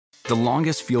The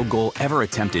longest field goal ever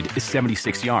attempted is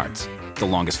 76 yards. The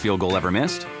longest field goal ever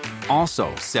missed?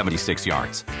 Also 76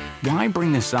 yards. Why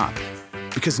bring this up?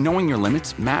 Because knowing your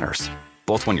limits matters,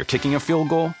 both when you're kicking a field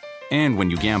goal and when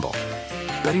you gamble.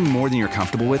 Betting more than you're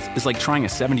comfortable with is like trying a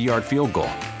 70-yard field goal.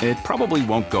 It probably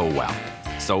won't go well.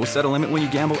 So set a limit when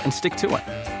you gamble and stick to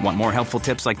it. Want more helpful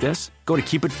tips like this? Go to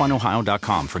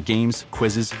keepitfunohio.com for games,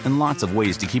 quizzes, and lots of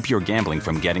ways to keep your gambling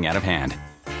from getting out of hand.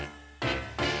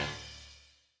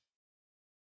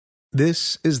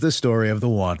 This is the story of the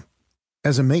one.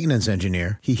 As a maintenance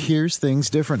engineer, he hears things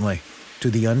differently. To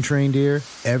the untrained ear,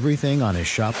 everything on his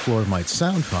shop floor might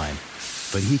sound fine,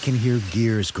 but he can hear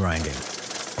gears grinding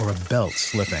or a belt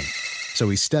slipping. So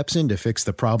he steps in to fix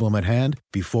the problem at hand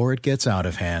before it gets out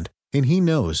of hand. And he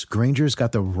knows Grainger's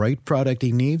got the right product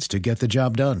he needs to get the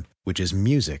job done, which is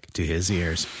music to his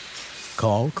ears.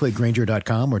 Call, click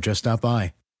Grainger.com, or just stop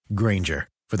by. Grainger,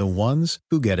 for the ones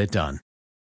who get it done.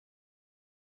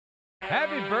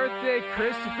 Happy birthday,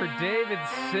 Christopher David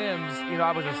Sims. You know,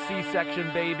 I was a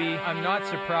C-section baby. I'm not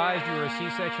surprised you were a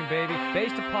C-section baby,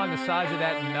 based upon the size of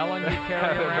that melon you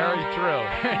carry around. Very true.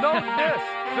 Note this,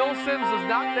 Phil Sims was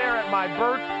not there at my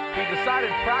birth. He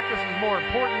decided practice was more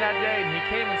important that day, and he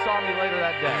came and saw me later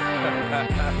that day.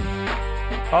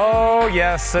 Oh,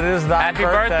 yes, it is that Happy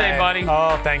birthday, buddy.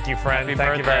 Oh, thank you, friend. Happy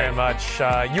thank you birthday. very much.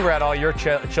 You were at all your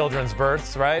children's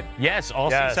births, right? Yes, all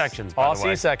C-sections, by all the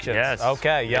way. C-sections. Yes.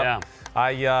 Okay, yep.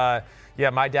 Yeah.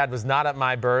 My dad was not at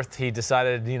my birth. He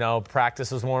decided,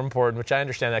 practice was more important, which I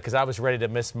understand that because I was ready to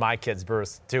miss my kid's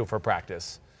birth, too, for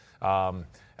practice. I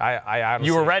honestly,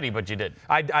 You were ready, but you didn't.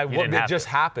 It just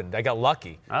happened. I got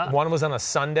lucky. One was on a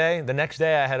Sunday. The next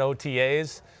day I had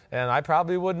OTAs, and I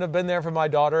probably wouldn't have been there for my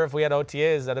daughter if we had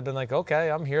OTAs. I'd have been like,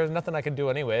 okay, I'm here. There's nothing I can do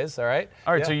anyways. All right.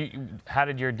 All right. Yeah. So how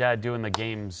did your dad do in the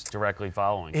games directly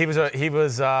following? He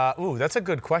was. Ooh, that's a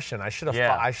good question. I should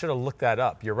have looked that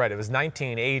up. You're right. It was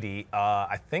 1980.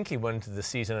 I think he went into the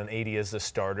season in 80 as the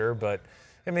starter, but.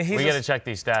 I mean, we got to check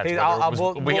these stats. We got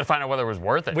to find out whether it was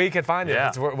worth it. We could find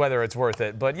it whether it's worth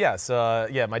it. But yes,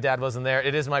 my dad wasn't there.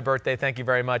 It is my birthday. Thank you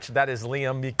very much. That is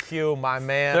Liam McHugh, my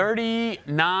man.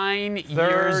 39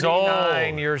 years old.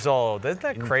 39 years old. Isn't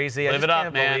that crazy? Live I just it up,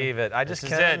 can't man. believe it. I just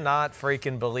cannot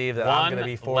freaking believe that I'm going to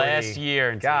be 40. Last year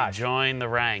until you join the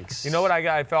ranks. You know what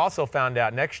I also found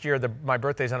out? Next year, my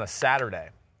birthday's on a Saturday,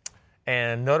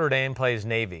 and Notre Dame plays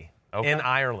Navy in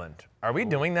Ireland. Are we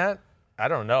doing that? I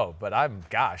don't know, but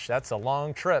that's a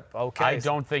long trip. Okay. I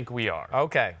don't think we are.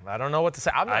 Okay. I don't know what to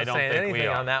say. I'm not saying anything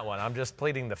on that one. I'm just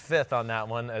pleading the fifth on that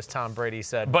one, as Tom Brady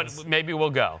said. But maybe we'll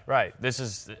go. Right. This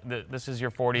is your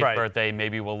 40th birthday.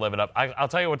 Maybe we'll live it up. I'll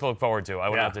tell you what to look forward to. I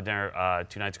went out to dinner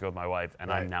 2 nights ago with my wife,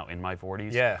 and I'm now in my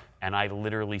 40s. Yeah. And I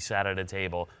literally sat at a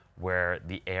table where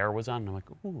the air was on, and I'm like,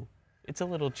 ooh. It's a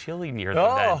little chilly near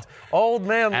the vent. Old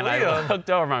man and Liam. I looked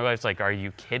over. My wife's like, are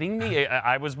you kidding me?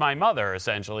 I was my mother,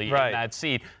 essentially, in that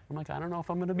seat. I'm like, I don't know if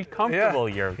I'm going to be comfortable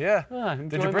here. Yeah.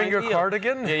 Did you bring your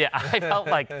cardigan? Yeah. I felt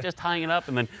like just tying it up,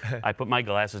 and then I put my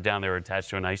glasses down. They were attached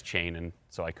to a nice chain, and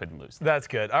so I couldn't lose them. That's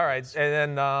good. All right.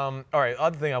 And then,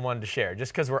 other thing I wanted to share,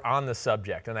 just because we're on the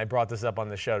subject, and I brought this up on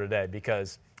the show today,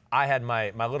 because I had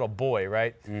my little boy,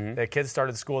 right? Mm-hmm. The kid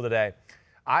started school today.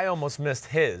 I almost missed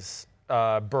his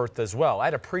birth as well. I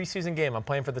had a preseason game. I'm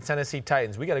playing for the Tennessee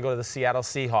Titans. We got to go to the Seattle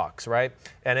Seahawks, right?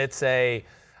 And it's I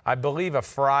believe a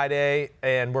Friday,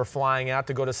 and we're flying out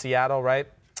to go to Seattle, right,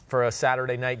 for a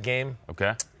Saturday night game.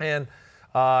 Okay. And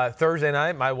Thursday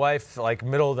night, my wife, like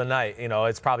middle of the night,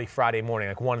 it's probably Friday morning,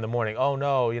 like 1 a.m. Oh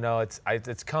no,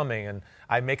 it's coming, and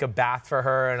I make a bath for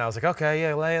her, and I was like, okay,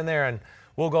 yeah, lay in there, and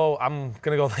I'm going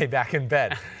to go lay back in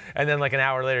bed. And then like an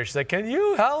hour later, she's like, can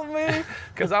you help me?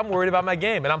 Because I'm worried about my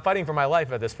game. And I'm fighting for my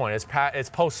life at this point. It's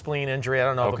post-spleen injury. I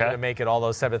don't know if I'm going to make it, all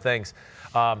those type of things.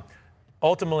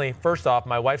 Ultimately, first off,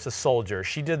 my wife's a soldier.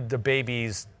 She did the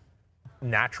babies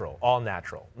natural, all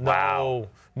natural. No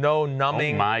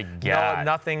numbing. Oh, my God. No,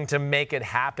 nothing to make it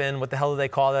happen. What the hell do they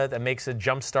call that? That makes it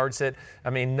jump starts it.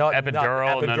 I mean,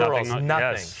 epidurals, nothing.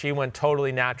 Yes. She went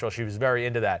totally natural. She was very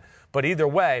into that. But either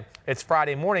way, it's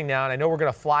Friday morning now, and I know we're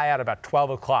going to fly out about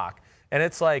 12 o'clock. And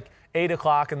it's like 8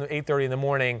 o'clock and 8:30 in the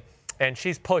morning, and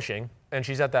she's pushing, and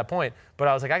she's at that point. But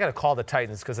I was like, I got to call the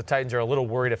Titans because the Titans are a little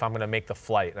worried if I'm going to make the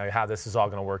flight and how this is all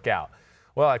going to work out.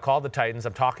 Well, I called the Titans.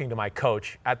 I'm talking to my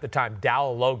coach at the time,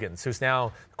 Dowell Logans, who's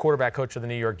now the quarterback coach of the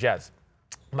New York Jets.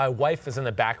 My wife is in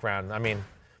the background. I mean,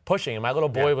 pushing, and my little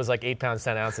boy was like 8 pounds,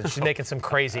 10 ounces. She's making some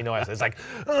crazy noise. It's like,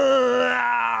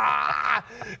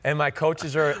 and my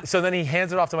coaches are, so then he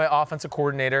hands it off to my offensive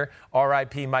coordinator,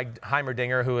 R.I.P. Mike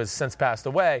Heimerdinger, who has since passed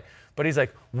away. But he's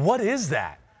like, what is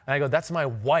that? And I go, that's my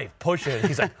wife pushing it.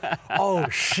 He's like, oh,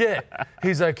 shit.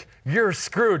 He's like, you're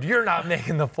screwed. You're not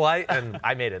making the flight. And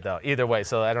I made it, though, either way.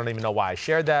 So I don't even know why I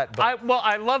shared that. But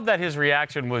I love that his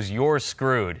reaction was, you're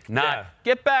screwed. Not,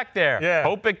 get back there. Yeah.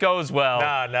 Hope it goes well.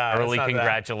 No, early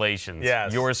congratulations.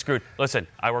 Yes. You're screwed. Listen,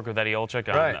 I work with Eddie Olczyk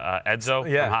on Edzo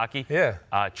from hockey.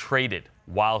 Yeah. Traded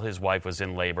while his wife was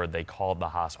in labor. They called the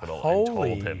hospital and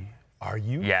told him. Are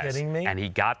you Yes, kidding me? and he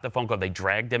got the phone call. They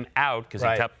dragged him out because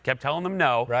he kept telling them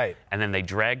no. Right. And then they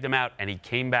dragged him out, and he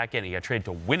came back in. He got traded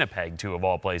to Winnipeg, too, of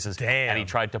all places. Damn. And he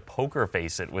tried to poker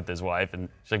face it with his wife. And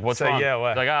she's like, what's wrong? Yeah, what?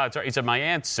 He's like, oh, it's all right. He said, my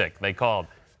aunt's sick. They called.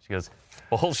 She goes,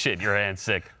 bullshit, your aunt's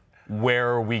sick. Where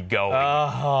are we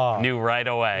going? Knew right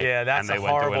away. Yeah, that's and they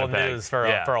horrible went to news for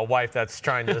a wife that's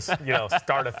trying to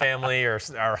start a family or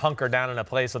hunker down in a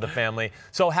place with a family.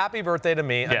 So happy birthday to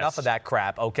me. Yes. Enough of that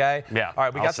crap, okay? Yeah. All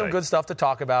right, we got some good stuff to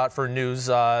talk about for news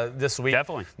this week.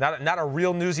 Definitely. Not a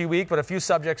real newsy week, but a few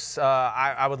subjects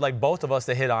I would like both of us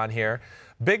to hit on here.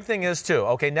 Big thing is, too,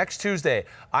 okay, next Tuesday,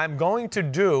 I'm going to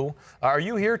do, are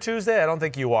you here Tuesday? I don't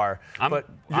think you are. I'm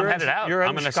headed out. You're in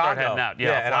I'm going to Chicago. start heading out.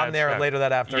 Yeah, and I'm there later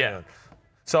that afternoon. Yeah.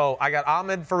 So I got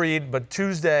Ahmed Fareed, but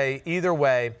Tuesday, either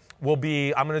way, I'm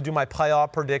going to do my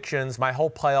playoff predictions, my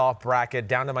whole playoff bracket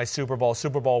down to my Super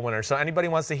Bowl winner. So anybody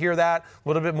wants to hear that, a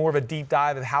little bit more of a deep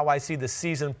dive of how I see the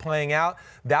season playing out,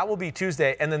 that will be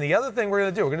Tuesday. And then the other thing we're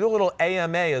going to do a little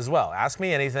AMA as well. Ask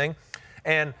me anything.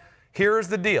 And here's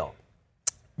the deal.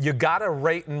 You got to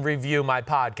rate and review my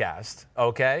podcast,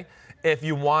 okay? If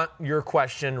you want your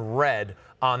question read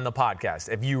on the podcast.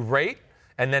 If you rate,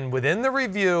 and then within the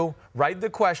review, write the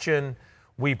question,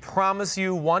 we promise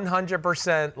you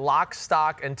 100% lock,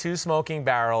 stock, and 2 smoking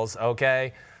barrels,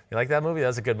 okay? You like that movie?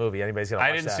 That's a good movie. Anybody's going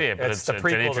to watch that. I didn't see it, but it's the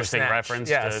prequel an interesting to Snatch. reference.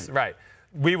 Yes, right.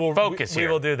 We will focus we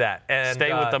here. will do that. And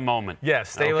stay with the moment. Yes,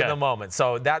 stay with the moment.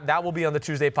 So that will be on the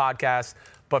Tuesday podcast.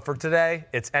 But for today,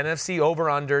 it's NFC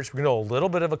over-unders. We're going to do a little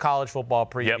bit of a college football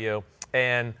preview.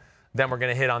 And then we're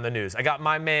going to hit on the news. I got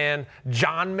my man,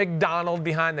 John McDonald,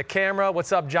 behind the camera.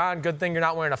 What's up, John? Good thing you're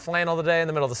not wearing a flannel today in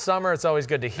the middle of the summer. It's always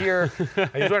good to hear.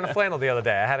 He was wearing a flannel the other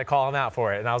day. I had to call him out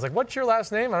for it. And I was like, what's your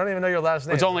last name? I don't even know your last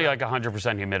name. It's only like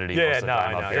 100% humidity most of the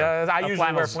time up here. Yeah, I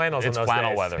usually wear flannels in those days. It's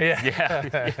flannel weather.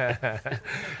 Yeah.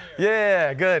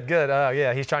 Yeah, good.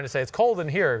 Yeah, he's trying to say it's cold in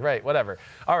here. Right, whatever.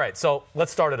 All right, so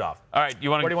let's start it off. All right,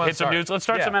 you want to hit some news? Let's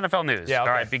start some NFL news. Yeah, okay.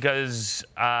 All right, because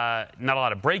not a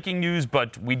lot of breaking news,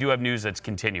 but we do have news that's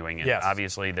continuing. And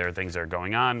obviously, there are things that are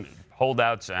going on,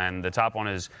 holdouts, and the top one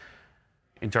is,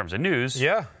 in terms of news,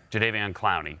 Jadeveon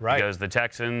Clowney. Right. Because the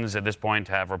Texans, at this point,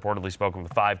 have reportedly spoken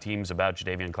with 5 teams about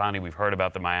Jadeveon Clowney. We've heard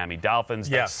about the Miami Dolphins.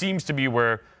 That seems to be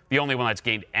where the only one that's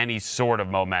gained any sort of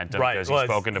momentum because he's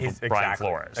spoken to Brian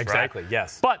Flores. Exactly, right?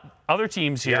 Yes. But other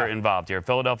teams here involved here,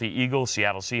 Philadelphia Eagles,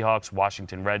 Seattle Seahawks,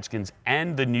 Washington Redskins,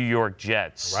 and the New York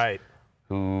Jets. Right.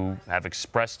 Who have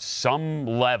expressed some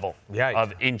level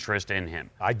of interest in him.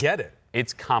 I get it.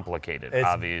 It's complicated,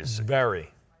 obviously. Very.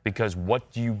 Because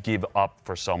what do you give up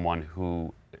for someone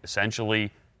who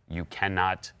essentially you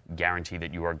cannot guarantee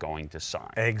that you are going to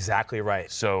sign? Exactly right.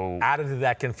 So added to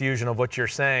that confusion of what you're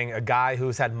saying, a guy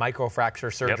who's had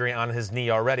microfracture surgery on his knee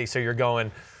already, so you're going,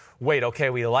 wait, okay,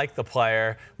 we like the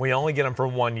player. We only get him for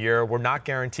 1 year. We're not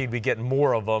guaranteed we get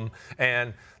more of them.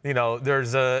 And,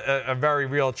 there's a very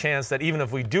real chance that even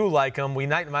if we do like him, we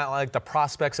might like the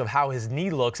prospects of how his knee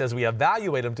looks as we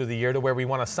evaluate him through the year to where we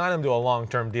want to sign him to a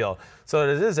long-term deal. So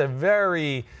it is a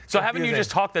very haven't you just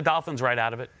talked the Dolphins right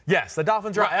out of it? Yes, the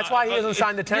Dolphins are. That's why he hasn't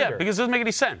signed the tender. Yeah, because it doesn't make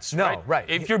any sense. No, right.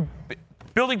 If you're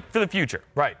building for the future.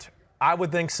 Right. I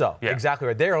would think so. Yeah. Exactly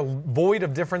right. They are void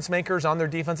of difference makers on their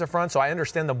defensive front, so I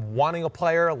understand them wanting a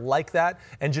player like that.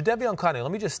 And Jadeveon Clowney,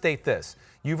 let me just state this.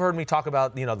 You've heard me talk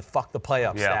about, the fuck the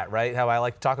play-up stat, right? How I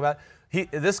like to talk about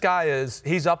it. This guy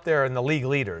he's up there in the league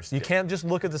leaders. You can't just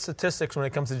look at the statistics when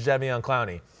it comes to Jadeveon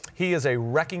Clowney. He is a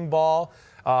wrecking ball.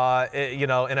 In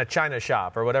a china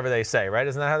shop or whatever they say, right?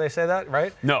 Isn't that how they say that,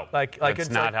 right? No, like it's it's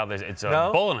not how they. It's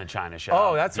a bull in a china shop.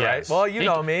 Oh, that's right. Well, you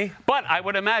know me. But I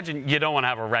would imagine you don't want to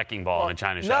have a wrecking ball in a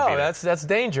china shop. No, either. that's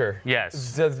danger.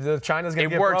 Yes, the China's going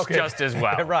to get broken. It works just as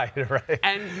well. Right.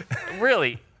 And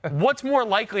really, what's more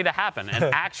likely to happen? An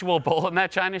actual bull in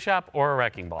that china shop or a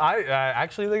wrecking ball? I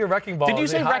actually think a wrecking ball. Did you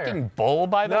say wrecking bull,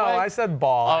 by the way? No, I said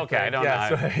ball. Okay, I don't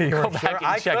know. Go back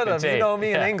and check the tape. You know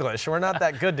me in English. We're not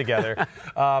that good together.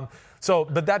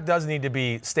 But that does need to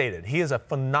be stated. He is a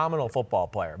phenomenal football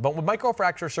player. But with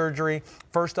microfracture surgery,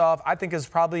 first off, I think is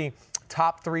probably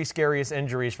top 3 scariest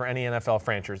injuries for any NFL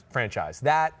franchise.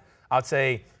 That,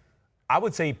 I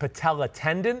would say patella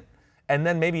tendon, and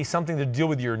then maybe something to do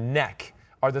with your neck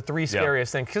are the 3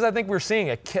 scariest things. Because I think we're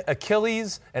seeing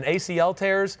Achilles and ACL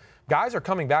tears guys are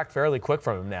coming back fairly quick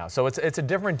from him now. So it's a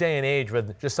different day and age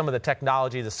with just some of the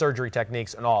technology, the surgery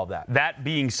techniques, and all of that. That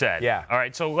being said, yeah. All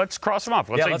right, so let's cross them off.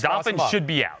 Let's say Dolphins should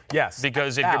be out. Yes.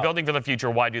 Because if you're building for the future,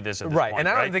 why do this at this point? And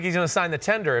I don't think he's going to sign the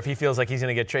tender if he feels like he's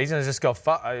going to get traded. He's going to just go,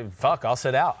 fuck, I'll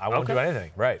sit out. I won't do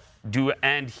anything. Right.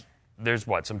 And there's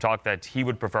some talk that he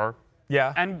would prefer.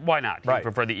 Yeah. And why not? He would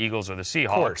prefer the Eagles or the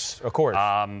Seahawks. Of course.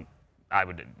 I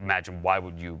would imagine, why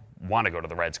would you want to go to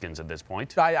the Redskins at this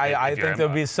point? I think there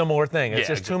would be a similar thing. It's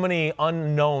just too many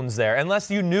unknowns there.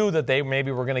 Unless you knew that they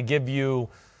maybe were going to give you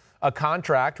a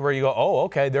contract where you go, oh,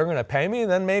 okay, they're going to pay me,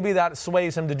 then maybe that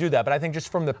sways him to do that. But I think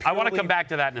just from the I want to come back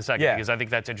to that in a second because I think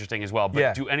that's interesting as well.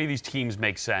 But do any of these teams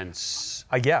make sense?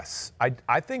 Yes.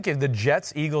 I think the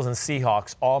Jets, Eagles, and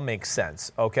Seahawks all make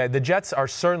sense, okay? The Jets are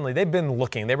certainly, they've been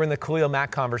looking. They were in the Khalil Mack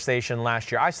conversation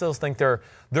last year. I still think they're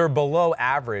below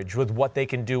average with what they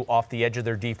can do off the edge of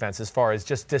their defense as far as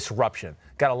just disruption.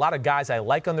 Got a lot of guys I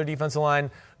like on their defensive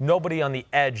line. Nobody on the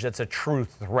edge that's a true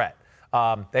threat.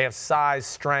 They have size,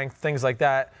 strength, things like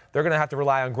that. They're going to have to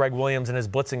rely on Greg Williams and his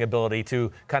blitzing ability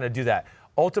to kind of do that.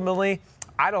 Ultimately,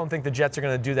 I don't think the Jets are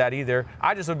going to do that either.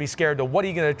 I just would be scared to what are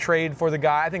you going to trade for the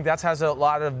guy? I think that has a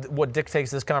lot of what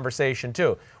dictates this conversation,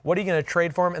 too. What are you going to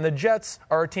trade for him? And the Jets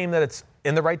are a team that it's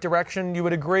in the right direction, you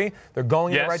would agree? They're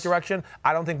going in the right direction.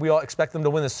 I don't think we all expect them to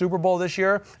win the Super Bowl this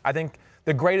year. I think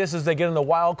the greatest is they get in the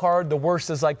wild card. The worst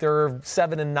is like they're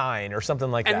 7-9 or something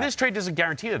like that. And this trade doesn't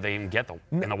guarantee that they even get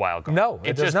in the wild card. No,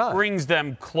 it does not. It just brings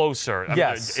them closer.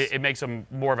 Yes. It makes them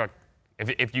more of a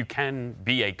if you can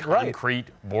be a concrete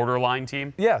borderline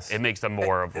team, it makes them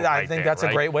more of a I think that's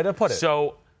a great way to put it.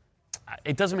 So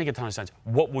it doesn't make a ton of sense.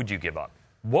 What would you give up?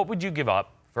 What would you give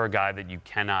up for a guy that you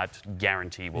cannot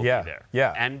guarantee will be there?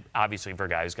 Yeah. And obviously for a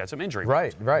guy who's got some injury.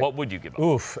 Right. What would you give up?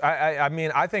 Oof. I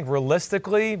mean, I think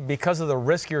realistically, because of the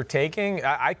risk you're taking,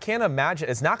 I can't imagine.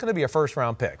 It's not going to be a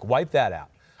first-round pick. Wipe that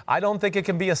out. I don't think it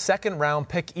can be a second-round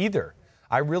pick either.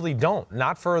 I really don't.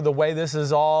 Not for the way this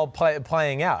is all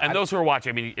playing out. And those who are watching,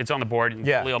 I mean, it's on the board. And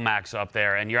Khalil Mack's up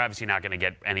there, and you're obviously not going to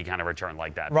get any kind of return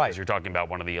like that. Right. Because you're talking about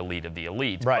one of the elite of the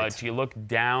elite. Right. But you look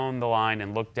down the line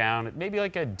and look down at maybe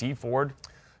like a D Ford.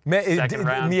 Second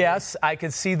round. Yes, I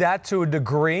could see that to a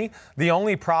degree. The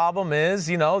only problem is,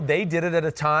 they did it at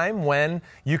a time when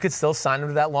you could still sign them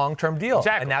to that long-term deal.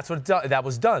 Exactly. And that's what that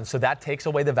was done. So that takes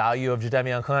away the value of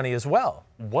Jadeveon Clowney as well.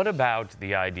 What about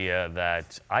the idea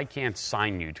that I can't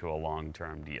sign you to a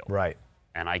long-term deal? Right.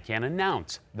 And I can't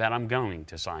announce that I'm going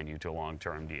to sign you to a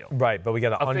long-term deal. Right, but we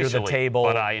got to under the table.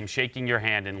 But I am shaking your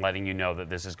hand and letting you know that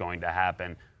this is going to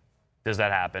happen. Does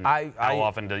that happen? How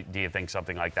often do you think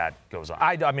something like that goes on?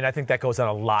 I mean, I think that goes on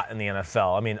a lot in the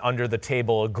NFL. I mean, under the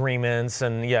table agreements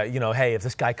and, hey, if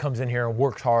this guy comes in here and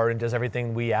works hard and does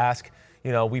everything we ask,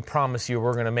 we promise you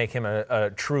we're going to make him a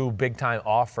true big-time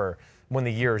offer when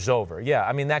the year's over. Yeah,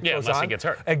 I mean, that goes on. Unless he gets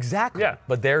hurt. Exactly. Yeah.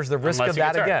 But there's the risk of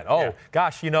that again. Oh,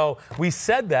 gosh, we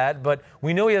said that, but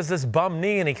we knew he has this bum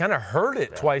knee and he kind of hurt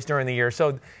it twice during the year.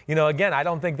 So, again, I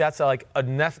don't think that's like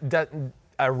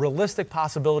a realistic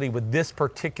possibility with this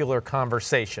particular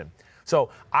conversation.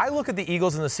 So I look at the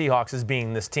Eagles and the Seahawks as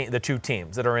being the two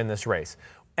teams that are in this race.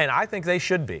 And I think they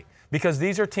should be. Because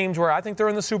these are teams where I think they're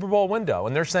in the Super Bowl window.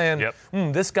 And they're saying,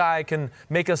 this guy can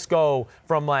make us go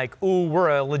from we're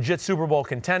a legit Super Bowl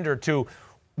contender to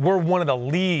we're one of the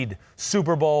lead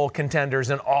Super Bowl contenders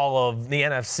in all of the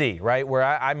NFC, right? Where,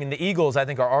 I mean, the Eagles, I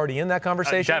think, are already in that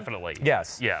conversation. Definitely.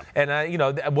 Yes. Yeah.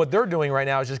 And, what they're doing right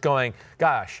now is just going,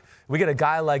 gosh, we get a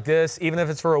guy like this, even if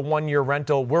it's for a one-year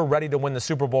rental, we're ready to win the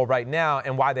Super Bowl right now.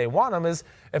 And why they want him is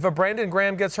if a Brandon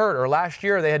Graham gets hurt, or last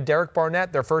year they had Derek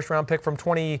Barnett, their first-round pick from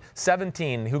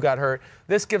 2017, who got hurt.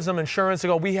 This gives them insurance to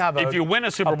go, we have if you win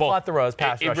a Super Bowl, plethora of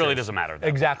pass it really doesn't matter.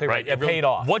 Exactly right. It paid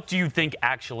off. What do you think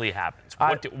actually happens?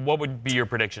 What would be your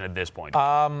prediction at this point?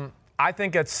 I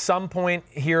think at some point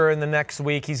here in the next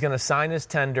week, he's going to sign his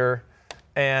tender.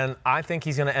 And I think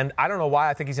he's going to end. I don't know why.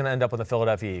 I think he's going to end up with the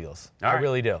Philadelphia Eagles. I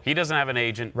really do. He doesn't have an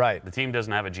agent. Right. The team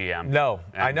doesn't have a GM. No,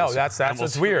 I know. That's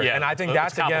what's weird. Yeah, and I think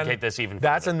that's complicate this even further.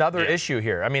 That's another issue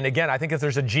here. I mean, again, I think if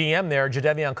there's a GM there,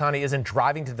 Jadeveon Clowney isn't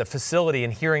driving to the facility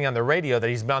and hearing on the radio that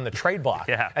he's on the trade block.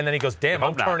 And then he goes, damn,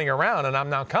 I'm turning around and I'm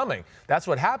not coming. That's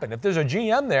what happened. If there's a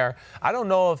GM there, I don't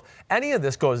know if any of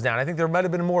this goes down. I think there might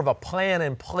have been more of a plan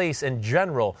in place in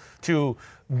general to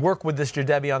work with this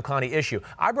Jadeveon Clowney issue.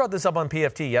 I brought this up on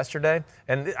PFT yesterday,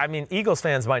 and I mean, Eagles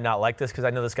fans might not like this because I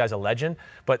know this guy's a legend,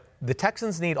 but the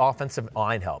Texans need offensive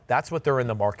line help. That's what they're in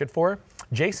the market for.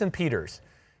 Jason Peters,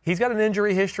 he's got an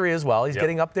injury history as well. He's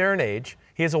getting up there in age.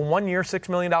 He has a 1-year, $6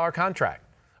 million contract,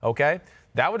 okay?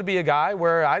 That would be a guy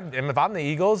where if I'm the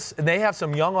Eagles, and they have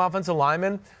some young offensive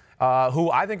linemen, who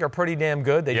I think are pretty damn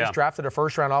good. They just drafted a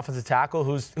first-round offensive tackle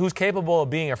who's capable of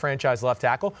being a franchise left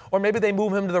tackle. Or maybe they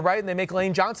move him to the right and they make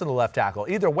Lane Johnson the left tackle.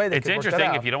 Either way, they can work that out. It's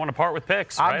interesting if you don't want to part with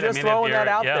picks, right? I'm just throwing that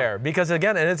out there because,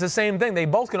 again, and it's the same thing. They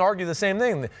both can argue the same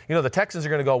thing. You know, the Texans are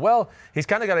going to go, well, he's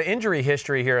kind of got an injury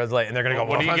history here as late. And they're going to go,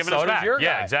 what are you giving us back? Your guy.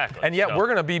 Yeah, exactly. And yet we're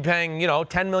going to be paying,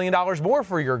 $10 million more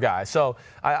for your guy. So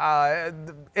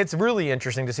it's really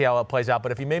interesting to see how it plays out.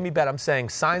 But if you made me bet, I'm saying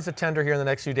signs the tender here in the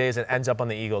next few days and ends up on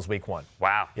the Eagles week 1.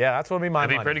 Wow. Yeah, that's what would be my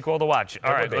money. It'd be pretty cool to watch.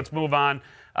 All right, let's move on.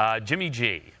 Jimmy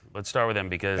G. Let's start with him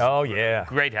because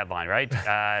great headline,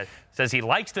 right? Says he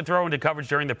likes to throw into coverage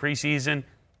during the preseason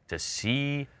to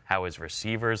see how his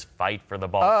receivers fight for the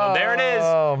ball. So there it is.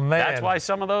 Oh, man. That's why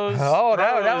some of those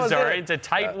throws are into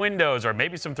tight windows, or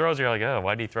maybe some throws you're like, oh,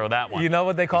 why did he throw that one? You know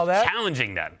what they call that?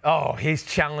 Challenging them. Oh, he's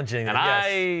challenging them,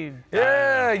 And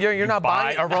you're not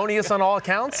buying erroneous on all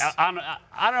accounts? I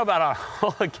don't know about on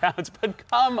all accounts, but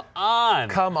come on.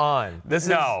 Come on.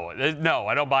 No,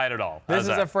 I don't buy it at all. This is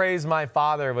a phrase my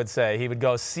father would say. He would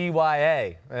go,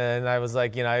 CYA. And I was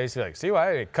like, I used to be like,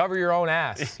 CYA, cover your own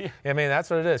ass. I mean, that's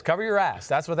what it is. Cover your ass.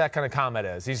 That's what that kind of comment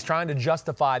is. He's trying to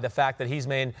justify the fact that he's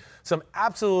made some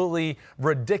absolutely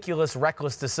ridiculous,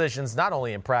 reckless decisions, not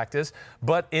only in practice,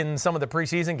 but in some of the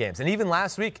preseason games. And even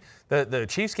last week, the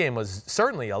Chiefs game was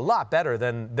certainly a lot better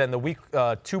than the week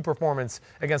 2 performance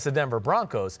against the Denver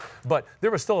Broncos. But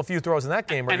there were still a few throws in that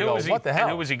game where you go, what the hell?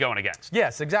 And who was he going against?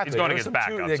 Yes, exactly. He's going against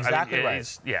backups. Exactly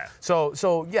right.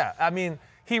 So, I mean,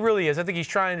 he really is. I think he's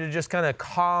trying to just kind of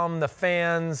calm the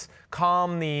fans,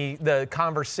 calm the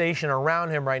conversation around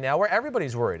him right now, where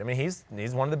everybody's worried. I mean, he's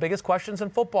one of the biggest questions in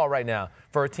football right now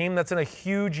for a team that's in a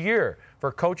huge year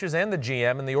for coaches and the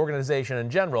GM and the organization in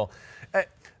general. I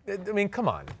mean, come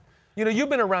on. You've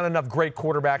been around enough great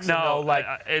quarterbacks to know, like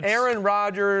Aaron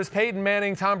Rodgers, Peyton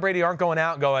Manning, Tom Brady aren't going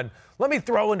out going, let me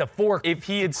throw into 4 if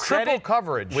he had triple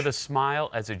coverage. With a smile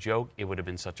as a joke, it would have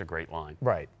been such a great line.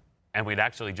 Right. And we'd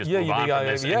actually just move on from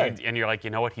this. And you're like, you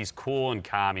know what? He's cool and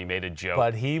calm. He made a joke.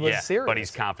 But he was serious. But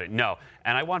he's confident. No.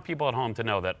 And I want people at home to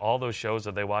know that all those shows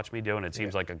that they watch me do, and it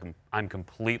seems like I'm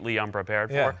completely unprepared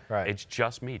for, it's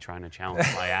just me trying to challenge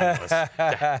my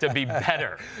analysts to be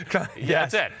better.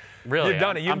 That's it. Really. You've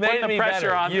done it. You've made me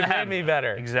better. You've made me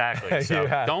better. Exactly. So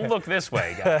don't look this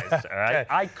way, guys. All right?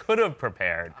 I could have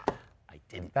prepared.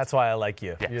 Didn't. That's why I like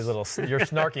you. Yes. Your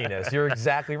snarkiness. You're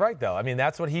exactly right, though. I mean,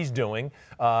 that's what he's doing.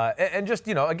 And just,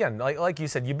 again, like you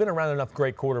said, you've been around enough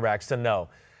great quarterbacks to know,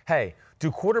 hey,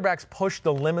 do quarterbacks push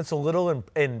the limits a little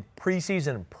in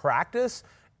preseason practice?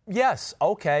 Yes,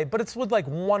 okay, but it's with like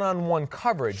one-on-one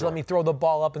coverage. Sure. Let me throw the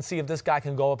ball up and see if this guy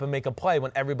can go up and make a play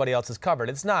when everybody else is covered.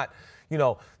 It's not,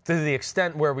 to the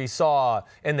extent where we saw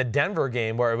in the Denver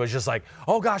game where it was just like,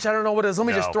 oh gosh, I don't know what it is. Let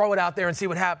me just throw it out there and see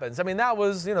what happens. I mean, that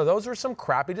was, those are some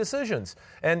crappy decisions.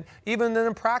 And even then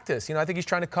in practice, I think he's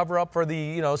trying to cover up for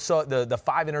the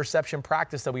 5 interception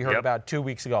practice that we heard about 2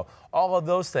 weeks ago. All of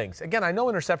those things. Again, I know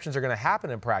interceptions are going to happen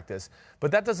in practice,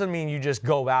 but that doesn't mean you just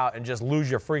go out and just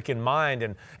lose your freaking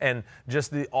mind and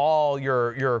just all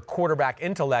your quarterback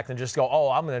intellect and just go, oh,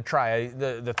 I'm going to try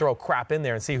to throw crap in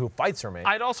there and see who fights for me.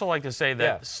 I'd also like to say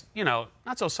that,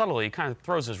 not so subtly, he kind of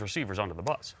throws his receivers under the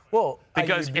bus. Well,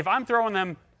 because if I'm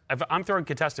throwing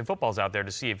contested footballs out there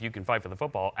to see if you can fight for the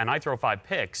football, and I throw 5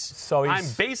 picks, I'm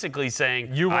basically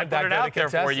saying I put it out there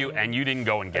for you, and you didn't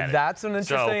go and get it. That's an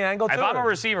interesting angle, too. If I'm a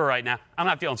receiver right now, I'm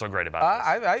not feeling so great about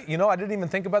this. I didn't even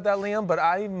think about that, Liam, but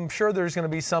I'm sure there's going to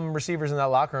be some receivers in that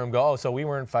locker room go, oh, so we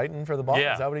weren't fighting for the ball?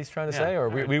 Yeah. Is that what he's trying to say? Or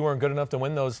we weren't good enough to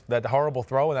win that horrible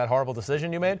throw and that horrible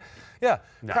decision you made? Yeah.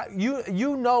 No.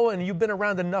 You know, and you've been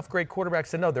around enough great quarterbacks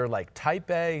to know they're like type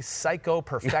A, psycho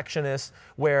perfectionists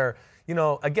where –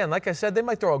 again, like I said, they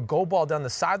might throw a go ball down the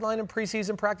sideline in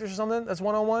preseason practice or something that's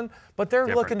one-on-one, but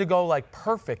they're looking to go like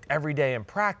perfect every day in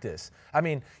practice. I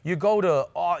mean, you go to,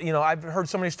 I've heard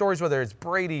so many stories, whether it's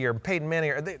Brady or Peyton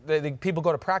Manning, or people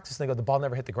go to practice and they go, the ball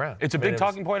never hit the ground. It's a big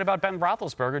talking point about Ben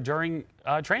Roethlisberger during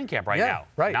training camp now.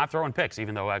 Right. Not throwing picks,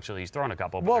 even though actually he's thrown a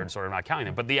couple, but they're sort of not counting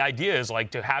them. But the idea is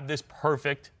like to have this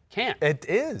perfect camp. It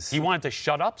is. He wanted to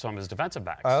shut up some of his defensive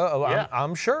backs.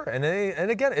 I'm sure. And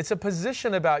again, it's a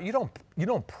position about you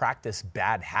don't practice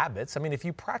bad habits. I mean, if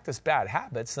you practice bad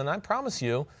habits, then I promise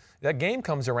you that game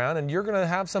comes around and you're going to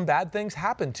have some bad things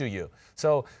happen to you.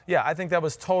 So, I think that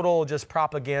was total just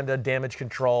propaganda, damage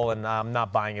control, and I'm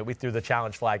not buying it. We threw the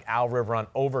challenge flag. Al Riveron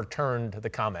overturned the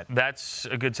comment. That's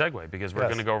a good segue because we're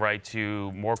going to go right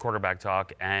to more quarterback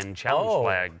talk and challenge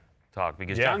flag talk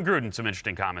because John Gruden, some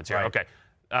interesting comments here. Right. Okay.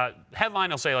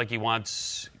 Headline will say like he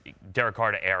wants Derek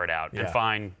Carr to air it out. And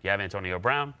fine, you have Antonio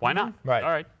Brown. Why not? Right. All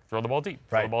right. Throw the ball deep.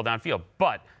 Throw the ball downfield.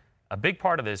 But A big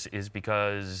part of this is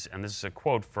because, and this is a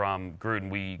quote from Gruden,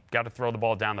 we got to throw the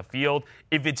ball down the field.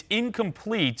 If it's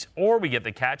incomplete or we get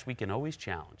the catch, we can always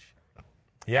challenge.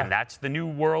 Yeah. And that's the new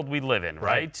world we live in,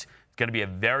 right? It's going to be a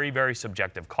very, very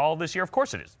subjective call this year. Of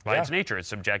course it is. By its nature, it's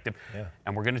subjective. Yeah.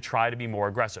 And we're going to try to be more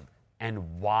aggressive.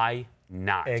 And why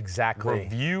not? Exactly.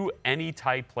 Review any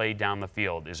tight play down the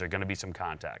field. Is there going to be some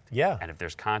contact? Yeah. And if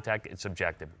there's contact, it's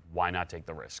subjective. Why not take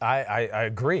the risk? I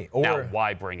agree. Now,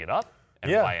 why bring it up?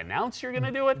 And why announce you're going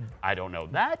to do it? I don't know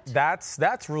that.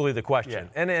 That's really the question.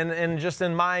 Yeah. And just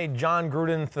in my John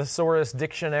Gruden thesaurus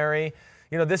dictionary,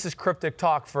 this is cryptic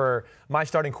talk for my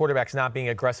starting quarterback's not being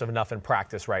aggressive enough in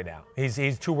practice right now.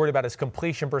 He's too worried about his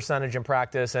completion percentage in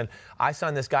practice. And I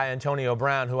signed this guy, Antonio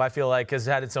Brown, who I feel like has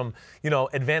had some,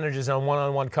 advantages on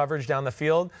one-on-one coverage down the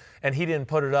field. And he didn't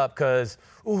put it up because,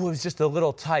 it was just a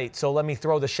little tight. So let me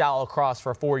throw the shallow cross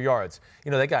for 4 yards.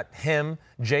 They got him,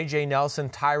 J.J. Nelson,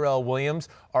 Tyrell Williams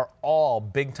are all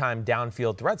big-time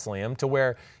downfield threats, Liam, to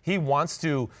where he wants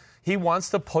to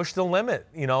push the limit,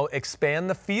 expand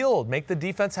the field, make the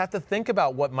defense have to think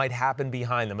about what might happen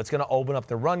behind them. It's going to open up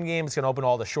the run game. It's going to open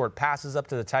all the short passes up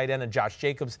to the tight end and Josh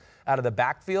Jacobs out of the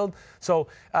backfield. So,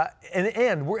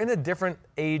 and we're in a different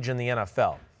age in the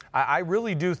NFL. I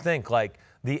really do think,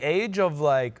 the age of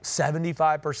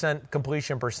 75%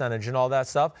 completion percentage and all that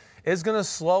stuff is going to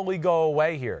slowly go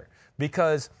away here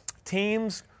because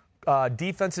teams –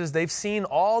 defenses, they've seen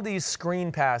all these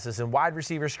screen passes and wide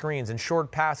receiver screens and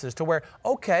short passes to where,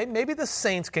 okay, maybe the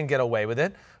Saints can get away with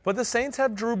it, but the Saints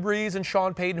have Drew Brees and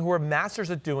Sean Payton who are masters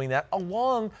at doing that,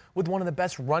 along with one of the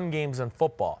best run games in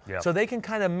football. Yep. So they can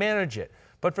kind of manage it.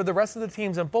 But for the rest of the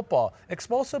teams in football,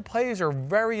 explosive plays are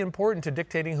very important to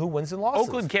dictating who wins and losses.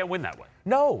 Oakland can't win that way.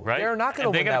 No, right? They're not going to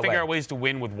win that way. They got to figure out ways to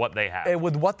win with what they have. And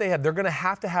with what they have, they're going to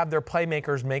have their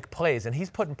playmakers make plays. And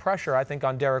he's putting pressure, I think,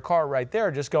 on Derek Carr right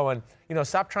there, just going,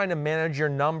 stop trying to manage your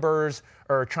numbers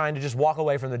or trying to just walk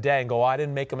away from the day and go, I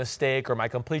didn't make a mistake or my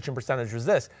completion percentage was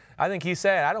this. I think he's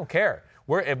saying, I don't care.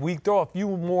 If we throw a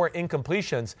few more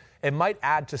incompletions, it might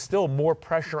add to still more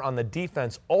pressure on the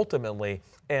defense ultimately.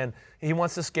 And he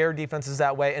wants to scare defenses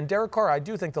that way. And Derek Carr, I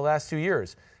do think the last 2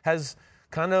 years, has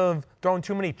kind of thrown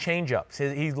too many change-ups.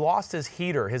 He lost his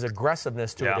heater, his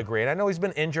aggressiveness to a degree. And I know he's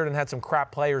been injured and had some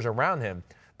crap players around him.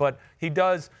 But he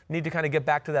does need to kind of get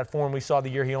back to that form we saw the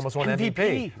year he almost won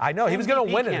MVP. I know. He was going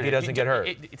to win it if he doesn't get hurt.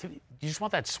 You just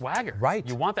want that swagger. Right.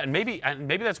 You want that. And maybe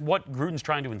that's what Gruden's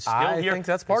trying to instill here. I think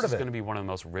that's part of it. This is going to be one of the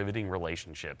most riveting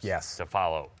relationships to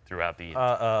follow throughout the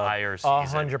entire season.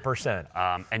 100%.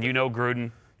 And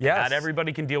Gruden, not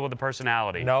everybody can deal with the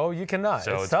personality. No, you cannot.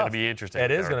 So it's going to be interesting. It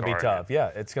is going to be tough.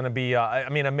 Yeah, it's going to be,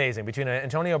 amazing. Between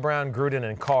Antonio Brown, Gruden,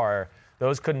 and Carr,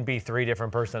 those couldn't be three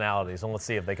different personalities, and let's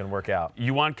see if they can work out.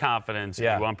 You want confidence. You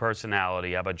want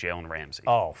personality. How about Jalen Ramsey?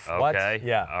 Oh, okay. What?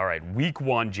 Yeah. All right. Week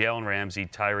 1, Jalen Ramsey,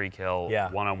 Tyreek Hill,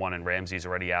 one-on-one, and Ramsey's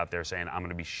already out there saying, I'm going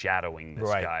to be shadowing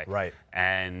this guy. Right.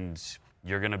 And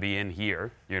you're going to be in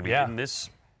here. You're going to be in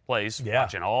this place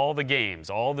watching all the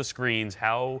games, all the screens.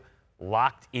 How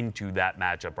locked into that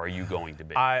matchup are you going to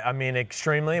be?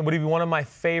 Extremely. It would be one of my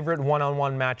favorite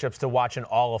one-on-one matchups to watch in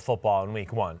all of football in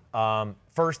Week 1.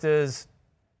 First is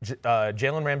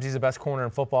Jalen Ramsey's the best corner in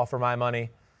football for my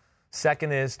money.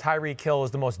 Second is Tyreek Hill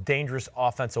is the most dangerous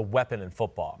offensive weapon in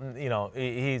football.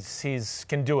 He's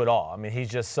can do it all. He's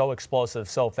just so explosive,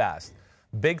 so fast.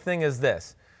 Big thing is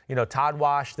this. Todd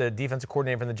Wash, the defensive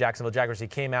coordinator from the Jacksonville Jaguars, he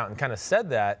came out and kind of said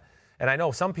that. And I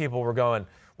know some people were going,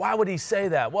 why would he say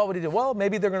that? What would he do? Well,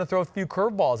 maybe they're going to throw a few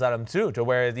curveballs at him too, to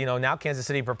where, now Kansas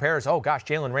City prepares, oh gosh,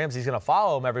 Jalen Ramsey's going to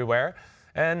follow him everywhere.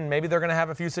 And maybe they're going to have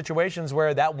a few situations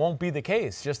where that won't be the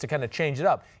case, just to kind of change it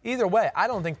up. Either way, I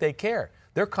don't think they care.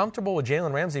 They're comfortable with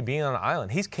Jalen Ramsey being on an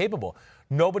island. He's capable.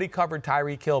 Nobody covered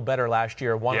Tyreek Hill better last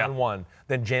year one-on-one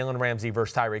than Jalen Ramsey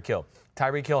versus Tyreek Hill.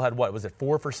 Tyreek Hill had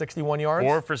 4 for 61 yards?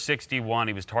 4 for 61.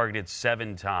 He was targeted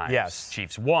 7 times. Yes.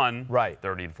 Chiefs won. Right.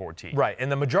 30-14. Right.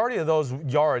 And the majority of those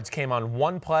yards came on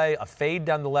one play, a fade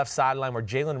down the left sideline where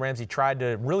Jalen Ramsey tried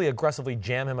to really aggressively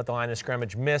jam him at the line of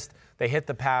scrimmage, missed. They hit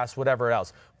the pass, whatever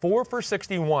else. 4 for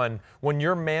 61 when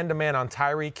you're man-to-man on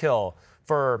Tyreek Hill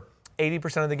for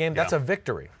 80% of the game, that's a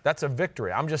victory. That's a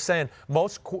victory. I'm just saying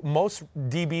most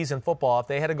DBs in football, if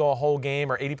they had to go a whole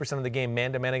game or 80% of the game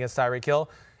man-to-man against Tyreek Hill,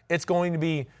 it's going to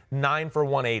be 9 for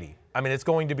 180. It's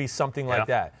going to be something like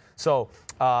that. So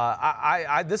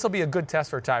this will be a good test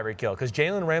for Tyreek Hill because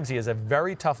Jalen Ramsey is a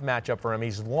very tough matchup for him.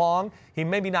 He's long. He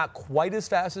may be not quite as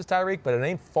fast as Tyreek, but it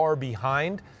ain't far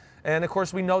behind. And, of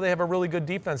course, we know they have a really good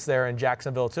defense there in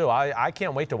Jacksonville, too. I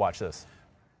can't wait to watch this.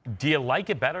 Do you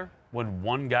like it better Would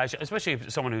one guy, especially if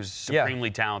someone who's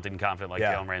supremely talented and confident like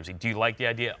Jalen Ramsey, do you like the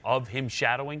idea of him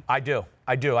shadowing? I do.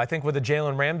 I think with the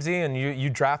Jalen Ramsey and you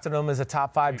drafted him as a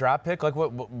top 5 draft pick, like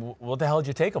what the hell did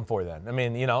you take him for then? I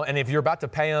mean, and if you're about to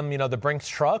pay him, the Brinks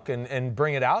truck and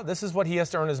bring it out, this is what he has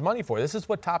to earn his money for. This is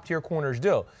what top tier corners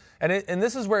do. And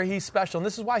this is where he's special, and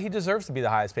this is why he deserves to be the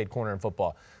highest paid corner in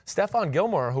football. Stephon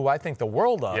Gilmore, who I think the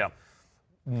world of. Yeah.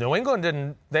 New England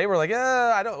didn't. They were like,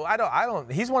 I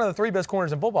don't. He's one of the 3 best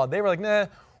corners in football. They were like, nah,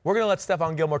 we're going to let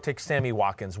Stephon Gilmore take Sammy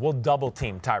Watkins. We'll double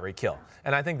team Tyreek Hill.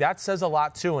 And I think that says a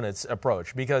lot, too, in its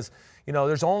approach because,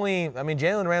 there's only,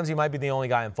 Jalen Ramsey might be the only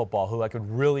guy in football who I could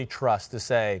really trust to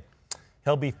say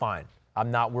he'll be fine.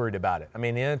 I'm not worried about it.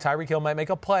 Tyreek Hill might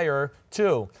make a play or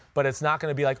 2, but it's not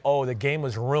going to be like, oh, the game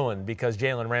was ruined because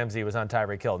Jalen Ramsey was on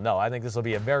Tyreek Hill. No, I think this will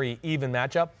be a very even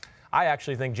matchup. I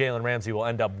actually think Jalen Ramsey will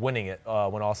end up winning it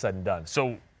when all's said and done.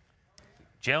 So,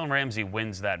 Jalen Ramsey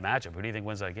wins that matchup. Who do you think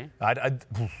wins that game?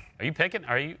 Are you picking?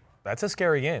 That's a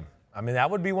scary game.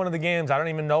 That would be one of the games. I don't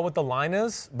even know what the line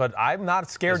is, but I'm not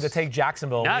scared to take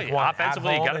Jacksonville. No,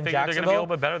 offensively, you got to think they're going to be a little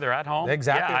bit better. They're at home.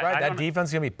 Exactly right. That defense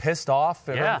is going to be pissed off,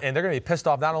 and they're going to be pissed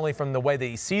off not only from the way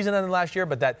the season ended last year,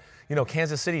 but that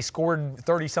Kansas City scored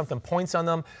 30-something points on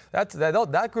them.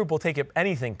 That group will take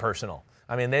anything personal.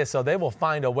 They will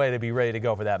find a way to be ready to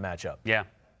go for that matchup. Yeah.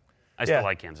 I still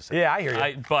like Kansas City. Yeah, I hear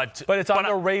you. But it's on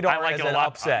the radar. I like it a lot.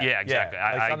 Upset. Yeah, exactly.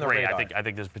 I agree. I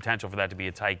think there's potential for that to be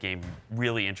a tight game,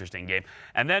 really interesting game.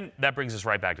 And then that brings us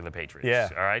right back to the Patriots. Yeah.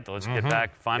 All right, let's get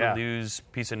back. Final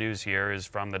piece of news here is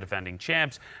from the defending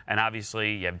champs. And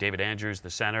obviously, you have David Andrews, the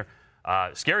center.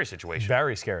 Scary situation.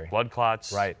 Very scary. Blood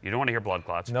clots. Right. You don't want to hear blood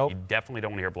clots. Nope. You definitely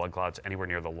don't want to hear blood clots anywhere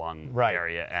near the lung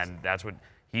area. And that's what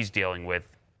he's dealing with.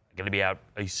 Going to be out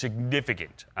a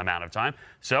significant amount of time.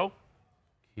 So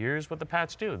here's what the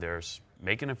Pats do. They're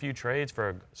making a few trades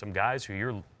for some guys who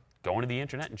you're going to the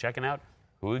internet and checking out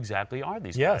who exactly are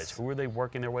these guys. Who are they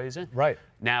working their ways in? Right.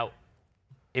 Now,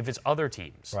 if it's other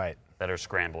teams that are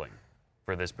scrambling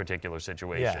for this particular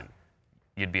situation,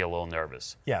 you'd be a little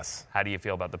nervous. Yes. How do you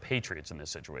feel about the Patriots in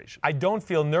this situation? I don't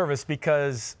feel nervous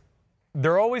because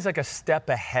they're always like a step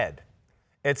ahead.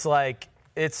 It's like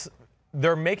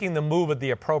they're making the move at the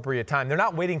appropriate time. They're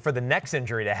not waiting for the next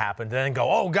injury to happen to then go,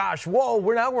 oh, gosh, whoa,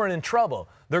 we're in trouble.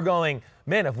 They're going,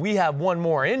 man, if we have one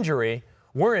more injury,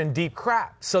 we're in deep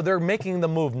crap. So they're making the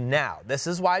move now. This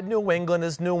is why New England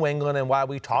is New England and why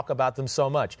we talk about them so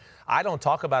much. I don't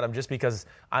talk about them just because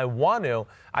I want to.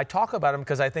 I talk about them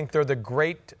because I think they're the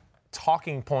great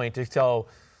talking point to tell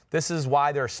this is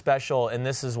why they're special, and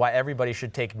this is why everybody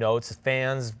should take notes,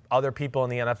 fans, other people in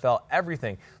the NFL,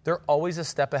 everything. They're always a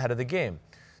step ahead of the game.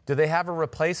 Do they have a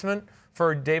replacement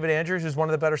for David Andrews, who's one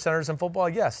of the better centers in football?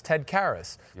 Yes, Ted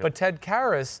Karras. Yep. But Ted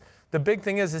Karras, the big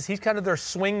thing is he's kind of their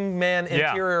swing man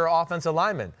interior offensive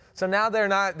lineman. So now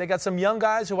they got some young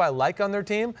guys who I like on their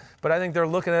team, but I think they're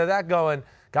looking at that going,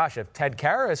 gosh, if Ted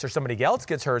Karras or somebody else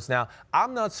gets hurt now,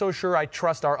 I'm not so sure I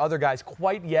trust our other guys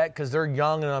quite yet because they're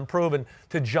young and unproven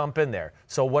to jump in there.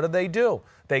 So what do?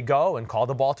 They go and call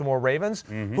the Baltimore Ravens,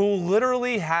 who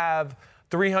literally have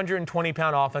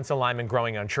 320-pound offensive linemen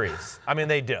growing on trees.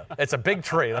 They do. It's a big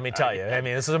tree, let me tell you.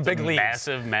 This is a big league.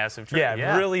 Massive tree.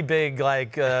 Yeah, really big,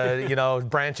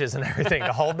 branches and everything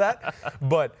to hold that.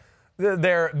 But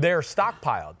they're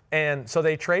stockpiled. And so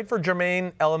they trade for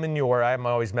Jermaine Elamanior. I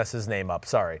always mess his name up.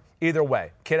 Sorry. Either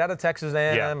way, kid out of Texas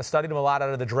A&M. I studied him a lot out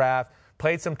of the draft.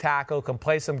 Played some tackle, can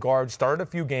play some guard. Started a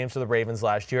few games for the Ravens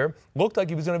last year. Looked like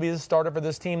he was going to be the starter for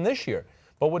this team this year.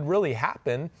 But what really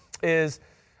happened is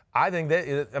I think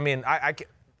that,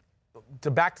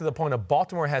 back to the point of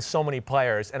Baltimore has so many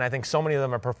players, and I think so many of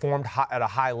them have performed at a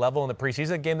high level in the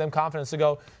preseason. It gave them confidence to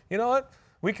go, you know what?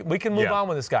 We can move on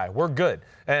with this guy. We're good.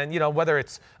 And, whether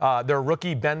it's their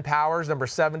rookie Ben Powers, number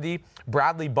 70,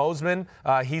 Bradley Bozeman,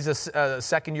 he's a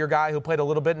second-year guy who played a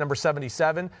little bit, number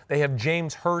 77. They have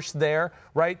James Hurst there,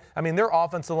 right? Their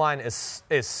offensive line is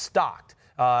stocked.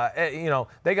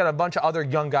 They got a bunch of other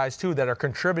young guys, too, that are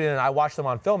contributing. And I watch them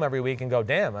on film every week and go,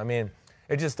 damn,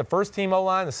 it's just the first-team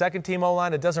O-line, the second-team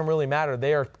O-line, it doesn't really matter.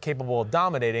 They are capable of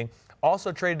dominating.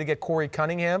 Also traded to get Corey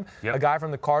Cunningham, a guy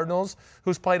from the Cardinals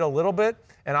who's played a little bit,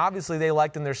 and obviously they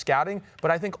liked in their scouting.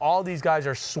 But I think all these guys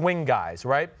are swing guys,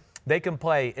 right? They can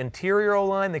play interior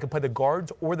O-line, they can play the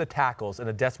guards or the tackles in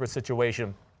a desperate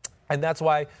situation. And that's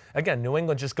why, again, New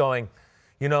England just going,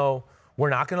 we're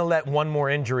not going to let one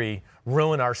more injury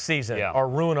ruin our season or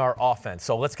ruin our offense.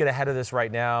 So let's get ahead of this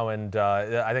right now, and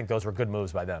I think those were good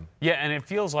moves by them. Yeah, and it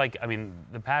feels like,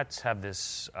 the Pats have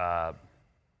this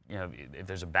if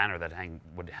there's a banner that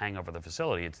would hang over the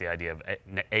facility, it's the idea of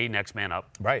A, next man up.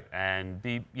 Right. And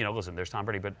B, listen, there's Tom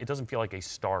Brady, but it doesn't feel like a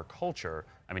star culture.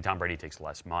 I mean, Tom Brady takes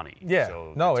less money. Yeah.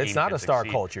 So no, it's not a star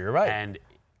culture. You're right. And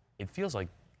it feels like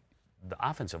the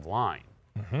offensive line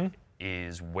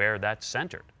is where that's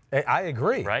centered. I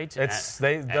agree. Right? That's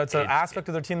an aspect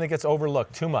of their team that gets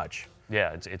overlooked too much.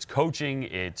 Yeah, it's coaching,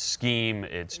 it's scheme,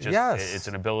 it's just it's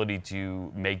an ability to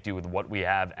make do with what we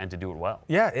have and to do it well.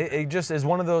 Yeah, it just is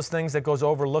one of those things that goes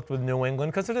overlooked with New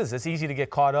England because it is. It's easy to get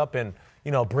caught up in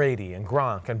Brady and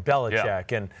Gronk and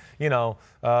Belichick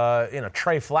and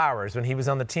Trey Flowers when he was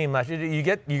on the team last year. You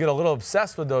get a little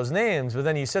obsessed with those names, but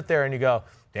then you sit there and you go,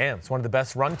 damn, it's one of the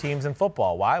best run teams in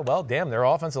football. Why? Well, damn, their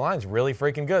offensive line is really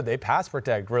freaking good. They pass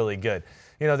protect really good.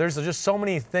 There's just so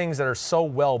many things that are so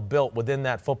well built within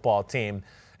that football team,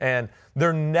 and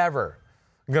they're never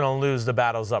going to lose the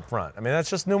battles up front. I mean,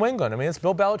 that's just New England. I mean, it's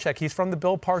Bill Belichick. He's from the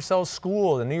Bill Parcells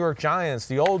school, the New York Giants,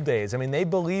 the old days. I mean, they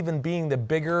believe in being the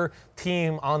bigger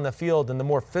team on the field and the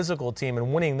more physical team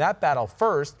and winning that battle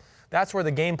first. That's where the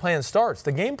game plan starts.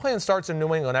 The game plan starts in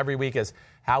New England every week is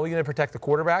how are we going to protect the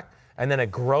quarterback, and then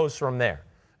it grows from there.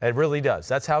 It really does.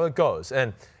 That's how it goes.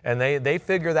 And they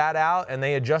figure that out, and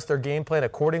they adjust their game plan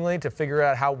accordingly to figure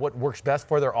out what works best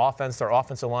for their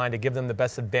offensive line, to give them the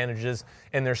best advantages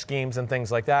in their schemes and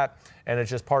things like that. And it's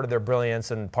just part of their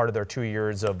brilliance and part of their 2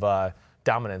 years of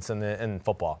dominance in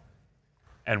football.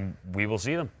 And we will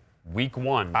see them. Week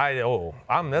 1.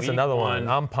 That's another one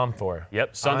I'm pumped for.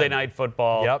 Yep, Sunday Night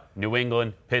Football. Yep. New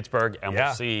England, Pittsburgh, and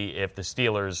we'll see if the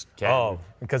Steelers can.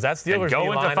 Because that Steelers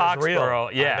go into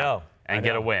Foxborough. Yeah. I know. And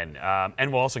get a win.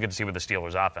 And we'll also get to see what the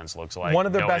Steelers' offense looks like. One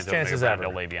of their best chances ever.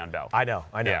 No Le'Veon Bell. I know.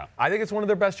 Yeah. I think it's one of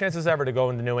their best chances ever to go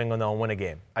into New England, though, and win a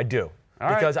game. I do. All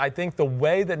because right. I think the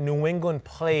way that New England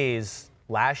plays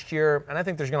last year, and I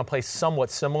think they're going to play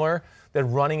somewhat similar, that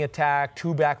running attack,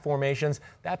 two-back formations,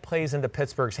 that plays into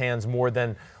Pittsburgh's hands more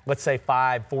than, let's say,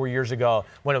 4 years ago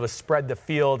when it was spread the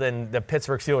field and the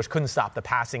Pittsburgh Steelers couldn't stop the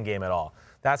passing game at all.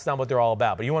 That's not what they're all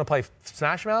about. But you want to play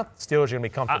smash mouth, Steelers are going to be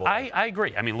comfortable. I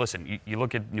agree. I mean, listen, you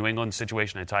look at New England's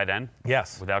situation at tight end.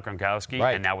 Yes. Without Gronkowski.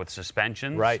 Right. And now with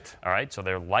suspensions. Right. All right, so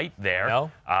they're light there.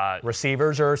 No.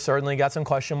 Receivers are certainly got some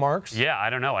question marks. Yeah,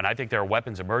 I don't know. And I think there are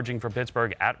weapons emerging for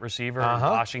Pittsburgh at receiver in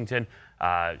Washington.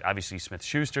 Obviously,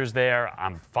 Smith-Schuster's there.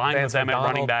 I'm fine with them at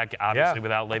running back, obviously,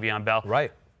 without Le'Veon Bell.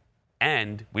 Right.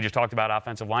 And we just talked about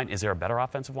offensive line. Is there a better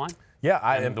offensive line?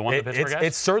 Yeah, the one that Pittsburgh has?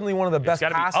 It's certainly one of the best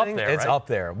passing. It's up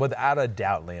there, without a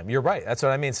doubt, Liam. You're right. That's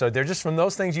what I mean. So they're just from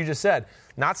those things you just said.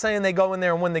 Not saying they go in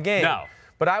there and win the game. No.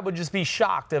 But I would just be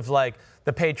shocked if,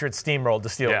 the Patriots steamrolled the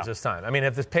Steelers this time. I mean,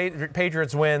 if the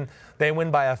Patriots win, they win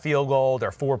by a field goal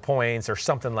or 4 points or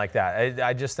something like that.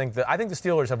 I just think I think the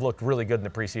Steelers have looked really good in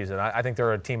the preseason. I think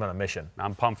they're a team on a mission.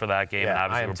 I'm pumped for that game, and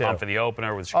obviously we're pumped for the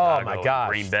opener with Chicago, my gosh.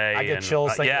 Green Bay. I get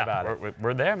chills thinking about it.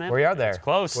 We're there, man. We are there. It's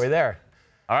close. We're there.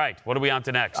 All right, what are we on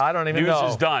to next? I don't even know.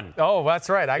 News is done. Oh, that's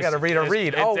right. I got to read a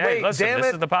read. Wait, listen, damn it.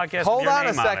 This is the podcast Hold with your on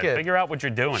name a second. On it. Figure out what you're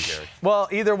doing here. Well,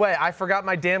 either way, I forgot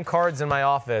my damn cards in my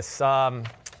office.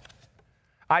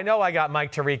 I know I got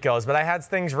Mike Tirico's, but I had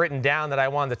things written down that I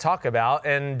wanted to talk about.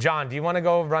 And, John, do you want to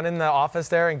go run in the office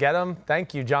there and get them?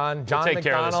 Thank you, John. John we'll take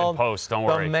McDonald, care of this in post. Don't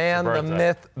worry. The man, the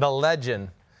myth, the legend.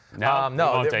 No,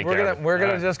 we're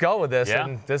gonna just go with this. Yeah.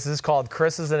 And this is called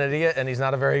Chris is an Idiot, and he's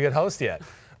not a very good host yet.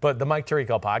 But the Mike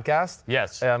Tirico podcast?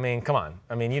 Yes. I mean, come on.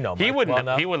 I mean, you know Mike he wouldn't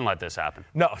well let this happen.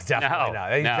 No, definitely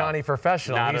not. He's Johnny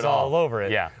Professional. Not He's at all over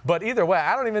it. Yeah. But either way,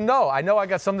 I don't even know. I know I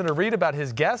got something to read about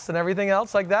his guests and everything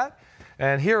else like that.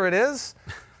 And here it is.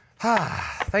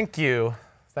 Thank you.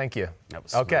 Thank you. That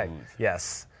was okay. smooth.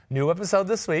 Yes. New episode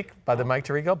this week by the Mike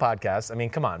Tirico podcast. I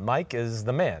mean, come on. Mike is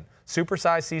the man.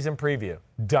 Supersized season preview.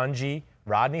 Dungy,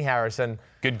 Rodney Harrison.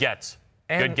 Good gets.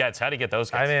 Good gets. How do you get those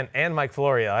guys? I mean, and Mike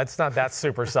Florio. It's not that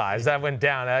supersized. That went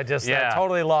down. That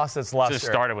totally lost its luster. Just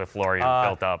started with Florio and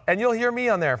built up. And you'll hear me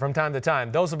on there from time to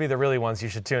time. Those will be the really ones you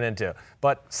should tune into.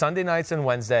 But Sunday nights and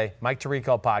Wednesday, Mike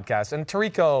Tirico podcast. And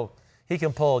Tirico, he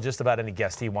can pull just about any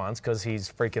guest he wants because he's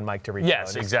freaking Mike Tirico.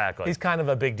 Yes, exactly. He's kind of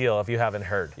a big deal if you haven't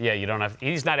heard. Yeah, you don't have.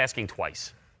 He's not asking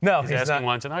twice. No, he's asking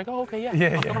once, and I go, okay, yeah.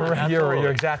 Yeah,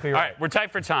 you're exactly right. All right, we're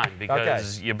tight for time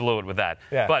because you blew it with that.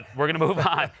 Yeah. But we're going to move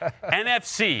on.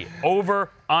 NFC,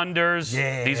 over, unders.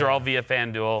 Yeah. These are all via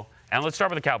FanDuel. And let's start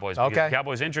with the Cowboys. Because Okay. the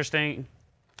Cowboys interesting,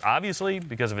 obviously,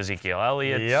 because of Ezekiel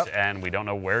Elliott. Yep. And we don't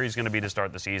know where he's going to be to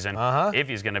start the season, if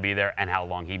he's going to be there, and how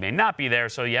long he may not be there.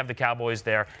 So you have the Cowboys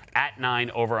there at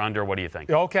 9, over, under. What do you think?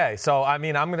 Okay, so, I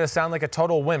mean, I'm going to sound like a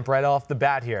total wimp right off the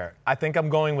bat here. I think I'm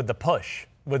going with the push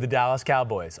with the Dallas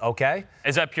Cowboys, okay?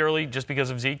 Is that purely just because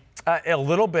of Zeke? A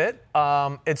little bit.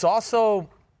 It's also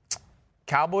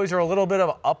Cowboys are a little bit of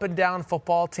an up-and-down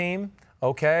football team,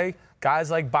 okay?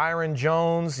 Guys like Byron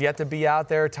Jones yet to be out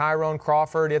there. Tyrone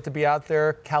Crawford yet to be out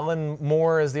there. Kellen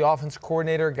Moore as the offensive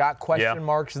coordinator got question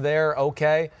marks there,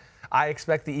 okay? I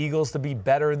expect the Eagles to be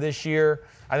better this year.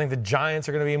 I think the Giants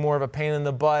are going to be more of a pain in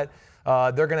the butt.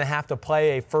 They're going to have to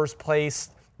play a first place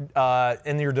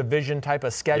in your division type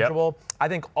of schedule. I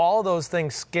think all those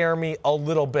things scare me a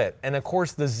little bit. And, of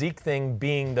course, the Zeke thing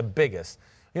being the biggest.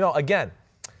 Again,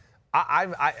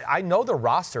 I know the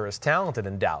roster is talented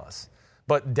in Dallas.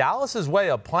 But Dallas's way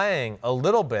of playing a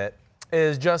little bit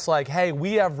is just like, hey,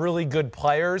 we have really good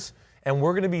players, and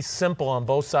we're going to be simple on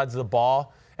both sides of the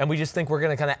ball, and we just think we're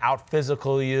going to kind of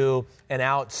out-physical you and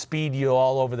outspeed you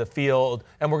all over the field,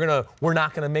 and we're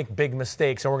not going to make big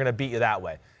mistakes, and we're going to beat you that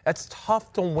way. That's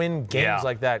tough to win games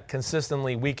like that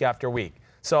consistently week after week.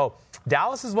 So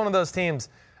Dallas is one of those teams,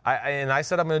 and I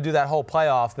said I'm going to do that whole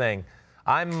playoff thing.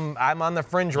 I'm on the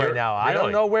fringe right now. Really? I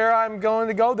don't know where I'm going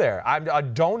to go there. I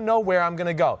don't know where I'm going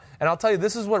to go. And I'll tell you,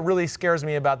 this is what really scares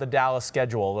me about the Dallas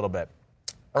schedule a little bit.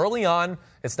 Early on,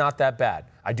 it's not that bad.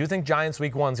 I do think Giants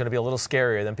week 1 is going to be a little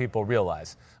scarier than people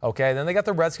realize. Okay, then they got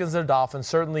the Redskins and the Dolphins,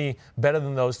 certainly better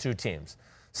than those two teams.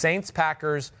 Saints,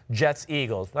 Packers, Jets,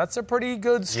 Eagles. That's a pretty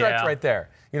good stretch right there.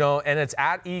 And it's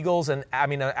at Eagles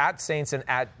at Saints and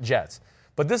at Jets.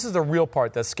 But this is the real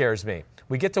part that scares me.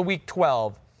 We get to week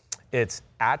 12. It's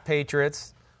at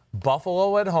Patriots,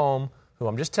 Buffalo at home, who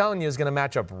I'm just telling you is going to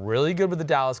match up really good with the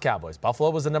Dallas Cowboys. Buffalo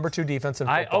was the number 2 defense in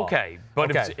football.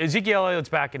 If Ezekiel Elliott's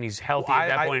back and he's healthy at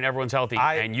that point and everyone's healthy,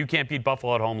 and you can't beat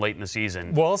Buffalo at home late in the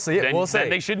season, we'll see it. Then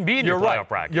they shouldn't be in your playoff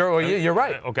bracket. You're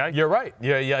right. Okay. You're right.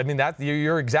 Yeah. I mean,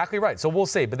 you're exactly right. So we'll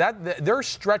see. But their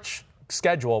stretch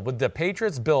schedule with the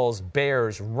Patriots, Bills,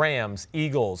 Bears, Rams,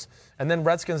 Eagles, and then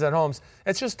Redskins at home,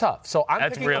 it's just tough. So I'm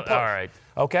picking a push. All right.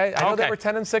 Okay? I know they were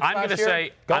 10-6 last year.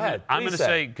 Go ahead. I'm going to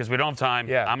say, because we don't have time,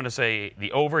 I'm going to say the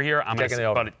over here.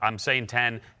 But I'm saying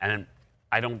 10, and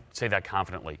I don't say that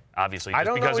confidently, obviously. I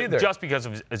don't know either. Just because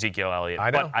of Ezekiel Elliott.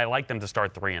 But I like them to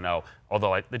start 3-0.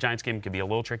 Although the Giants game could be a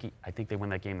little tricky. I think they win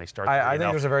that game. They start 3-0. I think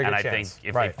there's a very good chance. And I think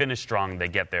if they finish strong, they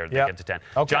get there. They get to 10.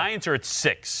 Okay. Giants are at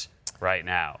 6 right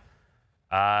now.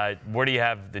 Where do you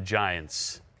have the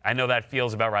Giants? I know that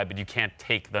feels about right, but you can't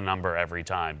take the number every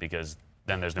time because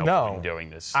then there's no point in doing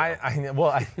this. So.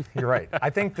 You're right. I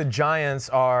think the Giants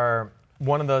are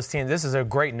one of those teams. This is a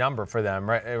great number for them,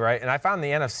 right? And I found the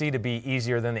NFC to be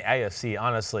easier than the AFC,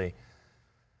 honestly.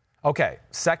 Okay,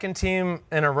 second team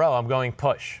in a row, I'm going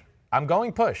push. I'm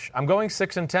going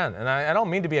 6-10, and I don't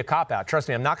mean to be a cop-out. Trust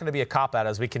me, I'm not going to be a cop-out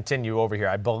as we continue over here.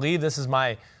 I believe this is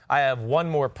I have one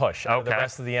more push out of the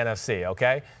rest of the NFC,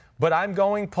 okay? But I'm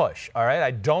going push, all right?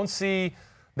 I don't see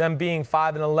them being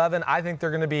 5-11. I think they're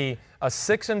going to be a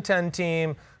 6-10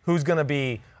 team who's going to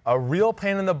be a real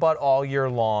pain in the butt all year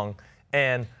long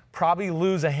and probably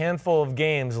lose a handful of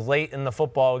games late in the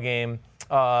football game.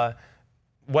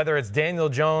 Whether it's Daniel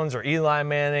Jones or Eli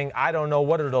Manning, I don't know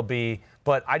what it'll be.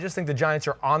 But I just think the Giants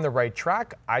are on the right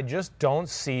track. I just don't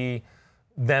see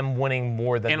them winning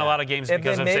more than in a lot of games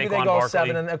because of Saquon Barkley. Maybe they go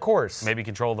 7, and of course. Maybe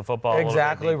control the football.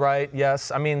 Exactly right.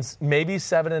 Yes. I mean, maybe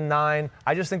 7-9.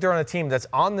 I just think they're on a team that's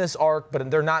on this arc,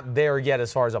 but they're not there yet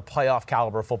as far as a playoff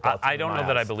caliber football team. I don't know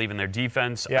that I believe in their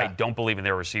defense. Yeah. I don't believe in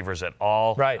their receivers at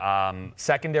all. Right.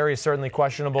 Secondary is certainly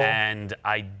questionable. And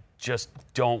I just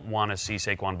don't want to see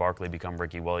Saquon Barkley become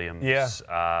Ricky Williams. Yeah.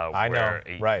 I know.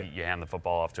 Right. You hand the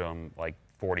football off to him like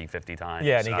 40, 50 times.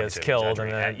 Yeah, and he gets killed.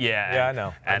 And then, I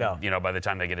know. And by the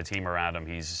time they get a team around him,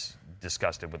 he's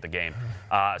disgusted with the game.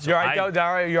 You're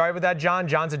right with that, John?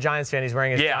 John's a Giants fan. He's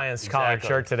wearing his Giants collared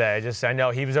shirt today. I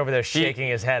know he was over there shaking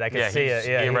his head. I could see it.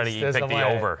 Yeah, he picked the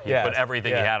over. He put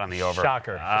everything he had on the over.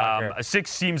 Shocker.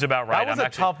 6 seems about right. That was a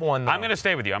tough one, though. I'm going to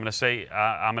stay with you. I'm going to say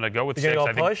I'm going to go with 6.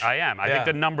 Go push? I am. I think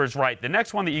the number's right. The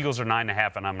next one, the Eagles are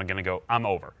 9.5, and I'm going to go. I'm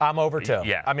over. I'm over too.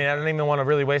 Yeah. I mean, I don't even want to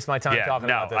really waste my time talking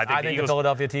about this. I think the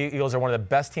Philadelphia Eagles are one of the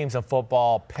best teams in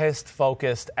football. Pissed,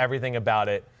 focused, everything about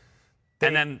it.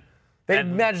 They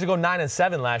managed to go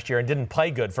 9-7 last year and didn't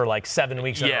play good for like 7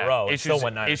 weeks in a row. Still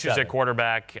went 9-7. Issues at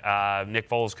quarterback. Nick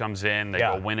Foles comes in. They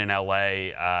go win in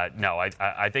L.A.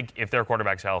 I think if their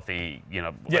quarterback's healthy,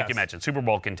 like you mentioned, Super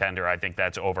Bowl contender, I think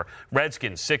that's over.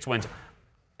 Redskins, 6 wins.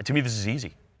 To me, this is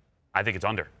easy. I think it's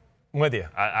under. I'm with you,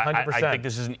 100%. I think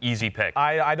this is an easy pick.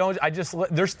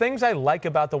 There's things I like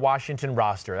about the Washington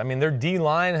roster. I mean, their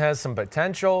D-line has some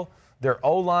potential. Their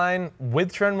O-line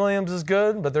with Trent Williams is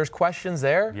good, but there's questions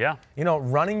there. Yeah.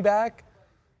 Running back,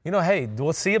 hey,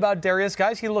 we'll see about Darius.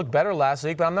 Guys, he looked better last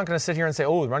week, but I'm not going to sit here and say,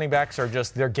 running backs are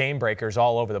they're game breakers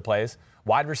all over the place.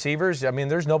 Wide receivers, I mean,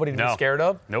 there's nobody to be scared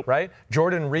of. Nope. Right?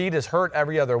 Jordan Reed is hurt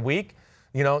every other week.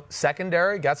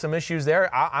 Secondary, got some issues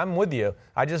there. I'm with you.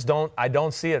 I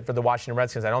don't see it for the Washington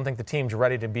Redskins. I don't think the team's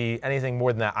ready to be anything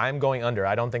more than that. I'm going under.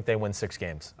 I don't think they win 6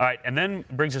 games. All right, and then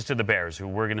brings us to the Bears, who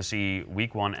we're going to see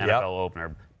Week 1 NFL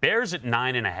opener. Bears at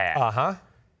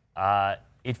 9.5.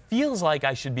 It feels like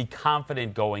I should be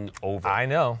confident going over. I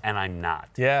know. And I'm not.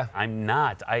 Yeah. I'm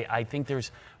not. I think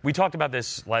we talked about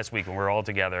this last week when we were all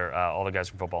together, all the guys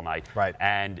from Football Night. Right.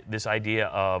 And this idea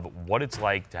of what it's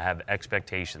like to have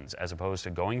expectations as opposed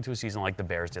to going to a season like the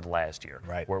Bears did last year.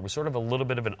 Right. Where it was sort of a little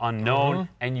bit of an unknown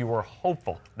and you were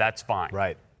hopeful. That's fine.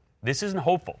 Right. This isn't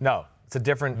hopeful. No. It's a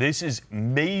different. This is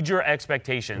major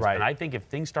expectations. Right. And I think if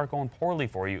things start going poorly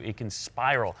for you, it can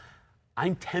spiral.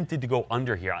 I'm tempted to go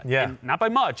under here. Yeah. And not by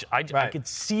much. I could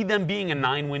see them being a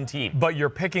 9-win team. But you're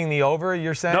picking the over,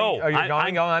 you're saying? No. Are you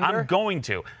going under? I'm going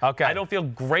to. Okay. I don't feel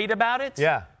great about it.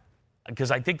 Yeah.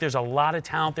 Because I think there's a lot of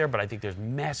talent there, but I think there's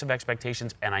massive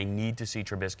expectations, and I need to see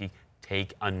Trubisky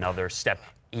take another step.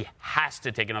 He has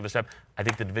to take another step. I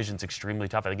think the division's extremely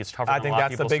tough. I think it's tougher than a lot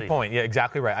of people see. I think that's the big point. Yeah,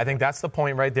 exactly right. I think that's the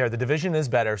point right there. The division is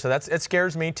better, so it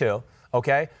scares me too,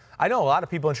 okay? I know a lot of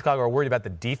people in Chicago are worried about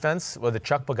the defense with the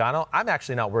Chuck Pagano. I'm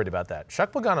actually not worried about that.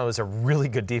 Chuck Pagano is a really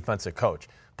good defensive coach.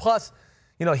 Plus,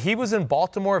 he was in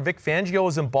Baltimore. Vic Fangio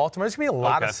was in Baltimore. There's going to be a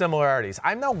lot of similarities.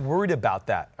 I'm not worried about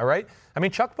that, all right? I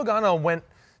mean, Chuck Pagano went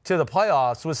to the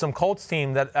playoffs with some Colts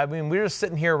team we're just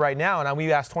sitting here right now, and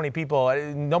we asked 20 people.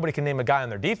 Nobody can name a guy on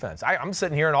their defense. I'm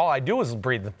sitting here, and all I do is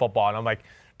breathe the football, and I'm like,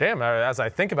 damn, as I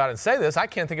think about it and say this, I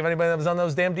can't think of anybody that was on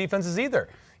those damn defenses either,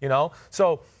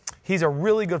 So he's a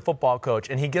really good football coach,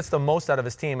 and he gets the most out of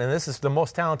his team, and this is the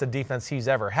most talented defense he's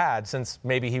ever had since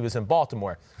maybe he was in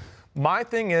Baltimore. My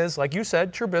thing is, like you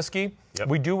said, Trubisky,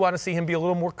 we do want to see him be a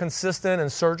little more consistent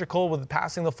and surgical with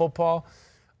passing the football.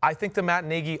 I think the Matt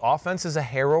Nagy offense is a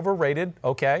hair overrated,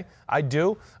 okay? I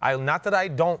do. Not that I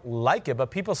don't like it,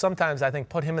 but people sometimes, I think,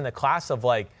 put him in the class of,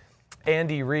 like,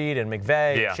 Andy Reid and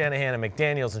McVay, Shanahan and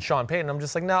McDaniels and Sean Payton. I'm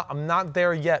just like, no, I'm not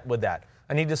there yet with that.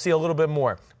 I need to see a little bit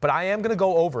more. But I am going to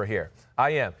go over here.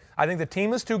 I am. I think the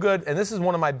team is too good, and this is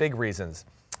one of my big reasons.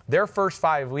 Their first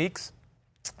 5 weeks,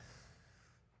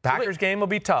 Packers game will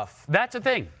be tough. That's the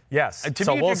thing. Yes. To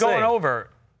me, if you're going over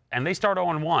and they start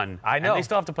 0-1, I know. And they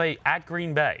still have to play at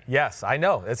Green Bay. Yes, I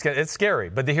know. It's scary.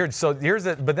 But then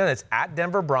it's at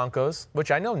Denver Broncos, which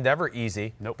I know never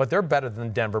easy. Nope. But they're better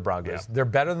than Denver Broncos. Yeah. They're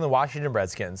better than the Washington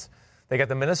Redskins. They got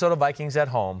the Minnesota Vikings at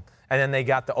home, and then they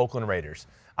got the Oakland Raiders.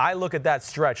 I look at that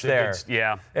stretch there.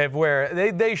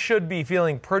 Where they should be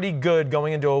feeling pretty good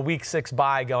going into a Week 6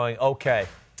 bye, going, okay.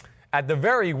 At the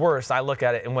very worst, I look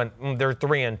at it and they're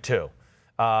 3-2.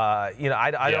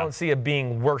 I don't see it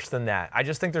being worse than that. I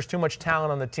just think there's too much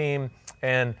talent on the team,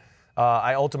 and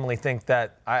I ultimately think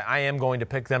that I am going to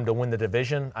pick them to win the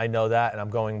division. I know that, and I'm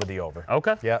going with the over.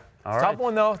 Okay. Yeah. All right. Tough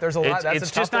one, though. There's a lot.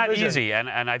 It's just not easy,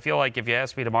 and I feel like if you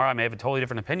ask me tomorrow, I may have a totally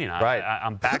different opinion. Right.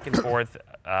 I'm back and forth,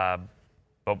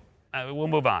 but we'll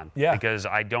move on because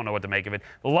I don't know what to make of it.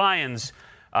 The Lions,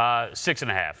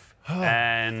 6.5.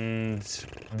 And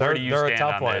where do you stand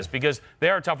on this? Because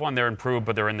they are a tough one. They're improved,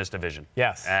 but they're in this division.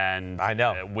 Yes. And I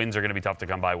know. Wins are going to be tough to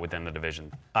come by within the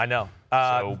division. I know.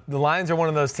 The Lions are one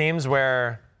of those teams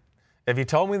where if you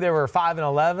told me they were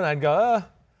 5-11, I'd go,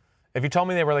 If you told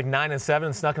me they were like 9-7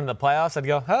 and snuck into the playoffs, I'd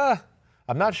go,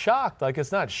 I'm not shocked. Like,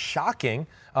 it's not shocking.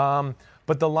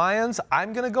 But the Lions,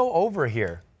 I'm going to go over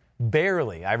here.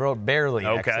 Barely. I wrote barely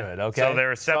next to it. Okay. So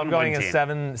they're a 7-win So I'm going team.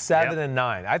 at 7 and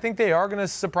 9. I think they are going to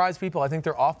surprise people. I think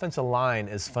their offensive line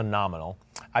is phenomenal.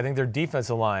 I think their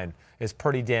defensive line is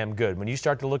pretty damn good. When you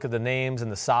start to look at the names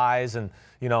and the size and,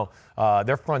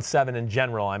 their front seven in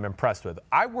general, I'm impressed with.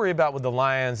 I worry about with the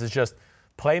Lions is just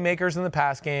playmakers in the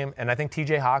pass game, and I think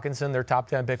T.J. Hawkinson, their top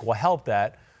 10 pick, will help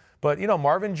that. But,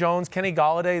 Marvin Jones, Kenny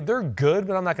Golladay, they're good,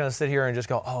 but I'm not going to sit here and just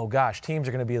go, oh, gosh, teams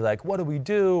are going to be like, what do we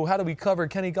do? How do we cover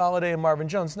Kenny Golladay and Marvin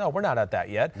Jones? No, we're not at that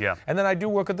yet. Yeah. And then I do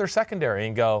look at their secondary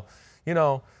and go,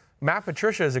 Matt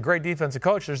Patricia is a great defensive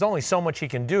coach. There's only so much he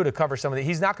can do to cover some of the.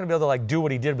 He's not going to be able to do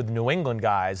what he did with the New England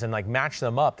guys and match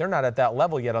them up. They're not at that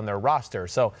level yet on their roster.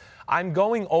 So I'm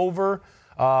going over.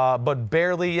 But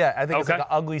barely yet. I think it's like an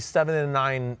ugly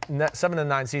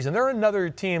 7-9 season. They're another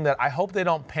team that I hope they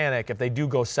don't panic if they do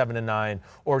go 7-9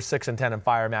 or 6-10 and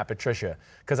fire Matt Patricia.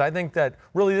 Because I think that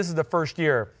really this is the first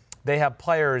year they have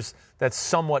players that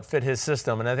somewhat fit his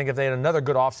system. And I think if they had another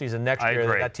good offseason next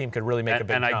year, that team could really make a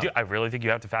big jump. I really think you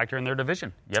have to factor in their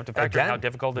division. You have to factor in how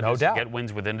difficult it is to get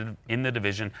wins in the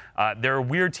division. They're a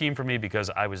weird team for me because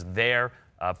I was there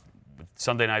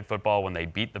Sunday Night Football when they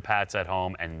beat the Pats at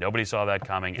home, and nobody saw that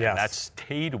coming, and that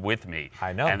stayed with me.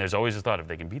 I know. And there's always a thought, if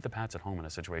they can beat the Pats at home in a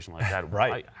situation like that,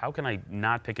 right. how can I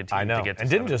not pick a team I know. to get to and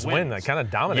didn't just wins? win, they kind of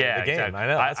dominated the game. Exactly. I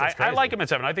know. That's I like them at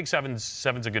 7. I think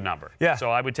seven's a good number. Yeah. So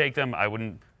I would take them. I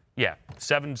wouldn't. Yeah,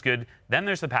 7's good. Then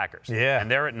there's the Packers. Yeah. And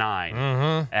they're at 9.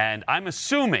 Mm-hmm. And I'm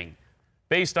assuming,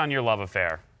 based on your love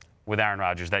affair with Aaron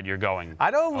Rodgers, that you're going.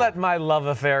 I don't let my love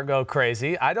affair go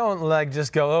crazy. I don't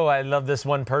just go, I love this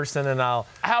one person and I'll.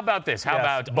 How about this? How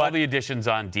about all the additions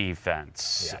on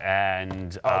defense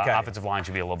and offensive line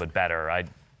should be a little bit better?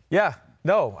 Yeah.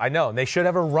 No, I know. And they should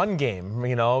have a run game,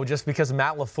 just because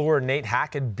Matt LaFleur and Nate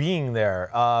Hackett being there.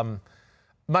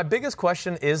 My biggest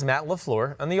question is Matt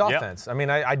LaFleur and the offense. Yep. I mean,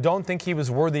 I don't think he was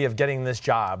worthy of getting this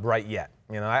job right yet.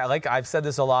 I've said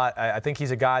this a lot. I think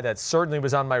he's a guy that certainly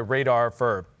was on my radar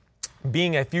for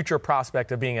being a future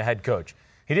prospect of being a head coach.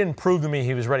 He didn't prove to me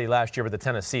he was ready last year with the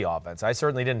Tennessee offense. I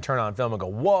certainly didn't turn on film and go,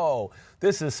 whoa,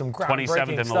 this is some groundbreaking stuff.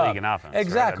 27th in the league in offense.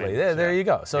 Exactly. Right? There you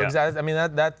go. So exactly. I mean,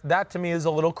 that to me is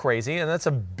a little crazy, and that's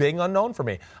a big unknown for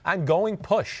me. I'm going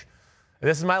push.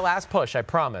 This is my last push, I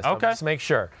promise. Okay. Just make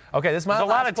sure. Okay, this is my last push.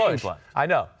 There's a lot of teams left. I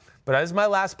know, but this is my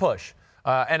last push.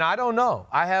 And I don't know.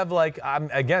 I have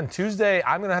again, Tuesday,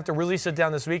 I'm going to have to really sit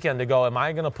down this weekend to go, am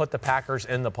I going to put the Packers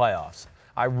in the playoffs?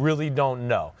 I really don't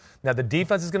know. Now, the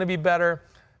defense is going to be better.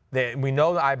 We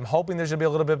know, I'm hoping there's going to be a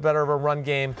little bit better of a run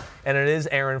game, and it is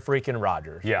Aaron freaking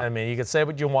Rodgers. Yeah. I mean, you can say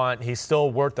what you want. He's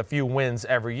still worth a few wins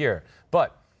every year.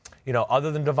 But, other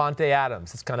than Devontae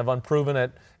Adams, it's kind of unproven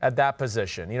at that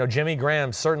position. Jimmy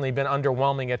Graham's certainly been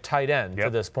underwhelming at tight end to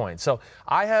this point. So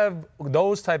I have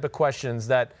those type of questions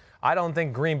that I don't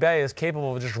think Green Bay is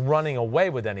capable of just running away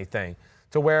with anything.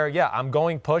 To where, I'm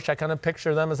going push. I kind of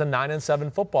picture them as a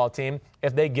 9-7 football team.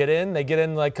 If they get in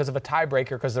because of a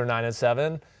tiebreaker because they're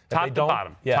 9-7. Top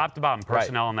to bottom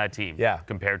personnel on that team. Yeah.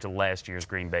 Compared to last year's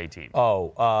Green Bay team.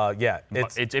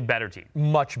 It's a better team.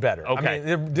 Much better. Okay.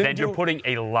 I mean, then you're putting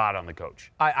a lot on the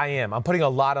coach. I am. I'm putting a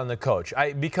lot on the coach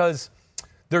because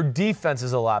their defense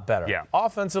is a lot better. Yeah.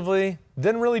 Offensively,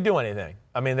 didn't really do anything.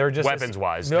 I mean, they're just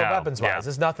weapons-wise. Weapons-wise,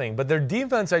 it's nothing. But their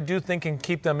defense, I do think, can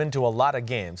keep them into a lot of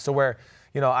games. To where,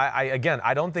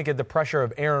 I don't think the pressure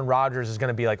of Aaron Rodgers is going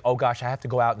to be like, oh gosh, I have to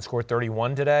go out and score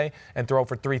 31 today and throw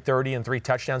for 330 and 3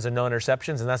 touchdowns and no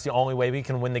interceptions, and that's the only way we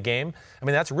can win the game. I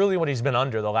mean, that's really what he's been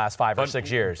under the last 5 or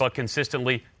 6 years. But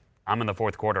consistently, I'm in the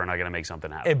fourth quarter and I'm going to make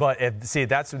something happen.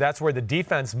 That's where the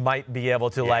defense might be able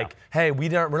to hey,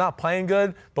 we're not playing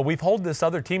good, but we've held this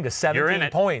other team to 17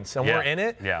 points and we're in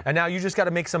it. Yeah. And now you just got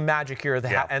to make some magic here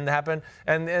and happen.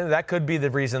 And that could be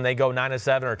the reason they go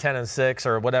 9-7 or 10-6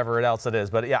 or whatever else it is.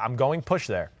 But I'm going push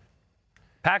there.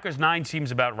 Packers 9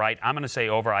 seems about right. I'm going to say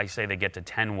over. I say they get to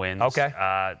 10 wins. Okay.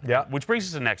 Which brings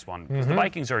us to the next one. Because the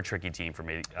Vikings are a tricky team for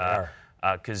me.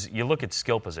 Because you look at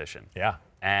skill position. Yeah.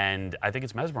 And I think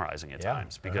it's mesmerizing at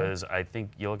times because I think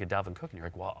you look at Dalvin Cook and you're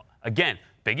like, well, again,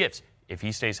 big ifs. If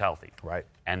he stays healthy. Right.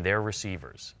 And their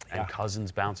receivers. And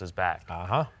Cousins bounces back.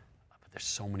 Uh-huh. But there's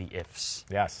so many ifs.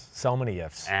 Yes, so many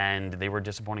ifs. And they were a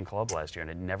disappointing club last year, and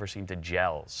it never seemed to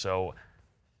gel. So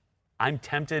I'm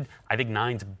tempted. I think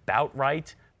 9's about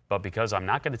right. But because I'm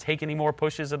not going to take any more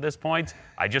pushes at this point,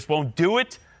 I just won't do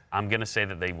it. I'm going to say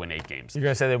that they win 8 games. You're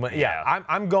going to say they win? Yeah.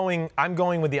 I'm going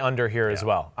with the under here as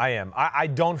well. I am. I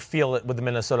don't feel it with the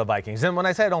Minnesota Vikings. And when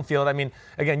I say I don't feel it, I mean,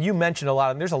 again, you mentioned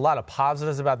there's a lot of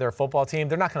positives about their football team.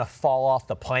 They're not going to fall off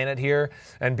the planet here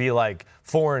and be like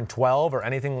 4-12 or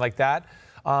anything like that.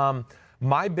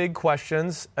 My big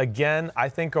questions, again, I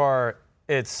think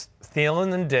it's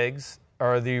Thielen and Diggs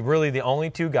are really the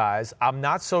only 2 guys. I'm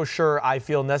not so sure I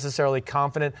feel necessarily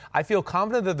confident. I feel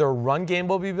confident that their run game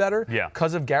will be better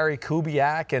because of Gary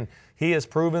Kubiak, and he has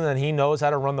proven that he knows how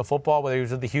to run the football, whether he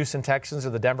was with the Houston Texans or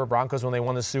the Denver Broncos when they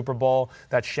won the Super Bowl,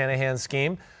 that Shanahan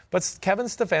scheme. But Kevin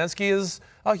Stefanski is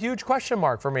a huge question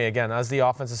mark for me, again, as the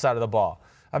offensive side of the ball.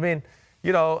 I mean,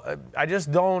 I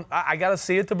just don't – I got to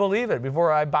see it to believe it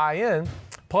before I buy in.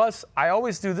 Plus, I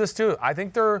always do this too. I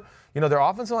think their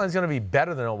offensive line is going to be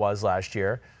better than it was last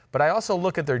year. But I also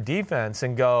look at their defense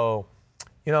and go,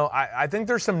 I think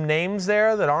there's some names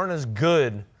there that aren't as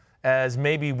good as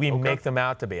maybe we make them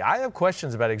out to be. I have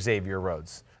questions about Xavier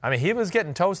Rhodes. I mean, he was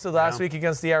getting toasted last week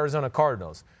against the Arizona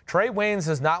Cardinals. Trey Waynes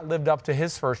has not lived up to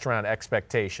his first-round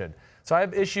expectation. So I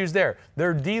have issues there.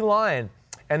 Their D-line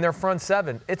and their front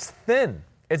 7, it's thin.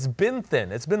 It's been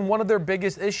thin. It's been one of their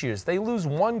biggest issues. They lose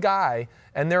one guy,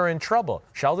 and they're in trouble.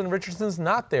 Sheldon Richardson's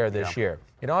not there this year.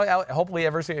 Hopefully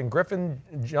Everson and Griffin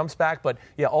jumps back. But,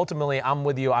 ultimately, I'm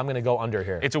with you. I'm going to go under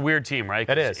here. It's a weird team, right?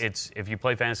 It is. It's if you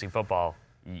play fantasy football,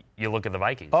 you look at the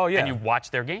Vikings. Oh, yeah. And you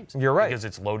watch their games. You're right. Because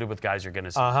it's loaded with guys you're going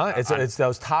to see. It's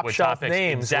those top shelf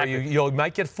names exactly. where you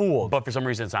might get fooled. But for some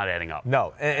reason, it's not adding up.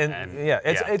 No.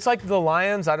 It's like the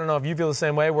Lions. I don't know if you feel the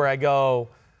same way, where I go,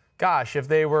 gosh, if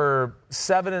they were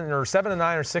 7-9 or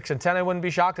 6-10, I wouldn't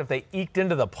be shocked. If they eked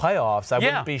into the playoffs, I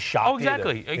wouldn't be shocked. Oh,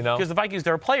 exactly. Because the Vikings,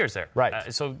 there are players there. Right.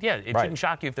 It shouldn't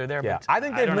shock you if they're there. Yeah. But I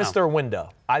think they've missed their window.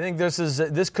 I think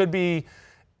this could be,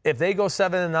 if they go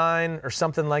 7-9 or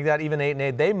something like that, even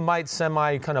 8-8, they might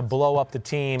kind of blow up the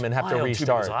team and have to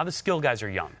restart. A lot of the skill guys are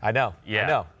young. I know. Yeah. I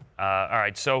know. All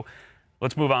right. So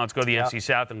let's move on. Let's go to the NFC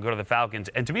South and go to the Falcons.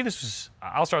 And to me,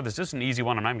 I'll start this. This is an easy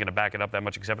one. I'm not even going to back it up that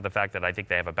much, except for the fact that I think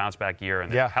they have a bounce back year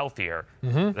and they're healthier.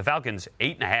 Mm-hmm. The Falcons,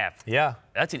 8.5. Yeah.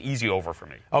 That's an easy over for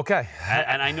me. Okay.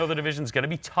 And I know the division's going to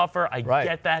be tougher. I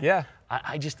get that. Yeah.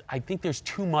 I think there's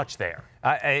too much there.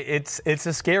 It's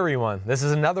a scary one. This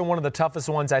is another one of the toughest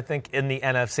ones, I think, in the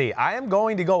NFC. I am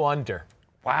going to go under.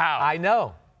 Wow. I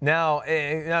know. Now,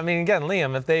 I mean, again,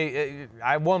 Liam,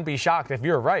 I won't be shocked if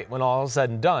you're right when all is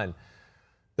said and done.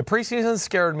 The preseason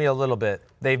scared me a little bit.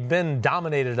 They've been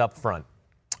dominated up front.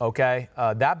 Okay?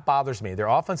 That bothers me. Their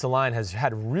offensive line has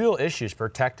had real issues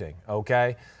protecting.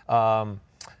 Okay? I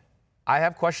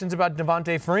have questions about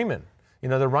Devontae Freeman.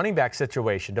 The running back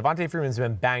situation. Devontae Freeman's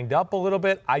been banged up a little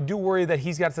bit. I do worry that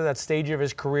he's got to that stage of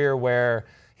his career where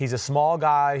he's a small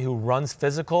guy who runs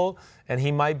physical, and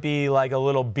he might be like a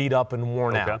little beat up and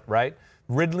worn out, right?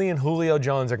 Ridley and Julio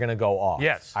Jones are going to go off.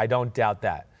 Yes. I don't doubt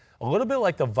that. A little bit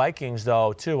like the Vikings,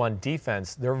 though, too, on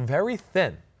defense. They're very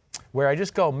thin, where I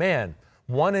just go, man,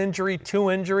 1 injury, 2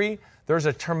 injury, there's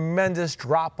a tremendous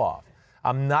drop-off.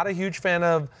 I'm not a huge fan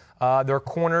of their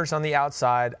corners on the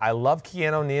outside. I love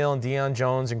Keanu O'Neal and Deion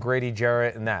Jones and Grady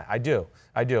Jarrett and that. I do.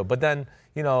 But then,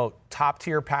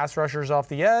 top-tier pass rushers off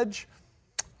the edge,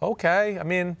 okay. I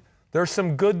mean, there's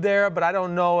some good there, but I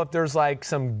don't know if there's like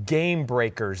some game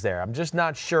breakers there. I'm just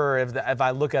not sure if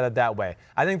I look at it that way.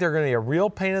 I think they're going to be a real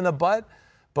pain in the butt,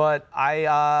 but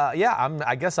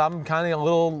I guess I'm kind of a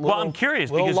little. Well, I'm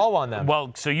curious because low on them.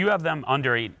 Well, so you have them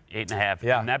under 8.5,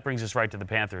 yeah. And that brings us right to the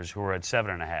Panthers, who are at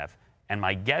 7.5. And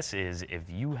my guess is if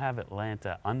you have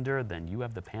Atlanta under, then you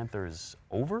have the Panthers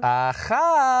over?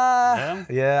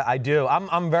 Yeah, I do.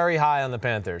 I'm very high on the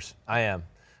Panthers. I am.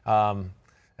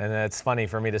 And it's funny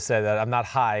for me to say that I'm not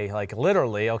high, like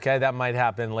literally, okay? That might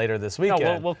happen later this weekend.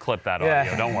 No, we'll clip that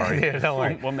audio. Don't worry. Yeah, don't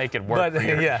worry. We'll make it work for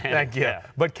you. Yeah, thank you. Yeah.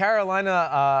 But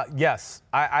Carolina, yes.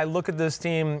 I look at this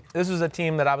team. This was a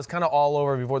team that I was kind of all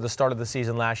over before the start of the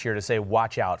season last year to say,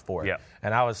 watch out for. Yeah.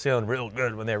 And I was feeling real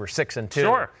good when they were 6-2.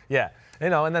 Sure. Yeah.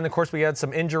 And then, of course, we had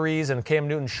some injuries and Cam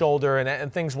Newton's shoulder,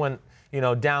 and things went,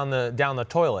 down the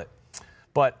toilet.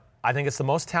 But I think it's the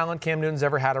most talent Cam Newton's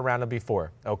ever had around him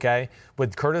before, okay?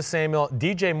 With Curtis Samuel,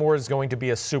 DJ Moore is going to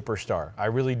be a superstar. I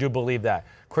really do believe that.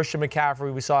 Christian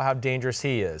McCaffrey, we saw how dangerous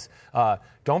he is.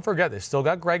 Don't forget, they still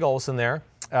got Greg Olsen there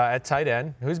at tight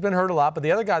end, who's been hurt a lot, but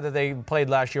the other guy that they played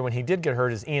last year when he did get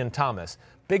hurt is Ian Thomas.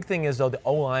 Big thing is, though, the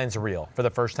O-line's real for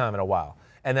the first time in a while.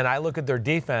 And then I look at their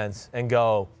defense and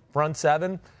go, front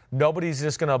seven, nobody's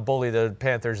just going to bully the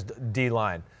Panthers'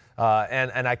 D-line.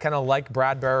 And I kind of like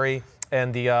Bradbury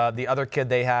and the other kid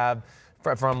they have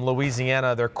from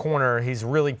Louisiana, their corner. He's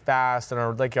really fast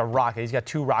and like a rocket. He's got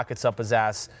 2 rockets up his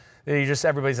ass. Everybody's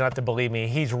going to have to believe me.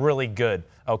 He's really good,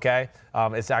 okay?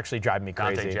 It's actually driving me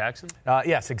crazy. Dante Jackson?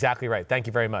 Yes, exactly right. Thank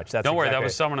you very much. Don't worry, that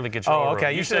was someone in the control room.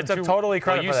 Okay. You said totally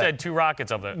credit you said 2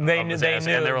 rockets of the They knew and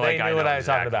they were like, they knew what I was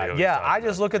talking about. Yeah, I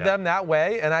just look at them that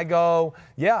way, and I go,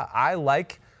 yeah, I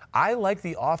like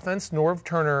the offense Norv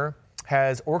Turner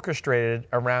has orchestrated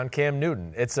around Cam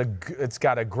Newton. It's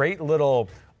got a great little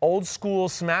old school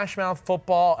smash mouth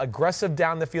football, aggressive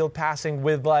down the field passing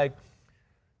with like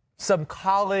some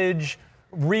college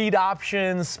read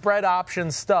options, spread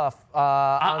option stuff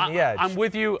on the edge. I'm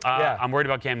with you. I'm worried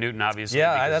about Cam Newton, obviously.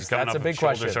 Yeah, because he's coming that's off a big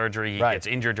shoulder question. surgery. He gets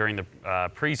injured during the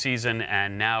preseason,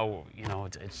 and now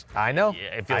it's. I know.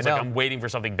 It feels like I'm waiting for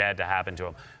something bad to happen to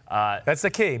him. That's the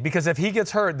key, because if he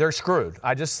gets hurt, they're screwed.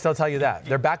 I just still tell you that.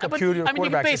 Their backup quarterback you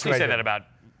can basically say that about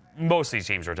most of these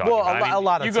teams we're talking about. A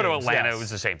lot of you go teams, to Atlanta, yes. it was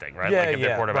the same thing, right? Yeah, like if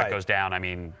their quarterback goes down,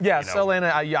 Yes,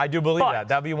 Atlanta, I do believe that.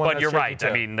 That'd be one. But you're right.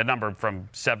 I mean, the number from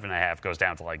 7.5 goes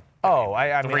down to like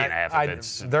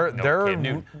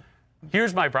 3.5.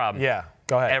 Here's my problem. Yeah,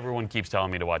 go ahead. Everyone keeps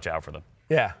telling me to watch out for them.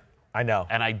 Yeah, I know.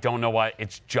 And I don't know why.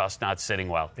 It's just not sitting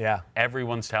well. Yeah.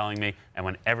 Everyone's telling me, and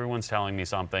when everyone's telling me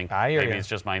something, maybe it's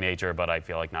just my nature, but I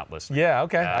feel like not listening. Yeah,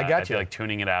 okay, I got you. I feel like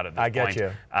tuning it out at this point. I get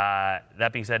you.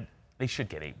 That being said, they should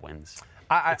get 8 wins.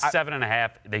 It's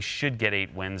 7.5. They should get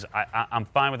 8 wins. I'm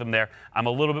fine with them there. I'm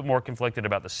a little bit more conflicted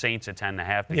about the Saints at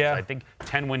 10.5 because I think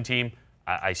 10-win team.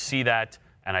 I see that.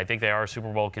 and I think they are a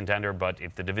Super Bowl contender, but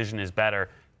if the division is better,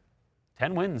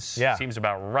 10 wins seems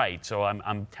about right. So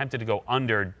I'm tempted to go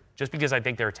under just because I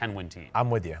think they're a 10-win team. I'm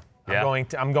with you. Yeah.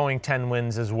 I'm going 10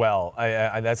 wins as well.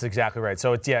 That's exactly right.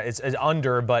 So it's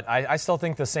under, but I still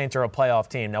think the Saints are a playoff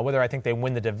team. Now, whether I think they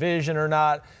win the division or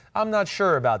not, I'm not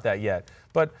sure about that yet.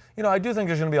 But, I do think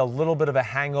there's going to be a little bit of a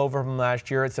hangover from last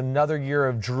year. It's another year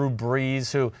of Drew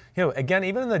Brees, who, again,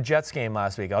 even in the Jets game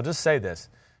last week, I'll just say this.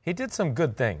 He did some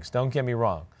good things, don't get me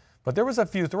wrong. But there was a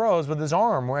few throws with his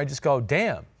arm where I just go,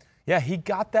 damn. Yeah, he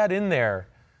got that in there.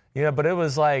 But it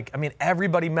was like,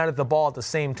 everybody met at the ball at the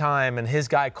same time, and his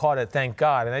guy caught it, thank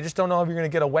God. And I just don't know if you're going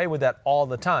to get away with that all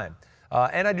the time.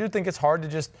 And I do think it's hard to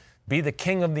just be the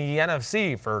king of the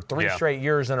NFC for 3 straight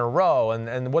years in a row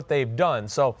and what they've done.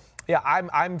 So, yeah,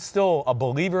 I'm still a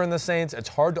believer in the Saints. It's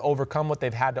hard to overcome what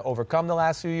they've had to overcome the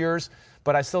last few years,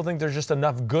 but I still think there's just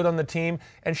enough good on the team.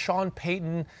 And Sean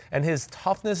Payton and his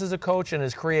toughness as a coach and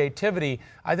his creativity,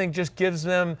 I think just gives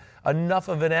them enough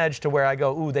of an edge to where I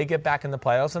go, ooh, they get back in the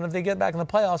playoffs. And if they get back in the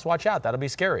playoffs, watch out. That'll be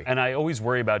scary. And I always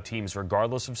worry about teams,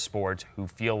 regardless of sport, who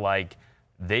feel like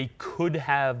they could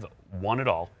have won it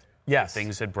all. Yes. If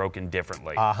things had broken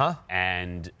differently. Uh-huh.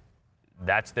 And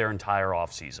that's their entire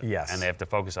offseason. Yes. And they have to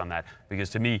focus on that.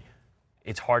 Because to me,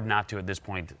 it's hard not to, at this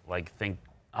point, think,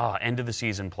 end of the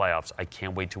season playoffs. I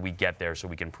can't wait till we get there so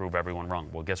we can prove everyone wrong.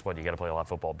 Well, guess what? You got to play a lot of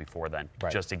football before then,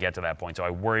 just to get to that point. So I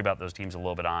worry about those teams a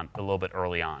little bit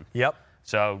early on. Yep.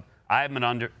 So I have an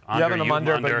under. You have an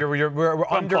under, but we're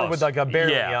under close. with like a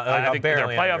barely. I think they're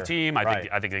a playoff under. team.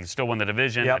 I think they can still win the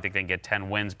division. Yep. I think they can get 10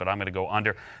 wins, but I'm going to go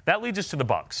under. That leads us to the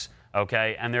Bucs.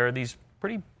 Okay, and there are these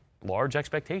pretty large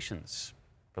expectations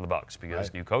for the Bucs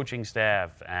because new coaching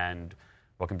staff and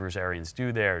what can Bruce Arians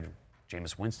do there?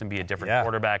 Jameis Winston be a different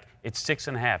quarterback? It's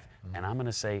 6.5, and I'm going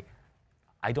to say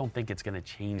I don't think it's going to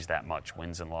change that much,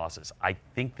 wins and losses. I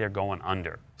think they're going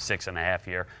under 6.5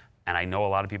 here, and I know a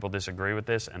lot of people disagree with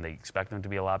this, and they expect them to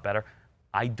be a lot better.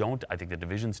 I don't. I think the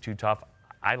division's too tough.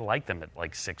 I like them at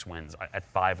like 6 wins, at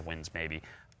 5 wins maybe.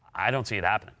 I don't see it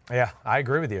happening. Yeah, I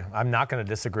agree with you. I'm not going to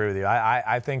disagree with you.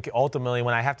 I think ultimately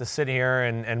when I have to sit here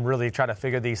and really try to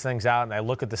figure these things out and I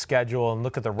look at the schedule and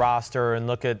look at the roster and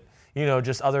look at,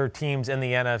 just other teams in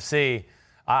the NFC,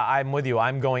 I'm with you.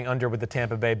 I'm going under with the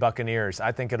Tampa Bay Buccaneers.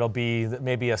 I think it'll be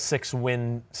maybe a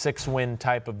 6-win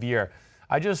type of year.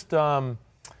 I just, Bruce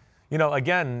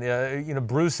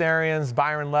Arians,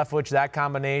 Byron Leftwich, that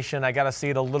combination, I got to see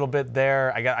it a little bit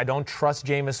there. I don't trust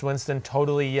Jameis Winston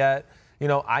totally yet.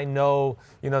 I know,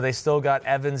 they still got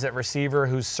Evans at receiver,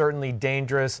 who's certainly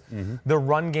dangerous. Mm-hmm. The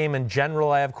run game in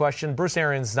general, I have questioned. Bruce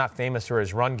Arians is not famous for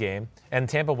his run game, and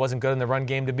Tampa wasn't good in the run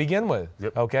game to begin with.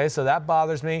 Yep. Okay, so that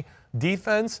bothers me.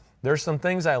 Defense, there's some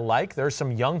things I like. There's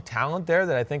some young talent there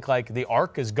that I think, like, the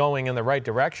arc is going in the right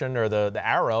direction, or the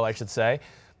arrow, I should say.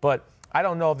 But I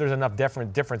don't know if there's enough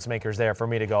difference makers there for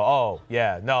me to go,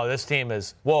 this team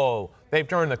is, they've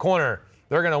turned the corner.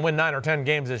 They're going to win 9 or 10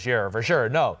 games this year, for sure.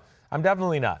 No. I'm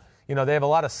definitely not. They have a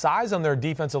lot of size on their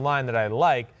defensive line that I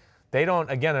like. They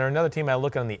don't, again, they're another team I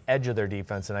look on the edge of their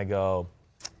defense and I go,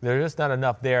 there's just not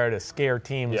enough there to scare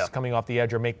teams coming off the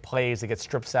edge or make plays to get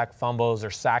strip sack fumbles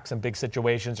or sacks in big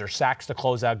situations or sacks to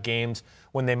close out games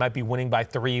when they might be winning by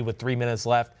 3 with 3 minutes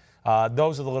left.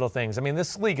 Those are the little things.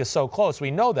 This league is so close. We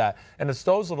know that. And it's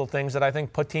those little things that I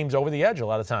think put teams over the edge a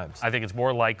lot of times. I think it's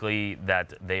more likely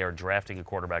that they are drafting a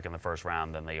quarterback in the first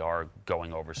round than they are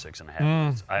going over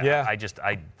 6.5.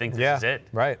 I think this is it.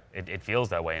 Right. It feels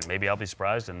that way, and maybe I'll be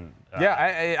surprised. And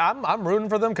I'm rooting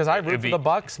for them because I root for the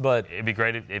Bucs. But it'd be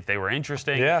great if they were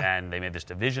interesting and they made this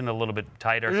division a little bit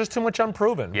tighter. There's just too much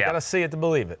unproven. You got to see it to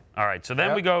believe it. All right, so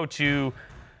then we go to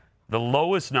the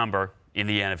lowest number in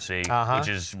the NFC, which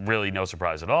is really no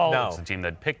surprise at all. No. It's the team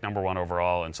that picked number 1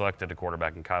 overall and selected a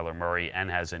quarterback in Kyler Murray and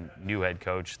has a new head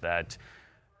coach that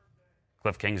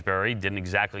Cliff Kingsbury didn't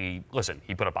exactly – listen,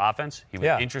 he put up offense. He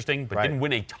was interesting, but didn't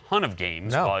win a ton of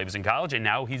games while he was in college, and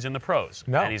now he's in the pros.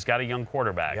 No. And he's got a young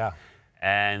quarterback. Yeah.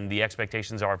 And the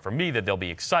expectations are, for me, that they'll be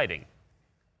exciting,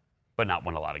 but not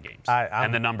win a lot of games.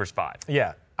 And the number's 5.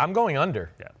 Yeah. I'm going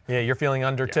under. Yeah, you're feeling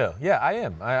under too. Yeah, I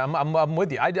am. I'm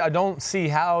with you. I don't see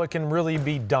how it can really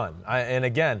be done. And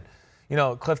again,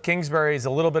 Cliff Kingsbury is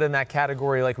a little bit in that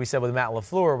category, like we said with Matt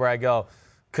LaFleur, where I go,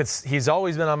 because he's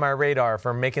always been on my radar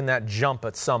for making that jump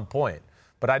at some point.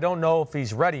 But I don't know if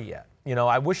he's ready yet.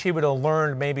 I wish he would have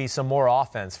learned maybe some more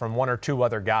offense from 1 or 2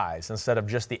 other guys instead of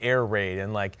just the air raid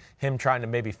and like him trying to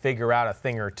maybe figure out a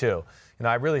thing or two.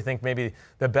 I really think maybe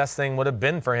the best thing would have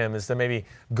been for him is to maybe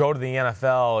go to the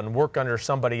NFL and work under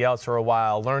somebody else for a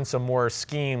while, learn some more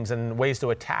schemes and ways to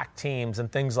attack teams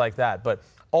and things like that. But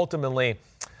ultimately,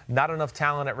 not enough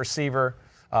talent at receiver.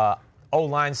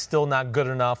 O-line's still not good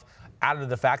enough. Out of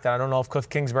the fact that I don't know if Cliff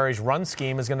Kingsbury's run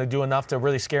scheme is going to do enough to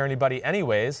really scare anybody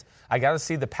anyways. I got to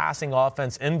see the passing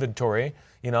offense inventory.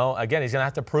 Again, he's going to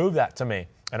have to prove that to me.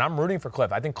 And I'm rooting for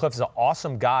Cliff. I think Cliff's an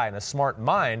awesome guy and a smart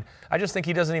mind. I just think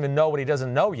he doesn't even know what he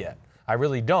doesn't know yet. I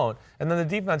really don't. And then the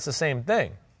defense, the same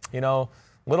thing.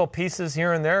 Little pieces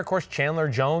here and there. Of course, Chandler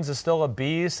Jones is still a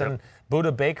beast, and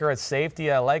Budda Baker at safety.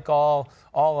 I like all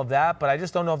of that, but I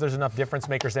just don't know if there's enough difference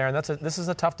makers there. And this is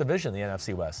a tough division, the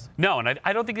NFC West. No, and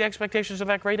I don't think the expectations are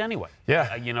that great anyway. Yeah.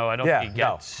 I don't think you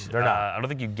get. They're not. I don't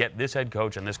think you get this head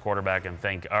coach and this quarterback and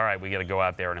think, all right, we got to go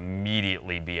out there and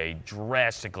immediately be a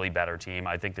drastically better team.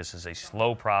 I think this is a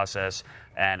slow process,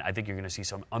 and I think you're going to see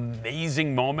some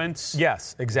amazing moments.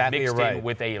 Yes, exactly. Mixed you're right. in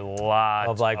with a lot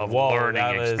of whoa, learning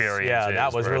experiences. Yeah,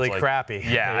 that was really crappy.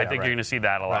 Yeah, I think you're going to see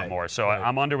that a lot more. So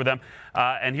I'm under with them.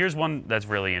 And here's one that's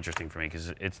really interesting for me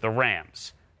because it's the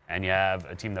Rams. And you have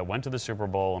a team that went to the Super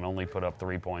Bowl and only put up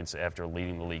 3 points after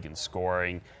leading the league in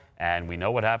scoring. And we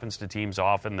know what happens to teams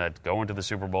often that go into the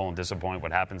Super Bowl and disappoint,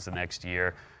 what happens the next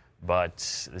year. But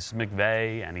this is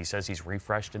McVay, and he says he's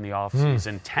refreshed in the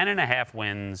offseason. 10.5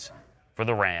 wins for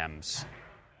the Rams.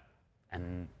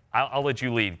 And I'll let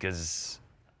you lead because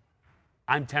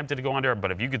I'm tempted to go under,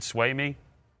 but if you could sway me.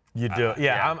 You do.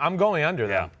 I'm going under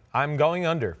them. I'm going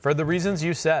under for the reasons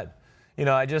you said.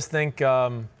 I just think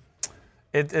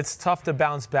it's tough to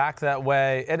bounce back that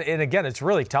way. And again, it's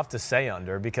really tough to say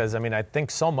under because, I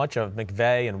think so much of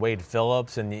McVay and Wade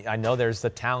Phillips, and I know there's the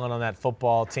talent on that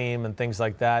football team and things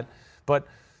like that. But,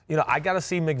 I got to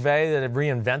see McVay that have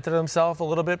reinvented himself a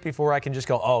little bit before I can just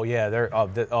go,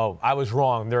 I was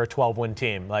wrong. They're a 12-win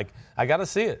team. I got to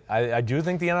see it. I do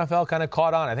think the NFL kind of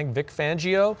caught on. I think Vic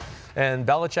Fangio and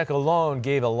Belichick alone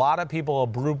gave a lot of people a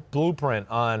blueprint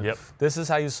on this is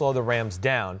how you slow the Rams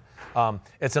down.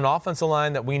 It's an offensive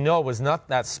line that we know was not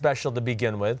that special to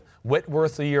begin with.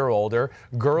 Whitworth a year older.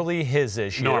 Gurley his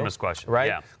issue. Enormous question. Right?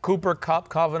 Yeah. Cooper Kupp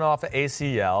coming off of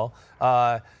ACL.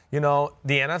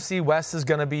 The NFC West is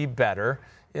going to be better.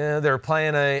 They're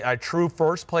playing a true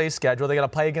first-place schedule. They got to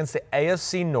play against the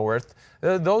AFC North.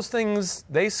 Those things,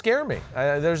 they scare me.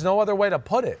 There's no other way to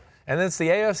put it. And it's the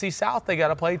AFC South they got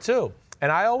to play too.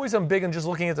 And I always am big on just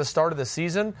looking at the start of the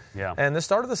season. Yeah. And the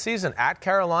start of the season at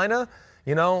Carolina,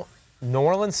 New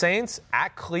Orleans Saints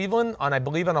at Cleveland I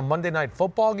believe on a Monday Night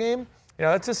Football game.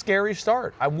 That's a scary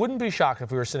start. I wouldn't be shocked if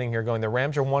we were sitting here going, the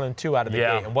Rams are 1-2 out of the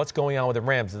gate. And what's going on with the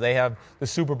Rams? Do they have the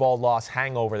Super Bowl loss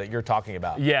hangover that you're talking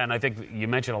about? Yeah, and I think you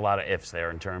mentioned a lot of ifs there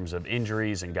in terms of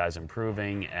injuries and guys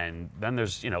improving. And then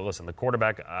there's, listen, the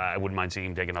quarterback, I wouldn't mind seeing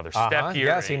him take another step here.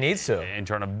 Yes, he needs to. In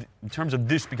terms of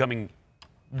this becoming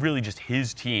really just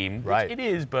his team. Right. It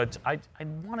is, but I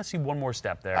want to see one more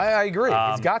step there. I agree.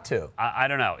 He's got to. I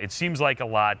don't know. It seems like a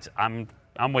lot.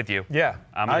 I'm with you. Yeah.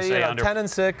 I'm going to say under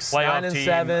 10-6,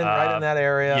 9-7, right in that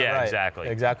area. Yeah, right. exactly.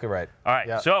 Exactly right. All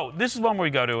right. So this is one where we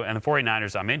go to, and the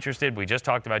 49ers, I'm interested. We just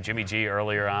talked about Jimmy G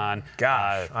earlier on.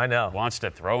 Gosh, I know. Wants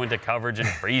to throw into coverage in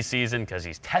preseason because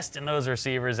he's testing those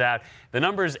receivers out. The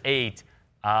number's 8.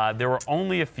 There were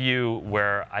only a few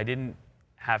where I didn't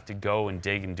have to go and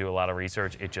dig and do a lot of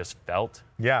research. It just felt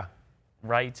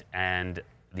right, and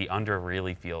the under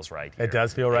really feels right here. It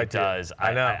does feel right. It does.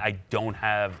 I know. I don't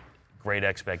have great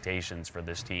expectations for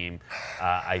this team.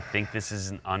 I think this is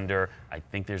an under. I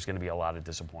think there's going to be a lot of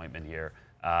disappointment here.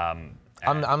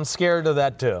 I'm scared of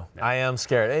that too. Yeah. I am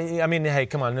scared. Hey,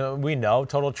 come on. We know,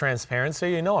 total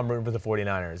transparency. I'm rooting for the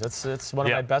 49ers. It's one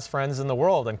of my best friends in the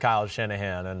world, and Kyle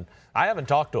Shanahan. And I haven't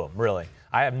talked to him, really.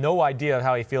 I have no idea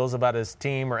how he feels about his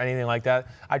team or anything like that.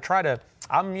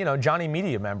 I'm Johnny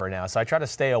Media member now, so I try to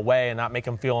stay away and not make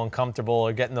him feel uncomfortable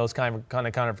or get in those kind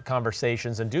of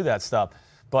conversations and do that stuff.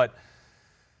 But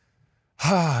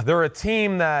they're a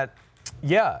team that,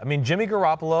 Jimmy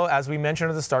Garoppolo, as we mentioned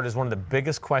at the start, is one of the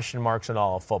biggest question marks in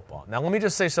all of football. Now, let me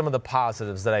just say some of the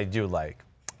positives that I do like.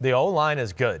 The O-line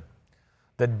is good.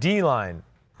 The D-line,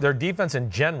 their defense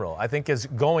in general, I think is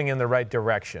going in the right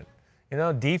direction.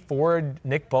 Dee Ford,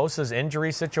 Nick Bosa's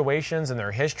injury situations and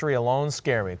their history alone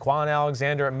scare me. Quan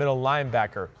Alexander at middle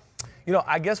linebacker.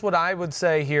 I guess what I would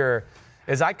say here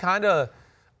is I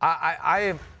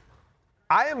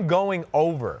am going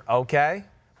over, okay?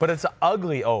 But it's an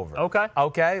ugly over. Okay.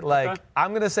 Okay? I'm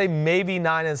going to say maybe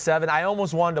 9-7. I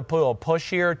almost wanted to put a push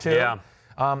here, too. Yeah.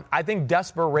 I think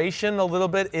desperation a little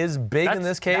bit is big in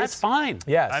this case. That's fine.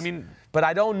 Yes. But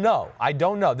I don't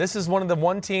know. This is one of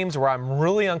the teams where I'm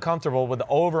really uncomfortable with the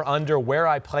over-under, where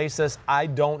I place this. I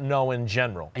don't know in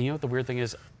general. And you know what the weird thing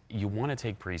is? You want to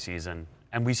take preseason.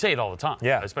 And we say it all the time.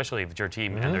 Yeah. Especially if it's your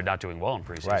team and they're not doing well in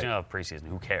preseason. Right. You know, preseason,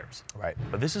 who cares? Right.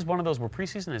 But this is one of those where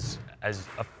preseason has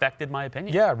affected my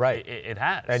opinion. Yeah, right. It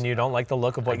has. And you don't like the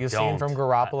look of what you've seen from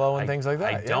Garoppolo and things like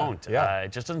that. I don't. Yeah.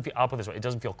 It just doesn't feel, I'll put it this way, it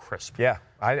doesn't feel crisp. Yeah,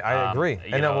 I agree.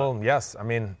 And yes, I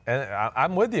mean, and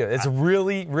I'm with you. It's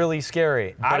really, really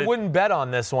scary. I wouldn't bet on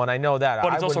this one. I know that.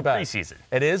 But it's also preseason.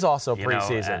 It is also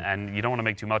preseason. And you don't want to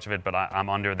make too much of it, but I'm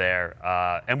under there.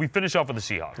 And we finish off with the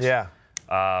Seahawks. Yeah.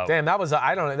 Damn, that was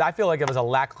I feel like it was a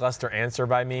lackluster answer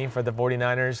by me for the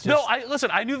 49ers. Listen,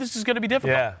 I knew this was going to be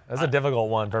difficult. Yeah, that's a difficult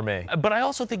one for me. But I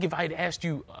also think if I'd asked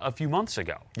you a few months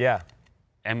ago. Yeah.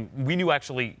 And we knew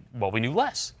we knew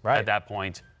less right. at that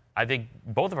point. I think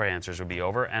both of our answers would be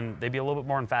over, and they'd be a little bit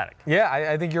more emphatic. Yeah,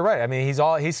 I think you're right. I mean,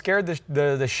 he scared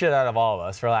the shit out of all of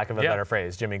us, for lack of a better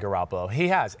phrase, Jimmy Garoppolo. He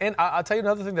has. And I'll tell you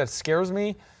another thing that scares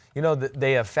me. You know,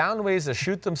 they have found ways to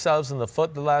shoot themselves in the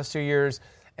foot the last 2 years,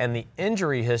 and the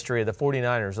injury history of the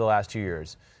 49ers the last 2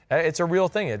 years. It's a real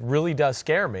thing. It really does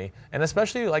scare me. And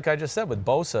especially, like I just said, with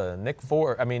Bosa, Nick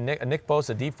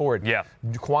Bosa, Dee Ford,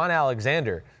 Quan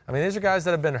Alexander. I mean, these are guys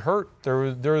that have been hurt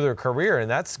through their career, and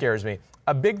that scares me.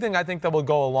 A big thing I think that will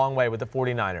go a long way with the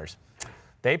 49ers.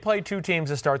 They play two teams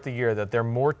to start the year that they're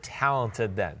more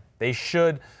talented than. They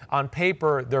should, on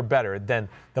paper, they're better than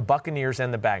the Buccaneers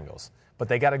and the Bengals. But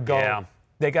they got to go. Yeah.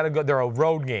 They got to go. They're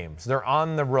road games. They're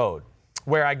on the road.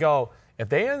 Where I go, if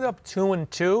they end up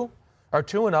 2-2 or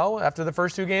 2-0 after the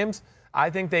first two games,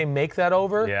 I think they make that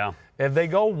over. Yeah. If they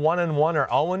go 1-1 or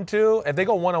 0-2, if they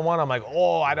go 1-1, I'm like,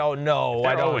 I don't know.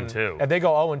 They're 0-2. If they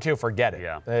go 0-2, forget it.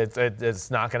 Yeah. It's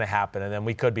not going to happen, and then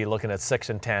we could be looking at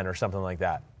 6-10 or something like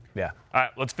that. Yeah. All right,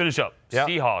 let's finish up. Yep.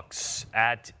 Seahawks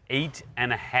at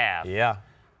 8.5. Yeah.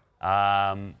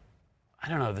 I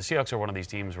don't know. The Seahawks are one of these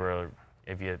teams where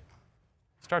if you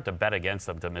start to bet against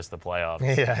them to miss the playoffs,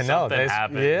 something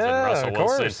happens. Yeah, and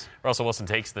Russell Wilson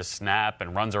takes the snap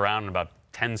and runs around in about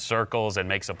 10 circles and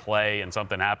makes a play, and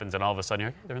something happens, and all of a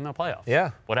sudden they're in the playoffs.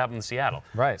 Yeah. What happened in Seattle?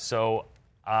 Right. So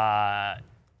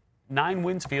 9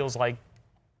 wins feels like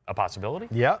a possibility.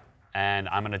 Yeah. And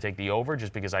I'm going to take the over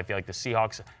just because I feel like the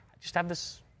Seahawks just have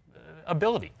this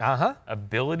ability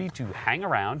to hang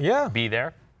around, be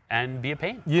there, and be a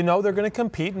pain. You know they're going to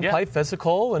compete and play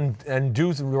physical and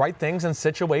do the right things in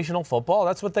situational football.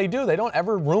 That's what they do. They don't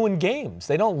ever ruin games.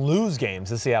 They don't lose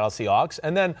games, the Seattle Seahawks.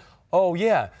 And then,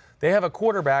 they have a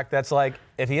quarterback that's like,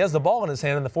 if he has the ball in his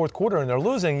hand in the fourth quarter and they're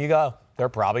losing, you go, they're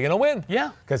probably going to win.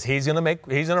 Yeah. Because he's going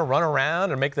to run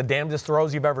around and make the damnedest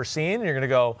throws you've ever seen. And you're going to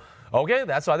go, okay,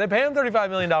 that's why they pay him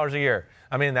 $35 million a year.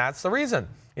 I mean, that's the reason.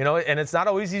 You know, and it's not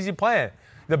always easy playing.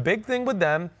 The big thing with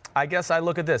them, I guess I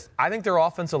look at this. I think their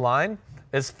offensive line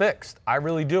is fixed. I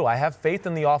really do. I have faith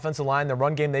in the offensive line, the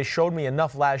run game. They showed me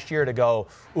enough last year to go,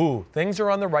 things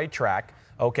are on the right track,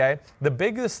 okay? The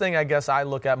biggest thing I guess I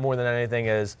look at more than anything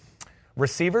is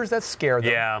receivers that scare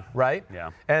them, right?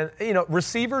 Yeah. And,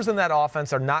 receivers in that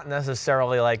offense are not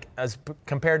necessarily like, as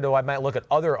compared to I might look at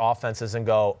other offenses and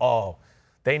go,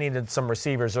 they needed some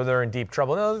receivers or they're in deep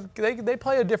trouble. No, they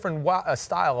play a different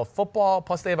style of football,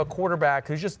 plus they have a quarterback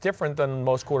who's just different than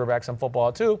most quarterbacks in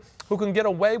football too, who can get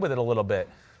away with it a little bit.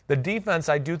 The defense,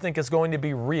 I do think, is going to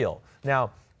be real. Now,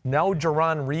 no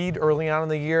Jaron Reed early on in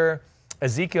the year.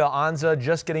 Ezekiel Anza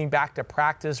just getting back to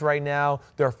practice right now.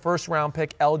 Their first-round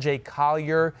pick, L.J.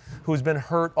 Collier, who's been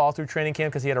hurt all through training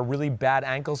camp because he had a really bad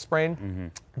ankle sprain. Mm-hmm.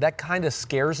 That kind of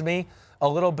scares me a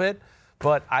little bit.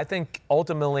 But I think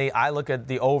ultimately I look at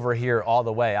the over here all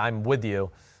the way. I'm with you.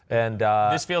 And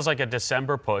this feels like a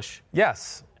December push.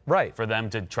 Yes, right. For them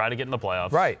to try to get in the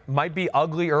playoffs. Right. Might be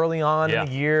ugly early on in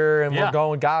the year, and we're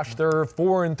going, gosh, they're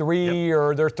 4-3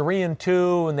 or they're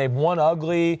 3-2, and they've won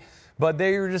ugly. But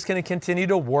they're just going to continue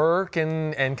to work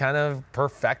and kind of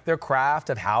perfect their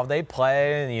craft of how they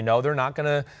play. And, they're not going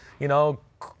to,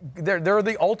 they're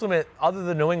the ultimate, other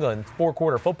than New England,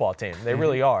 4-quarter football team. They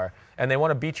really are. And they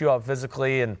want to beat you up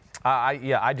physically. And,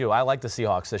 I do. I like the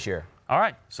Seahawks this year. All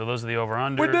right. So those are the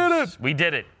over-unders. We did it. We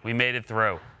did it. We made it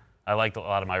through. I liked a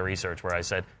lot of my research where I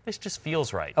said, this just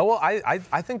feels right. Oh, well,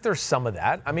 I think there's some of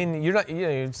that. I mean,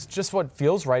 it's just what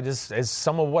feels right is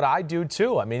some of what I do,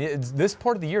 too. I mean, this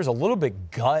part of the year is a little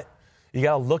bit gut. You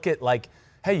got to look at,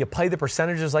 hey, you play the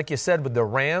percentages, like you said, with the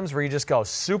Rams, where you just go,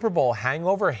 Super Bowl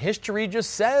hangover. History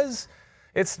just says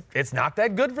it's not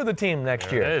that good for the team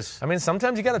next year. It is. I mean,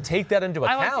 sometimes you got to take that into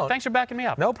account. Thanks for backing me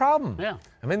up. No problem. Yeah.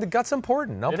 I mean, the gut's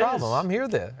important. No problem. I'm here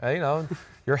there.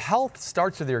 Your health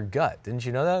starts with your gut. Didn't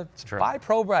you know that? It's true. Buy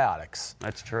probiotics.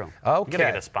 That's true. Okay. You got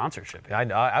to get a sponsorship. I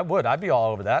know. I would. I'd be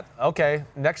all over that. Okay.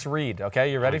 Next read.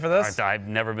 Okay. You ready for this? I've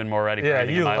never been more ready for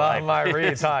anything in my life. Yeah, you love my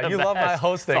reads, huh? You love my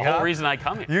hosting, the whole reason I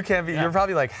come here. You can't be. You're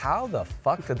probably like, how the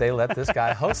fuck did they let this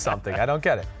guy host something? I don't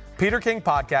get it. Peter King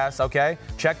podcast. Okay.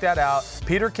 Check that out.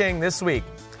 Peter King this week.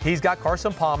 He's got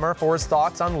Carson Palmer for his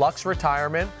thoughts on Luck's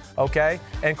retirement. Okay.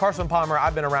 And Carson Palmer,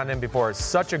 I've been around him before.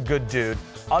 Such a good dude.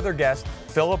 Other guest,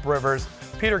 Phillip Rivers.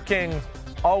 Peter King,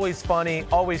 always funny,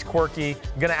 always quirky,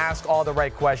 going to ask all the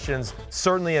right questions.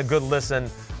 Certainly a good listen.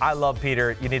 I love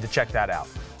Peter. You need to check that out.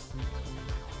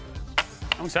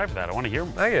 I'm excited for that. I want to hear.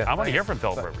 Thank you. I want to hear from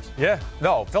Phillip Rivers. Yeah.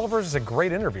 No, Phillip Rivers is a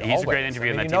great interview. He's a great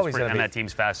interview, and that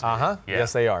team's fascinating. Uh-huh. Yeah.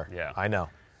 Yes, they are. Yeah. I know.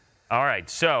 All right,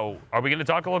 so are we going to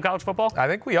talk a little college football? I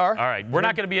think we are. All right, we're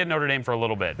not going to be at Notre Dame for a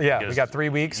little bit. Yeah, we got 3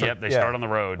 weeks. Yep, they start on the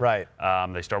road. Right.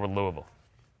 They start with Louisville.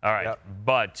 All right,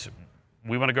 but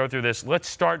we want to go through this. Let's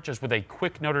start just with a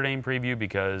quick Notre Dame preview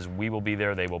because we will be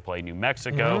there. They will play New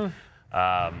Mexico.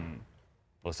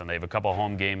 Listen, they have a couple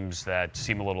home games that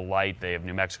seem a little light. They have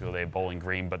New Mexico, they have Bowling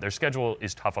Green, but their schedule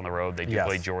is tough on the road. They do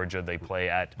play Georgia. They play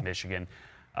at Michigan.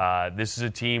 This is a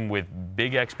team with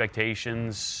big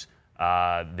expectations.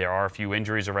 There are a few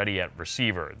injuries already at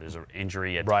receiver. There's an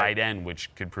injury at tight end,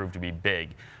 which could prove to be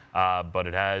big. But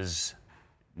it has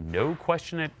no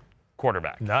question at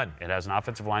quarterback. None. It has an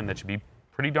offensive line that should be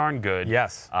pretty darn good.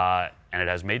 Yes. And it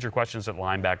has major questions at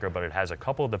linebacker, but it has a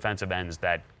couple of defensive ends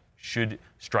that should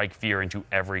strike fear into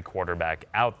every quarterback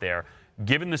out there.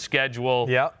 Given the schedule,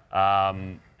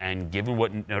 and given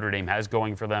what Notre Dame has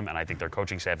going for them, and I think their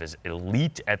coaching staff is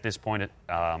elite at this point.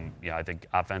 I think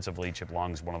offensively, Chip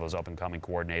Long is one of those up-and-coming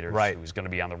coordinators who's going to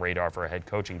be on the radar for a head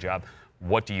coaching job.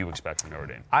 What do you expect from Notre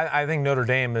Dame? I think Notre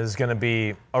Dame is going to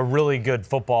be a really good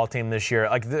football team this year.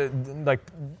 Like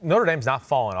Notre Dame's not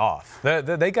falling off.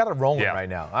 They got it rolling right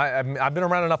now. I've been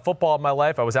around enough football in my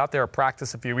life. I was out there at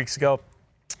practice a few weeks ago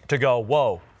to go,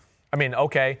 whoa. I mean,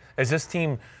 okay, is this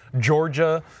team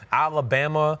Georgia,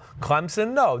 Alabama,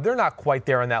 Clemson? No, they're not quite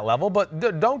there on that level,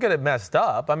 but don't get it messed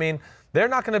up. I mean, they're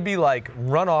not going to be like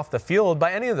run off the field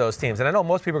by any of those teams. And I know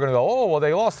most people are going to go, oh, well,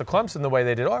 they lost to Clemson the way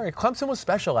they did. All right, Clemson was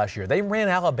special last year. They ran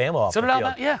Alabama off the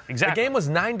field. Yeah, exactly. The game was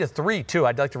 9-3, too.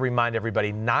 I'd like to remind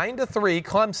everybody, 9-3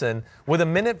 Clemson with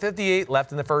 1:58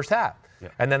 left in the first half. Yeah.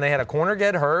 And then they had a corner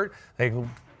get hurt. They,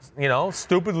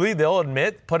 stupidly, they'll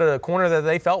admit, put a corner that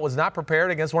they felt was not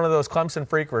prepared against one of those Clemson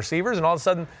freak receivers, and all of a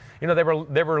sudden, they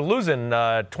were losing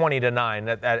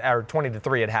 20-9 or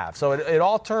 20-3 at half. So it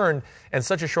all turned in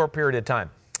such a short period of time.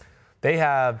 They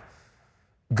have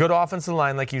good offensive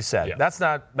line, like you said. Yeah. That's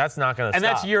not going to stop. And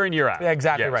that's year in, year out. Yeah,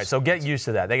 exactly right. So get used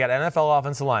to that. They got NFL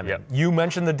offensive linemen. Yep. You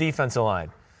mentioned the defensive line.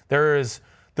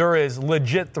 There is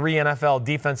legit 3 NFL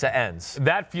defensive ends.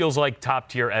 That feels like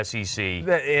top-tier SEC.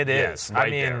 It is. Right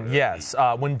there. Yes.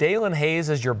 When Dalen Hayes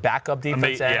is your backup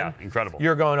defensive end, incredible.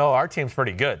 You're going, our team's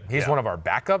pretty good. He's one of our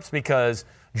backups because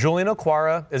Julian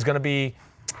Okwara is going to be,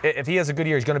 if he has a good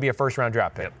year, he's going to be a first-round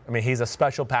draft pick. Yep. I mean, he's a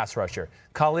special pass rusher.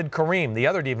 Khalid Kareem, the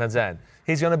other defensive end,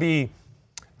 he's going to be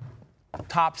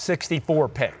top 64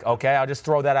 pick, okay? I'll just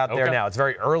throw that out there now. It's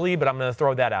very early, but I'm going to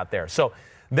throw that out there. So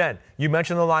then, you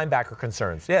mentioned the linebacker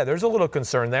concerns. Yeah, there's a little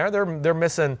concern there. They're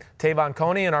missing Tavon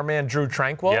Coney and our man Drew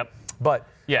Tranquill. Yep. But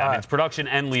it's production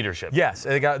and leadership. Yes,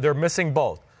 they're missing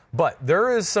both. But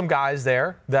there is some guys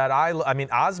there that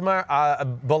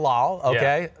Osmar Bilal,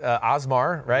 okay? Yeah.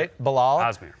 Osmar, right? Bilal.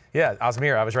 Osmir. Yeah,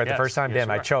 Osmir. I was right the first time.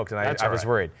 Damn, I choked, and I was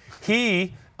worried.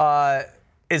 He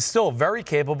is still very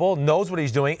capable, knows what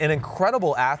he's doing, an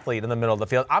incredible athlete in the middle of the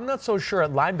field. I'm not so sure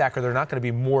at linebacker they're not going to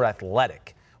be more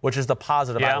athletic, which is the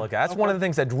positive I look at. That's one of the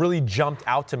things that really jumped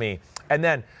out to me. And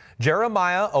then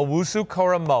Jeremiah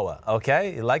Owusu-Koramoah,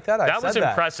 okay? You like that? That was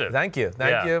impressive. Thank you.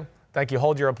 Thank you.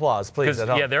 Hold your applause, please.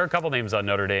 Yeah, there are a couple names on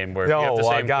Notre Dame where you have to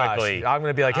say them quickly. I'm going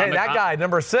to be like, hey, that guy,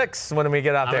 number 6, when we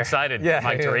get out there. I'm excited.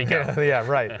 Mike Tirico. Yeah,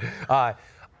 right.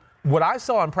 What I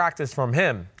saw in practice from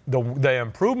him, the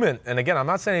improvement, and again, I'm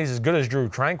not saying he's as good as Drew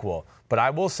Tranquill, but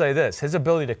I will say this, his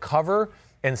ability to cover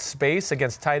in space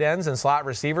against tight ends and slot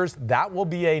receivers, that will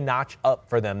be a notch up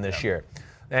for them this year.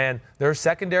 And their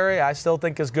secondary, I still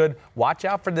think is good. Watch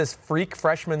out for this freak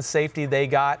freshman safety they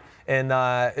got. And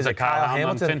is it Kyle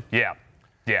Hamilton? Yeah.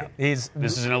 This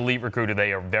is an elite recruiter.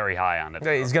 They are very high on it.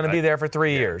 He's going to be there for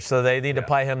 3 years, so they need to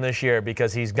play him this year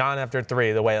because he's gone after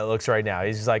 3 the way it looks right now.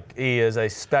 He is a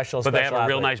special But they have a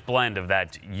real athlete. nice blend of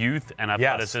that youth and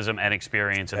athleticism and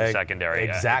experience in the secondary.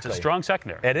 Exactly. It's a strong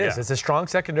secondary. It is. It's a strong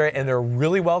secondary, and they're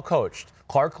really well coached.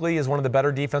 Clark Lee is one of the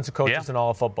better defensive coaches in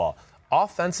all of football.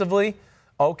 Offensively,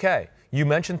 okay. You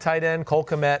mentioned tight end Cole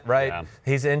Kmet, right? Yeah.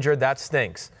 He's injured. That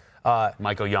stinks.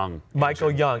 Michael Young.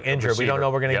 Injured. We don't know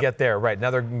we're going to get there. Right.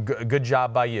 Another good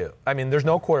job by you. I mean, there's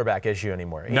no quarterback issue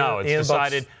anymore. No, it's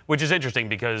decided, which is interesting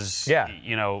because,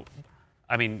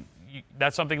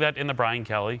 that's something that in the Brian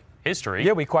Kelly history.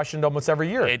 Yeah, we questioned almost every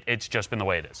year. It's just been the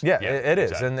way it is. Yeah, it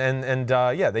is. Exactly. And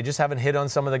they just haven't hit on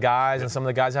some of the guys, and some of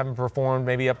the guys haven't performed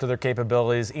maybe up to their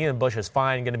capabilities. Ian Bush is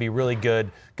fine, going to be really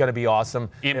good, going to be awesome.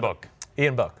 Ian Book.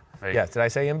 Right. Yeah, did I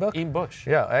say Ian Book? Ian Bush.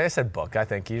 Yeah, I said Book. I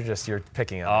think you're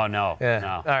picking on. Oh no. Yeah. No.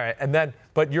 All right, and then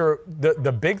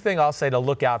the big thing I'll say to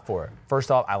look out for. First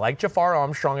off, I like Jafar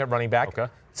Armstrong at running back.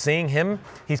 Okay. Seeing him,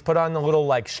 he's put on a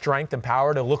little strength and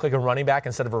power to look like a running back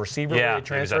instead of a receiver. Yeah, he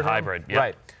transferred he's a hybrid. Yep.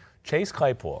 Right. Chase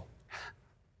Claypool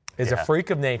is a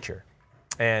freak of nature,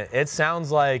 and it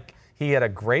sounds like he had a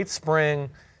great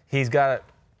spring. He's got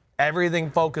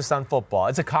everything focused on football.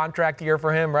 It's a contract year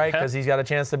for him, right? Because he's got a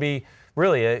chance to be.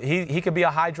 Really, he could be a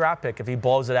high draft pick if he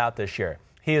blows it out this year.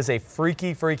 He is a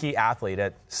freaky athlete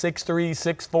at 6'3",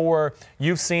 6'4".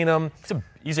 You've seen him.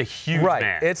 He's a huge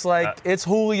man. It's like it's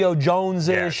Julio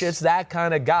Jones-ish. Yes. It's that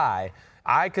kind of guy.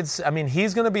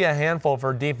 He's going to be a handful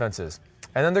for defenses.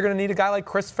 And then they're going to need a guy like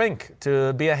Chris Fink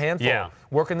to be a handful. Yeah.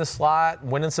 Working the slot,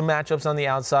 winning some matchups on the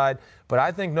outside. But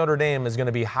I think Notre Dame is going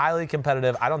to be highly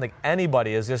competitive. I don't think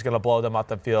anybody is just going to blow them off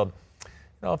the field.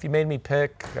 If you made me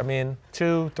pick,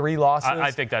 2-3 losses. I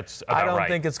think that's about right. I don't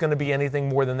think it's going to be anything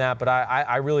more than that, but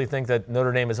I really think that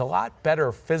Notre Dame is a lot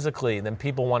better physically than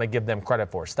people want to give them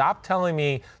credit for. Stop telling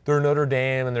me they're Notre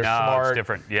Dame and they're smart. It's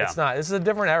different. Yeah. It's not. This is a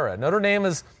different era. Notre Dame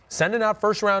is sending out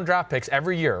first-round draft picks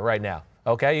every year right now.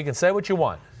 Okay? You can say what you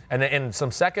want. And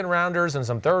some second-rounders and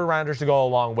some third-rounders to go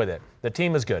along with it. The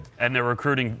team is good. And they're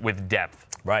recruiting with depth.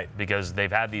 Right. Because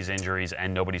they've had these injuries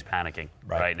and nobody's panicking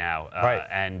right now. Right.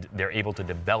 And they're able to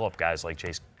develop guys like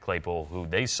Chase Claypool, who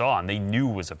they saw and they knew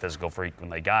was a physical freak when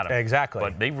they got him. Exactly.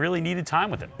 But they really needed time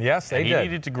with him. Yes, they did. He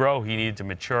needed to grow. He needed to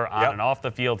mature on and off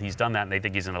the field. He's done that, and they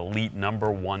think he's an elite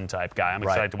number one type guy. I'm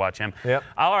excited to watch him. Yep.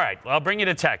 All right. I'll bring you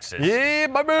to Texas. Yeah,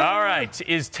 my man. All right.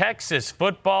 Is Texas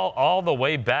football all the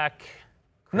way back?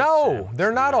 No,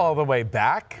 they're not all the way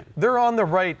back. They're on the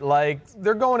right,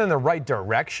 they're going in the right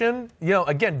direction.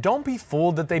 Again, don't be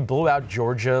fooled that they blew out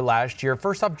Georgia last year.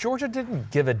 First off, Georgia didn't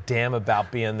give a damn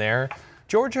about being there.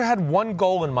 Georgia had one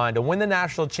goal in mind, to win the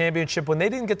national championship. When they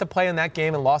didn't get to play in that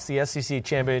game and lost the SEC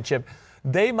championship,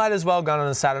 they might as well have gone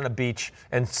and sat on a beach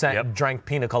and drank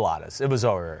pina coladas. It was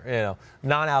over,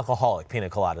 non-alcoholic pina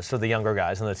coladas for the younger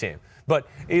guys on the team. But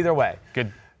either way.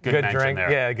 Good drink.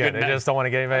 There. Yeah, good. I just don't want to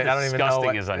get anybody. I don't even know.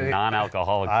 Disgusting is a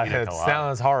non-alcoholic pina colada. It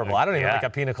sounds horrible. I don't even like a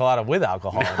pina colada with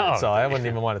alcohol in it, so I wouldn't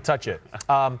even want to touch it.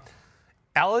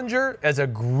 Ellinger is a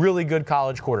really good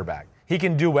college quarterback. He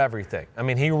can do everything.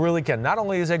 He really can. Not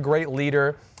only is he a great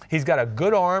leader, he's got a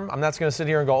good arm. I'm not going to sit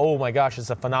here and go, oh, my gosh,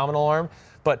 it's a phenomenal arm,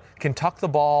 but can tuck the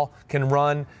ball, can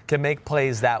run, can make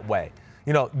plays that way.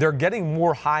 They're getting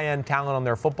more high-end talent on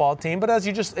their football team, but all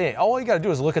you got to do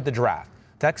is look at the draft.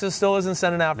 Texas still isn't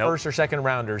sending out first or second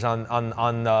rounders on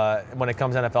when it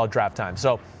comes to NFL draft time.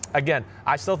 So, again,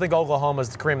 I still think Oklahoma is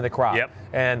the cream of the crop. Yep.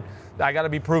 And I got to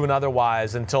be proven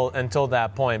otherwise until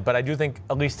that point. But I do think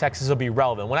at least Texas will be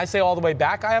relevant. When I say all the way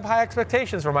back, I have high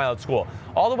expectations for my old school.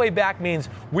 All the way back means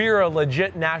we're a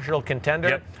legit national contender.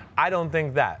 Yep. I don't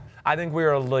think that. I think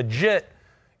we're a legit,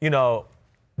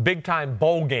 big-time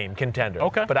bowl game contender.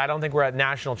 Okay. But I don't think we're at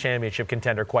national championship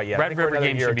contender quite yet. Red River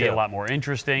game should be a lot more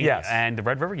interesting. Yes. And the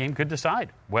Red River game could decide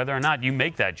whether or not you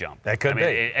make that jump. That could be.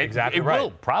 Exactly it right.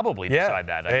 will probably decide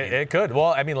that. It could.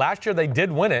 Well, last year they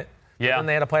did win it. Yeah. And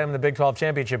they had to play them in the Big 12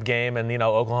 championship game, and,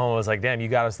 Oklahoma was like, damn, you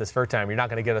got us this first time. You're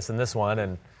not going to get us in this one.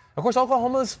 And, of course,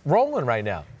 Oklahoma's rolling right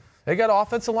now. They got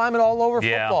offensive linemen all over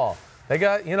football. They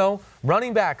got,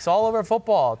 running backs all over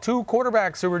football. 2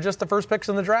 quarterbacks who were just the first picks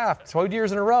in the draft 2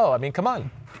 years in a row. Come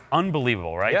on.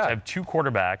 Unbelievable, right? Yeah. To have 2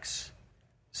 quarterbacks,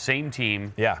 same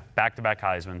team, back-to-back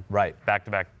Heisman, right?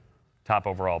 Back-to-back top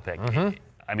overall pick.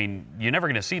 Mm-hmm. You're never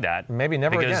going to see that. Maybe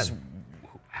never again.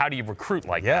 How do you recruit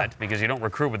like that? Because you don't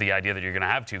recruit with the idea that you're going to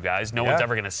have 2 guys. No one's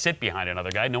ever going to sit behind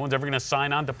another guy. No one's ever going to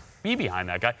sign on to be behind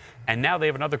that guy. And now they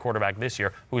have another quarterback this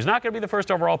year who's not going to be the first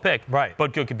overall pick,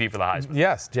 but could compete for the Heisman.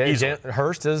 Yes,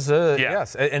 Hurst is,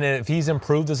 yes. And if he's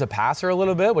improved as a passer a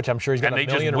little bit, which I'm sure he's got a million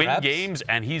reps. And they just win games,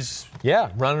 and he's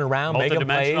running around, making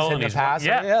plays, and the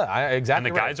passer. Exactly. And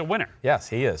the guy's a winner. Yes,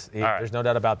 he is. There's no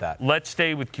doubt about that. Let's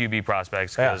stay with QB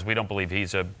prospects because we don't believe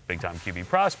he's a big-time QB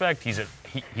prospect.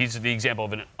 He's the example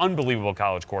of an unbelievable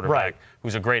college quarterback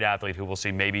who's a great athlete who we'll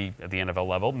see maybe at the NFL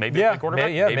level, maybe a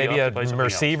quarterback, maybe a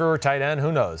receiver or tight end,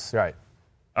 who knows? Right.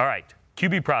 All right,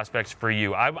 QB prospects for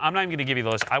you. I'm not even going to give you the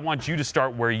list. I want you to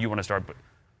start where you want to start, but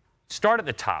start at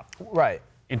the top. Right.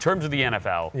 in terms of the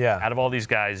NFL, out of all these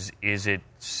guys, is it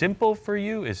simple for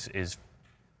you?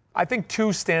 I think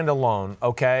two stand alone,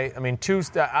 okay? I mean,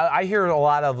 I hear a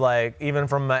lot of, like, even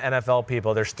from NFL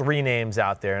people, there's three names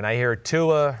out there, and I hear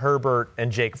Tua, Herbert,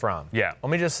 and Jake Fromm. Yeah. Let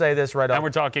me just say this right off. And we're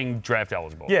talking draft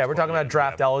eligible. Yeah, we're talking about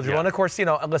draft eligible. And, of course,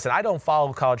 listen, I don't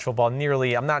follow college football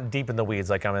nearly. I'm not deep in the weeds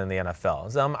like I'm in the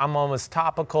NFL. So I'm almost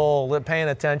topical, paying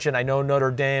attention. I know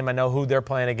Notre Dame. I know who they're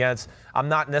playing against. I'm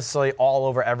not necessarily all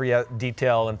over every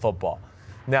detail in football.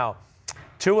 Now,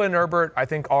 Tua and Herbert, I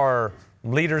think, are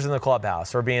leaders in the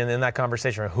clubhouse or being in that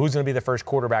conversation. Who's going to be the first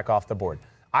quarterback off the board?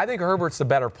 I think Herbert's the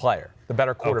better player, the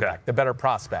better quarterback, the better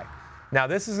prospect. Now,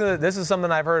 this is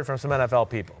something I've heard from some NFL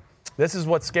people. This is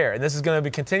what's scary, and this is going to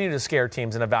continue to scare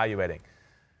teams in evaluating.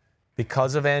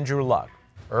 Because of Andrew Luck,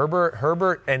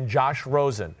 Herbert and Josh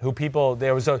Rosen, who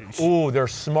they're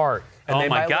smart. And oh,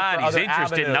 my God, he's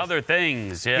interested in other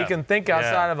things. Yeah. He can think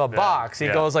outside of a box. He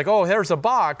goes like, there's a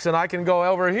box, and I can go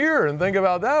over here and think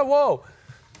about that. Whoa.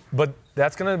 But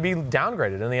that's going to be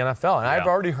downgraded in the NFL. And I've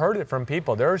already heard it from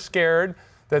people. They're scared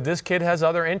that this kid has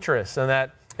other interests and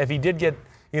that if he did get,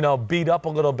 beat up a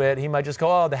little bit, he might just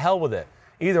go, the hell with it.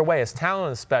 Either way, his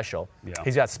talent is special. Yeah.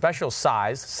 He's got special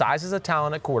size. Size is a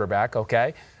talent at quarterback,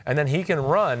 okay? And then he can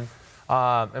run.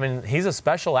 He's a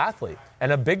special athlete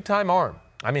and a big-time arm.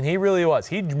 I mean, he really was.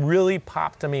 He really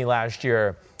popped to me last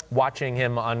year watching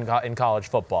him in college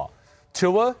football.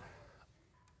 Tua,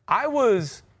 I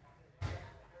was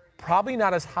probably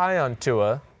not as high on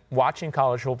Tua watching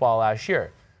college football last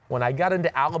year. When I got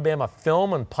into Alabama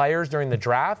film and players during the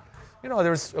draft,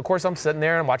 of course, I'm sitting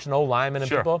there and watching old linemen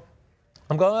and people.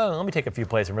 I'm going, let me take a few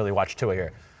plays and really watch Tua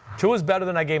here. Tua's better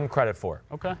than I gave him credit for.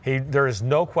 Okay. There is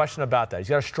no question about that. He's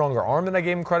got a stronger arm than I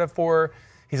gave him credit for.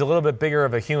 He's a little bit bigger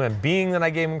of a human being than I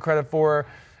gave him credit for.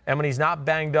 And when he's not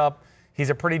banged up,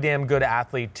 he's a pretty damn good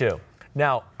athlete too.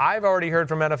 Now, I've already heard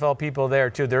from NFL people there,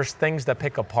 too, there's things that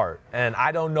pick apart, and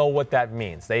I don't know what that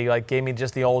means. They, gave me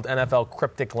just the old NFL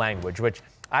cryptic language, which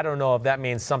I don't know if that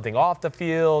means something off the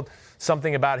field,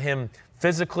 something about him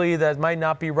physically that might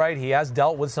not be right. He has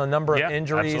dealt with some number of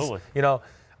injuries. Absolutely.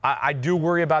 I do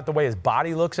worry about the way his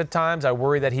body looks at times. I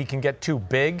worry that he can get too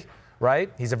big.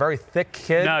 Right? He's a very thick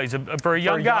kid. No, he's for a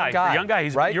young guy. For a young guy,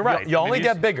 right? You're right. You only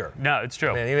get bigger. No, it's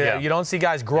true. You don't see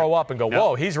guys grow up and go,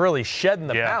 whoa, he's really shedding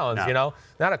the pounds,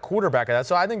 Not a quarterback of that.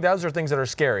 So I think those are things that are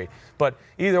scary. But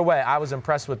either way, I was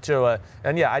impressed with Tua.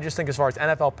 And, I just think as far as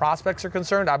NFL prospects are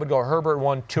concerned, I would go Herbert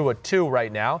 1, Tua 2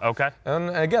 right now. Okay. And,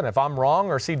 again, if I'm wrong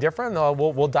or see different,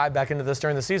 we'll dive back into this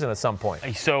during the season at some point.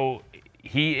 So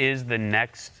he is the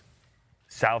next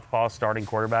southpaw starting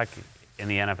quarterback in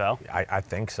the NFL? I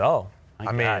think so.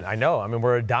 I know.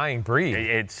 We're a dying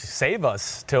breed. Save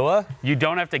us, Tua. You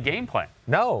don't have to game plan.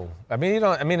 No.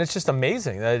 It's just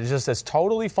amazing. It's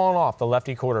totally fallen off, the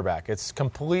lefty quarterback. It's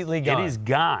completely gone. It is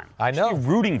gone. I know. You're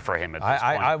rooting for him at this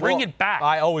point. Bring it back.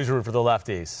 I always root for the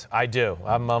lefties. I do.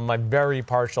 I'm very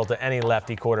partial to any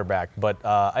lefty quarterback. But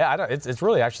it's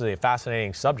really actually a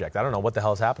fascinating subject. I don't know what the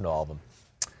hell's happened to all of them.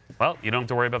 Well, you don't have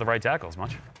to worry about the right tackle as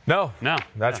much. No.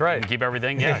 That's right. You can keep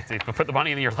everything. Put the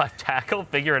money in your left tackle,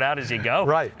 figure it out as you go.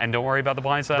 Right. And don't worry about the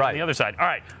blind side on the other side. All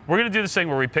right. We're going to do this thing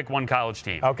where we pick one college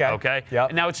team. Okay.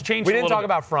 Yep. Now it's changed We a little didn't talk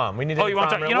about Fromm. We need to you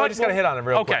want to talk? I just got to hit on him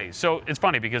real quick. Okay. So it's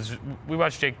funny because we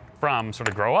watched Jake Fromm sort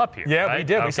of grow up here. Yeah, right? we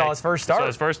did. Okay. We saw his first start. So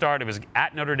his first start, it was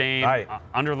at Notre Dame,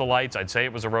 under the lights. I'd say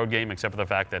it was a road game, except for the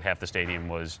fact that half the stadium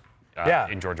was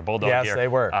in Georgia Bulldog yes, here. They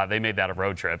were. They made that a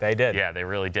road trip. They did. Yeah, they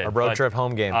really did. A road trip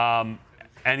home game.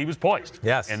 And he was poised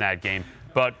in that game.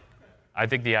 But I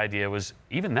think the idea was,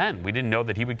 even then, we didn't know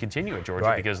that he would continue at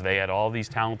Georgia because they had all these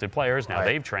talented players. Now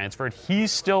they've transferred.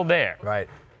 He's still there. Right.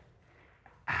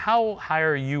 How high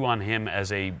are you on him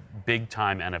as a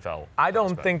big-time NFL I don't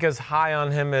prospect? think as high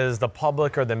on him as the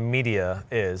public or the media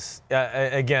is.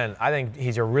 Again, I think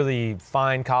he's a really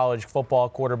fine college football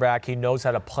quarterback. He knows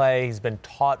how to play. He's been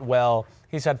taught well.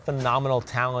 He's had phenomenal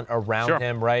talent around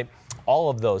him, right?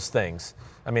 All of those things.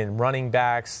 Running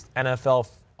backs, NFL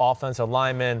offensive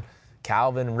linemen,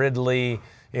 Calvin Ridley,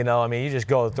 you just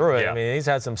go through it. Yeah. He's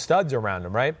had some studs around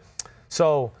him, right?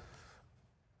 So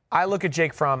I look at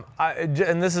Jake Fromm,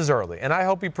 and this is early, and I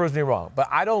hope he proves me wrong, but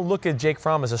I don't look at Jake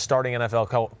Fromm as a starting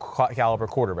NFL caliber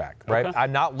quarterback, right? Okay.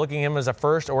 I'm not looking at him as a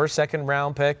first or second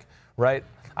round pick, right?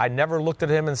 I never looked at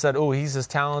him and said, he's as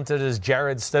talented as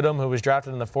Jared Stidham, who was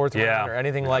drafted in the fourth round or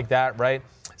anything like that, right?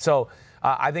 So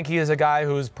I think he is a guy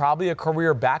who's probably a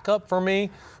career backup for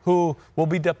me, who will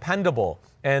be dependable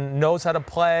and knows how to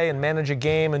play and manage a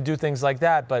game and do things like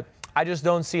that. But I just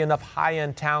don't see enough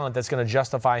high-end talent that's going to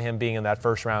justify him being in that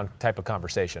first-round type of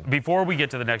conversation. Before we get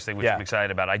to the next thing, which I'm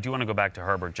excited about, I do want to go back to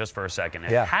Herbert just for a second.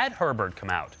 Had Herbert come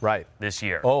out this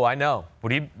year, I know.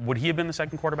 Would he have been the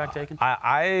second quarterback taken?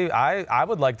 I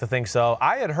would like to think so.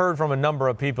 I had heard from a number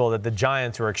of people that the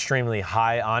Giants were extremely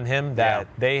high on him, that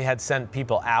they had sent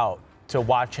people out to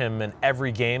watch him in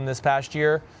every game this past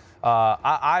year.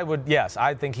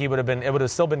 I think he would have been. It would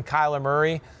have still been Kyler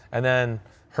Murray and then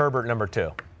Herbert number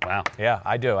 2. Wow. Yeah,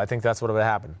 I do. I think that's what would have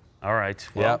happened. All right.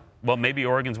 Well, maybe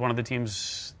Oregon's one of the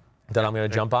teams that I'm going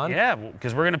to jump on. Yeah,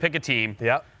 because we're going to pick a team.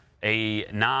 Yep. A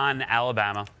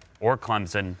non-Alabama or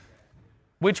Clemson.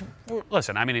 Which,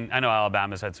 listen, I mean, I know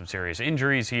Alabama's had some serious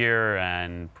injuries here,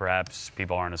 and perhaps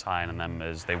people aren't as high on them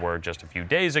as they were just a few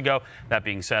days ago. That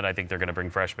being said, I think they're going to bring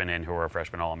freshmen in who are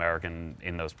freshman All-American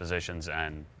in those positions,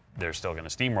 and they're still going to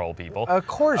steamroll people. Of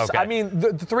course. Okay. I mean,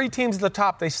 the 3 teams at the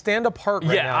top, they stand apart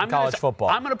now in college football.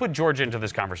 I'm going to put Georgia into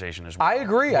this conversation as well. I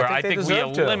agree. I think we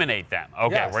eliminate them.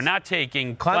 Okay, we're not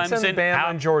taking Clemson, Bama, out.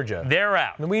 And Georgia. They're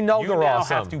out. And we know they're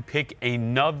awesome. You now have to pick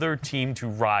another team to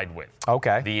ride with.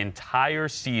 Okay. The entire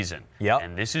season. Yep.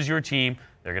 And this is your team.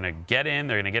 They're going to get in.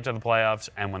 They're going to get to the playoffs.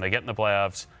 And when they get in the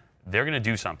playoffs, they're going to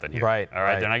do something here. Right. All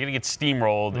right. They're not going to get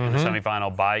steamrolled in the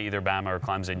semifinal by either Bama or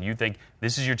Clemson. You think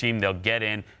this is your team. They'll get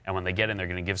in. And when they get in, they're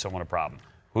going to give someone a problem.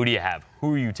 Who do you have?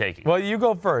 Who are you taking? Well, you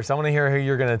go first. I want to hear who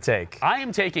you're going to take. I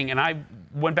am taking, and I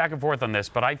went back and forth on this,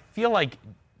 but I feel like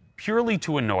purely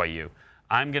to annoy you,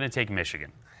 I'm going to take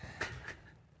Michigan.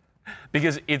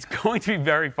 Because it's going to be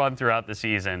very fun throughout the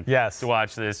season to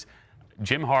watch this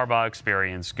Jim Harbaugh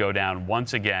experience go down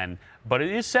once again. But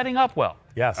it is setting up well.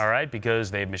 Yes. All right,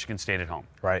 because they have Michigan State at home.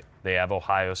 Right. They have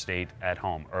Ohio State at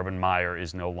home. Urban Meyer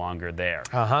is no longer there.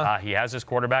 He has his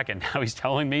quarterback, and now he's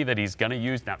telling me that he's going to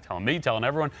use, not telling me, telling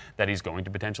everyone, that he's going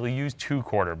to potentially use 2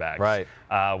 quarterbacks. Right.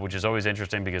 Which is always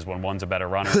interesting because when one's a better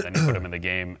runner, then you put him in the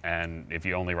game. And if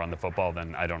you only run the football,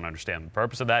 then I don't understand the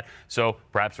purpose of that. So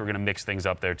perhaps we're going to mix things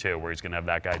up there, too, where he's going to have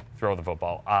that guy throw the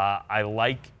football. I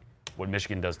like what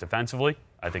Michigan does defensively.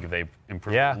 I think if they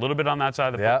improve a little bit on that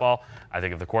side of the football, I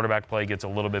think if the quarterback play gets a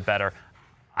little bit better,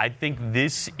 I think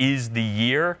this is the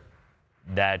year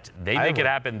that they make it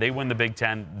happen. They win the Big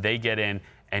Ten. They get in.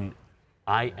 And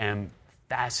I am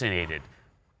fascinated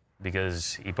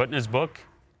because he put in his book,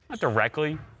 not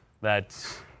directly, that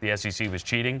the SEC was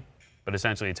cheating, but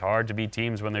essentially it's hard to beat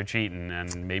teams when they're cheating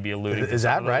and maybe alluding to Is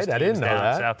that right? I didn't know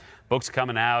that. South. Book's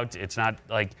coming out. It's not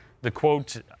like the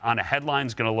quote on a headline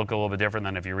is going to look a little bit different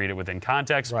than if you read it within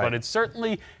context, but it's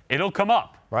certainly, it'll come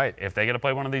up. Right. If they get to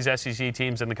play one of these SEC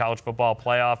teams in the college football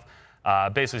playoff,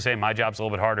 basically saying my job's a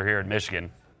little bit harder here at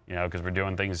Michigan, because we're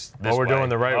doing things this way. We're doing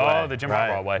the right way. Oh, the Jim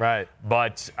Harbaugh way. Right.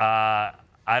 But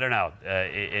I don't know.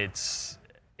 It's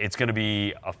going to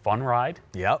be a fun ride.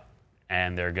 Yep.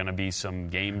 And there are going to be some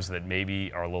games that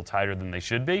maybe are a little tighter than they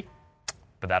should be.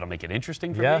 But that'll make it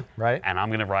interesting for me. Right. And I'm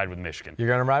going to ride with Michigan. You're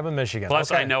going to ride with Michigan.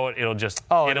 Plus, I know it'll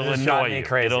annoy you.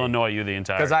 Crazy. It'll annoy you the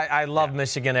entire time. Because I love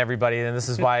Michigan, everybody, and this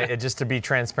is why, just to be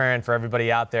transparent for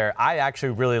everybody out there, I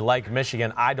actually really like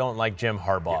Michigan. I don't like Jim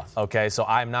Harbaugh, okay? So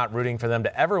I'm not rooting for them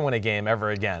to ever win a game ever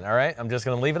again, all right? I'm just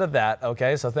going to leave it at that,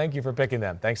 okay? So thank you for picking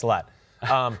them. Thanks a lot.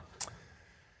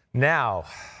 Now,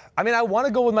 I mean, I want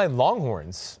to go with my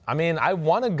Longhorns. I mean, I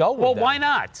want to go with them. Well, why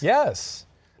not? Yes.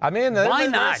 I mean, why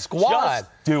not? Squad. Just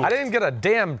do it. I didn't get a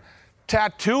damn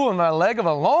tattoo on my leg of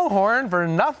a Longhorn for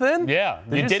nothing. Yeah,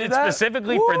 you did it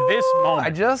specifically for this moment.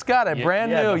 I just got it,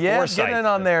 brand new. Yeah, foresight. get in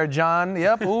on there, John.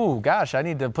 Yep. Ooh, gosh, I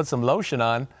need to put some lotion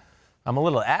on. I'm a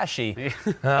little ashy.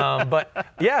 But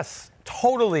yes,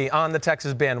 totally on the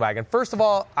Texas bandwagon. First of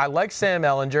all, I like Sam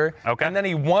Ehlinger. Okay. And then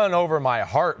he won over my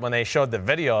heart when they showed the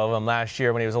video of him last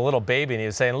year when he was a little baby and he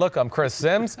was saying, look, I'm Chris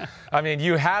Sims. I mean,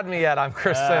 you had me at I'm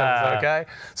Chris Sims, okay?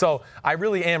 So I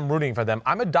really am rooting for them.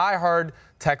 I'm a diehard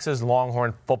Texas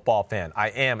Longhorn football fan. I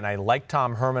am, and I like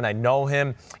Tom Herman. I know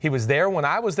him. He was there when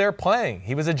I was there playing.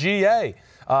 He was a GA.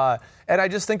 And I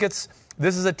just think this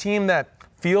is a team that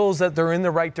feels that they're in the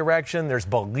right direction. There's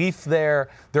belief there.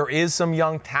 There is some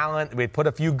young talent. We put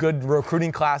a few good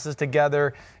recruiting classes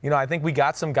together. I think we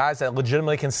got some guys that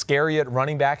legitimately can scare you at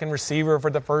running back and receiver for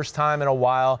the first time in a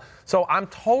while. So I'm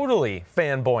totally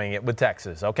fanboying it with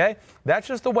Texas, okay? That's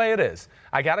just the way it is.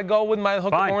 I got to go with my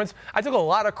hook and horns. I took a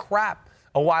lot of crap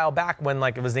a while back when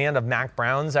it was the end of Mac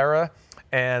Brown's era.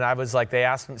 And I was like,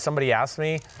 somebody asked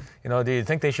me, do you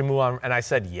think they should move on? And I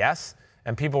said, yes.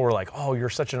 And people were like, oh, you're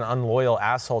such an unloyal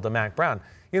asshole to Mac Brown.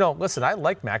 Listen, I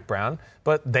like Mac Brown,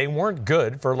 but they weren't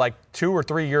good for 2 or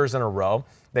 3 years in a row.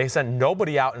 They sent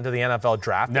nobody out into the NFL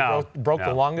draft. They broke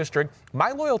the longest streak.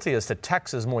 My loyalty is to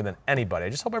Texas more than anybody. I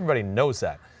just hope everybody knows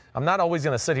that. I'm not always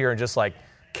going to sit here and just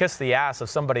kiss the ass of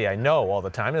somebody I know all the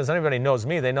time. As anybody knows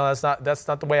me, they know that's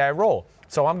not the way I roll.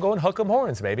 So I'm going hook 'em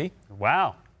horns, baby.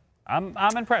 Wow. I'm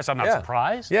impressed. I'm not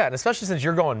surprised. Yeah, and especially since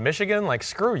you're going Michigan, like,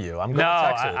 screw you. I'm going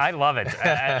Texas. I love it.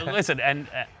 Listen,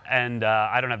 and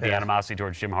I don't have the animosity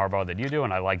towards Jim Harbaugh that you do,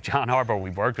 and I like John Harbaugh.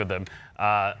 We've worked with him.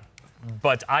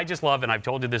 But I just love, and I've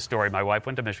told you this story, my wife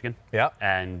went to Michigan. Yeah.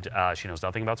 And she knows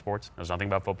nothing about sports, knows nothing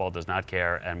about football, does not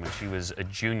care. And when she was a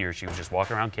junior, she was just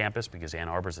walking around campus because Ann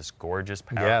Arbor's this gorgeous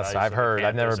paradise. Yes, I've heard.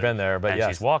 I've never been there, but and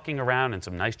she's walking around, and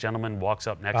some nice gentleman walks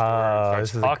up next to her and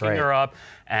starts talking her up.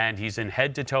 And he's in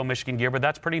head-to-toe Michigan gear, but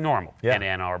that's pretty normal in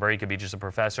Ann Arbor. He could be just a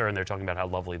professor, and they're talking about how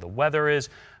lovely the weather is.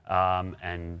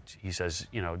 And he says,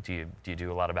 do you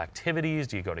do a lot of activities?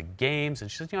 Do you go to games?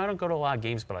 And she says, I don't go to a lot of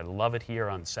games, but I love it here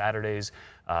on Saturdays.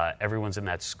 Everyone's in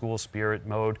that school spirit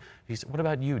mode. He said, what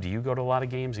about you? Do you go to a lot of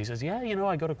games? He says, yeah,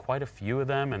 I go to quite a few of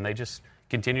them, and they just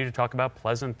continue to talk about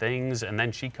pleasant things. And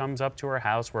then she comes up to her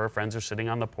house where her friends are sitting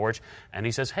on the porch, and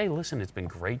he says, hey, listen, it's been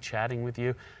great chatting with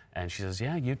you. And she says,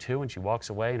 yeah, you too. And she walks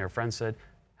away, and her friend said,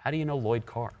 how do you know Lloyd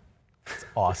Carr? It's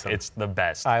awesome. It's the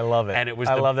best. I love it. And it was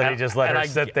I love that he just let her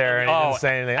sit there and he didn't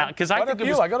say anything. Because I think it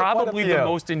was probably the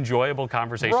most enjoyable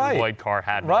conversation Lloyd Carr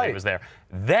had when he was there.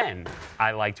 Then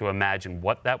I like to imagine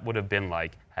what that would have been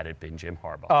like had it been Jim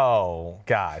Harbaugh. Oh,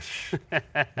 gosh.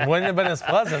 Wouldn't have been as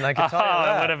pleasant, I can tell you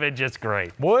that. It would have been just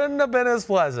great. Wouldn't have been as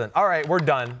pleasant. All right, we're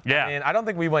done. Yeah. I mean, I don't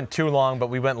think we went too long, but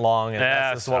we went long, and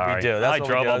that's just what we do. I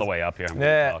drove all the way up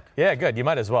here. Yeah, good. You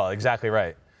might as well. Exactly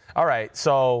right. All right,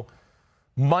 so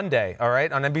Monday, all right,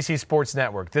 on NBC Sports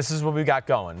Network. This is what we got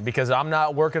going because I'm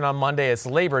not working on Monday. It's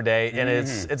Labor Day, and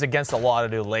it's against the law to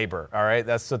do labor, all right?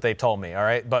 That's what they told me, all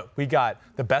right? But we got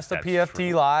the best of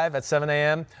PFT Live at 7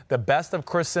 a.m., the best of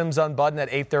Chris Sims Unbuttoned at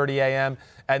 8:30 a.m.,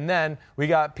 and then we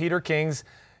got Peter King's,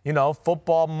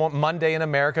 Football Monday in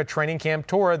America training camp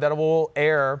tour that will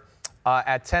air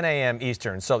at 10 a.m.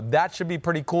 Eastern. So that should be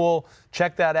pretty cool.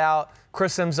 Check that out.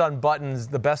 Chris Sims Unbuttoned,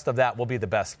 the best of that will be the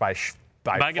best by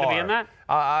far. Am I going to be in that?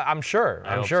 I'm sure.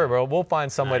 I'm sure, bro. We'll find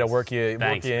some way to work you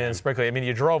in, sprinkle. I mean,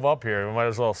 you drove up here. We might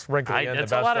as well sprinkle you in the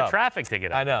best It's a lot of traffic to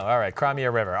get up. I know. All right,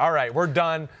 Crimea River. All right, we're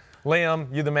done. Liam,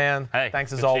 you the man. Hey,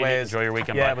 thanks as always. Enjoy your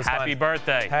weekend. Yeah, it was Happy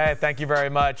birthday. Hey, thank you very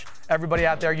much. Everybody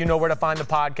out there, you know where to find the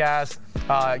podcast.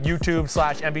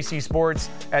 YouTube/NBC Sports,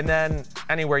 and then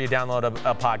anywhere you download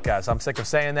a podcast. I'm sick of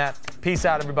saying that. Peace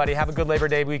out, everybody. Have a good Labor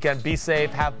Day weekend. Be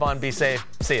safe. Have fun. Be safe.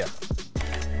 See ya.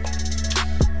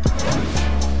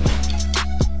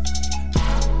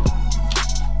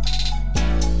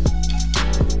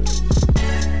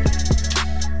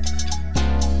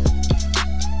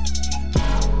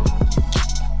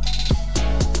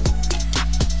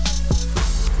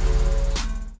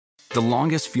 The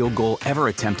longest field goal ever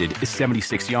attempted is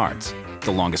 76 yards.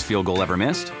 The longest field goal ever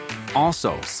missed?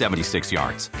 Also 76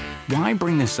 yards. Why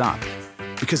bring this up?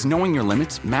 Because knowing your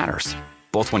limits matters,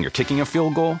 both when you're kicking a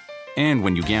field goal and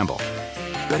when you gamble.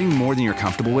 Betting more than you're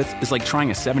comfortable with is like trying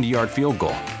a 70-yard field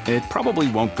goal. It probably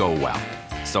won't go well.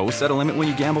 So set a limit when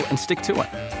you gamble and stick to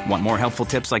it. Want more helpful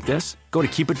tips like this? Go to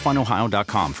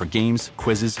keepitfunohio.com for games,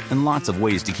 quizzes, and lots of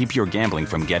ways to keep your gambling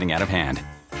from getting out of hand.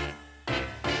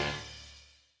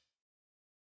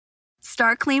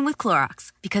 Start clean with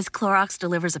Clorox because Clorox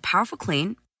delivers a powerful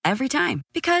clean every time.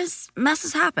 Because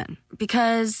messes happen.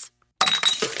 Because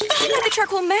the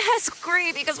charcoal mask.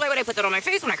 Great, because why would I put that on my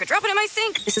face when I could drop it in my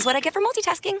sink? This is what I get for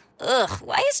multitasking. Ugh,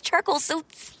 why is charcoal so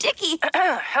sticky?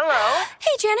 Hello?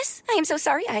 Hey, Janice. I am so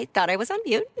sorry. I thought I was on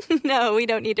mute. No, we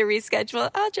don't need to reschedule.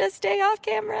 I'll just stay off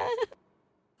camera.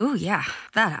 Ooh, yeah,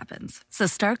 that happens. So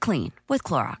start clean with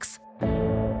Clorox.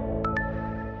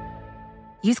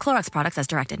 Use Clorox products as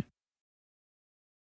directed.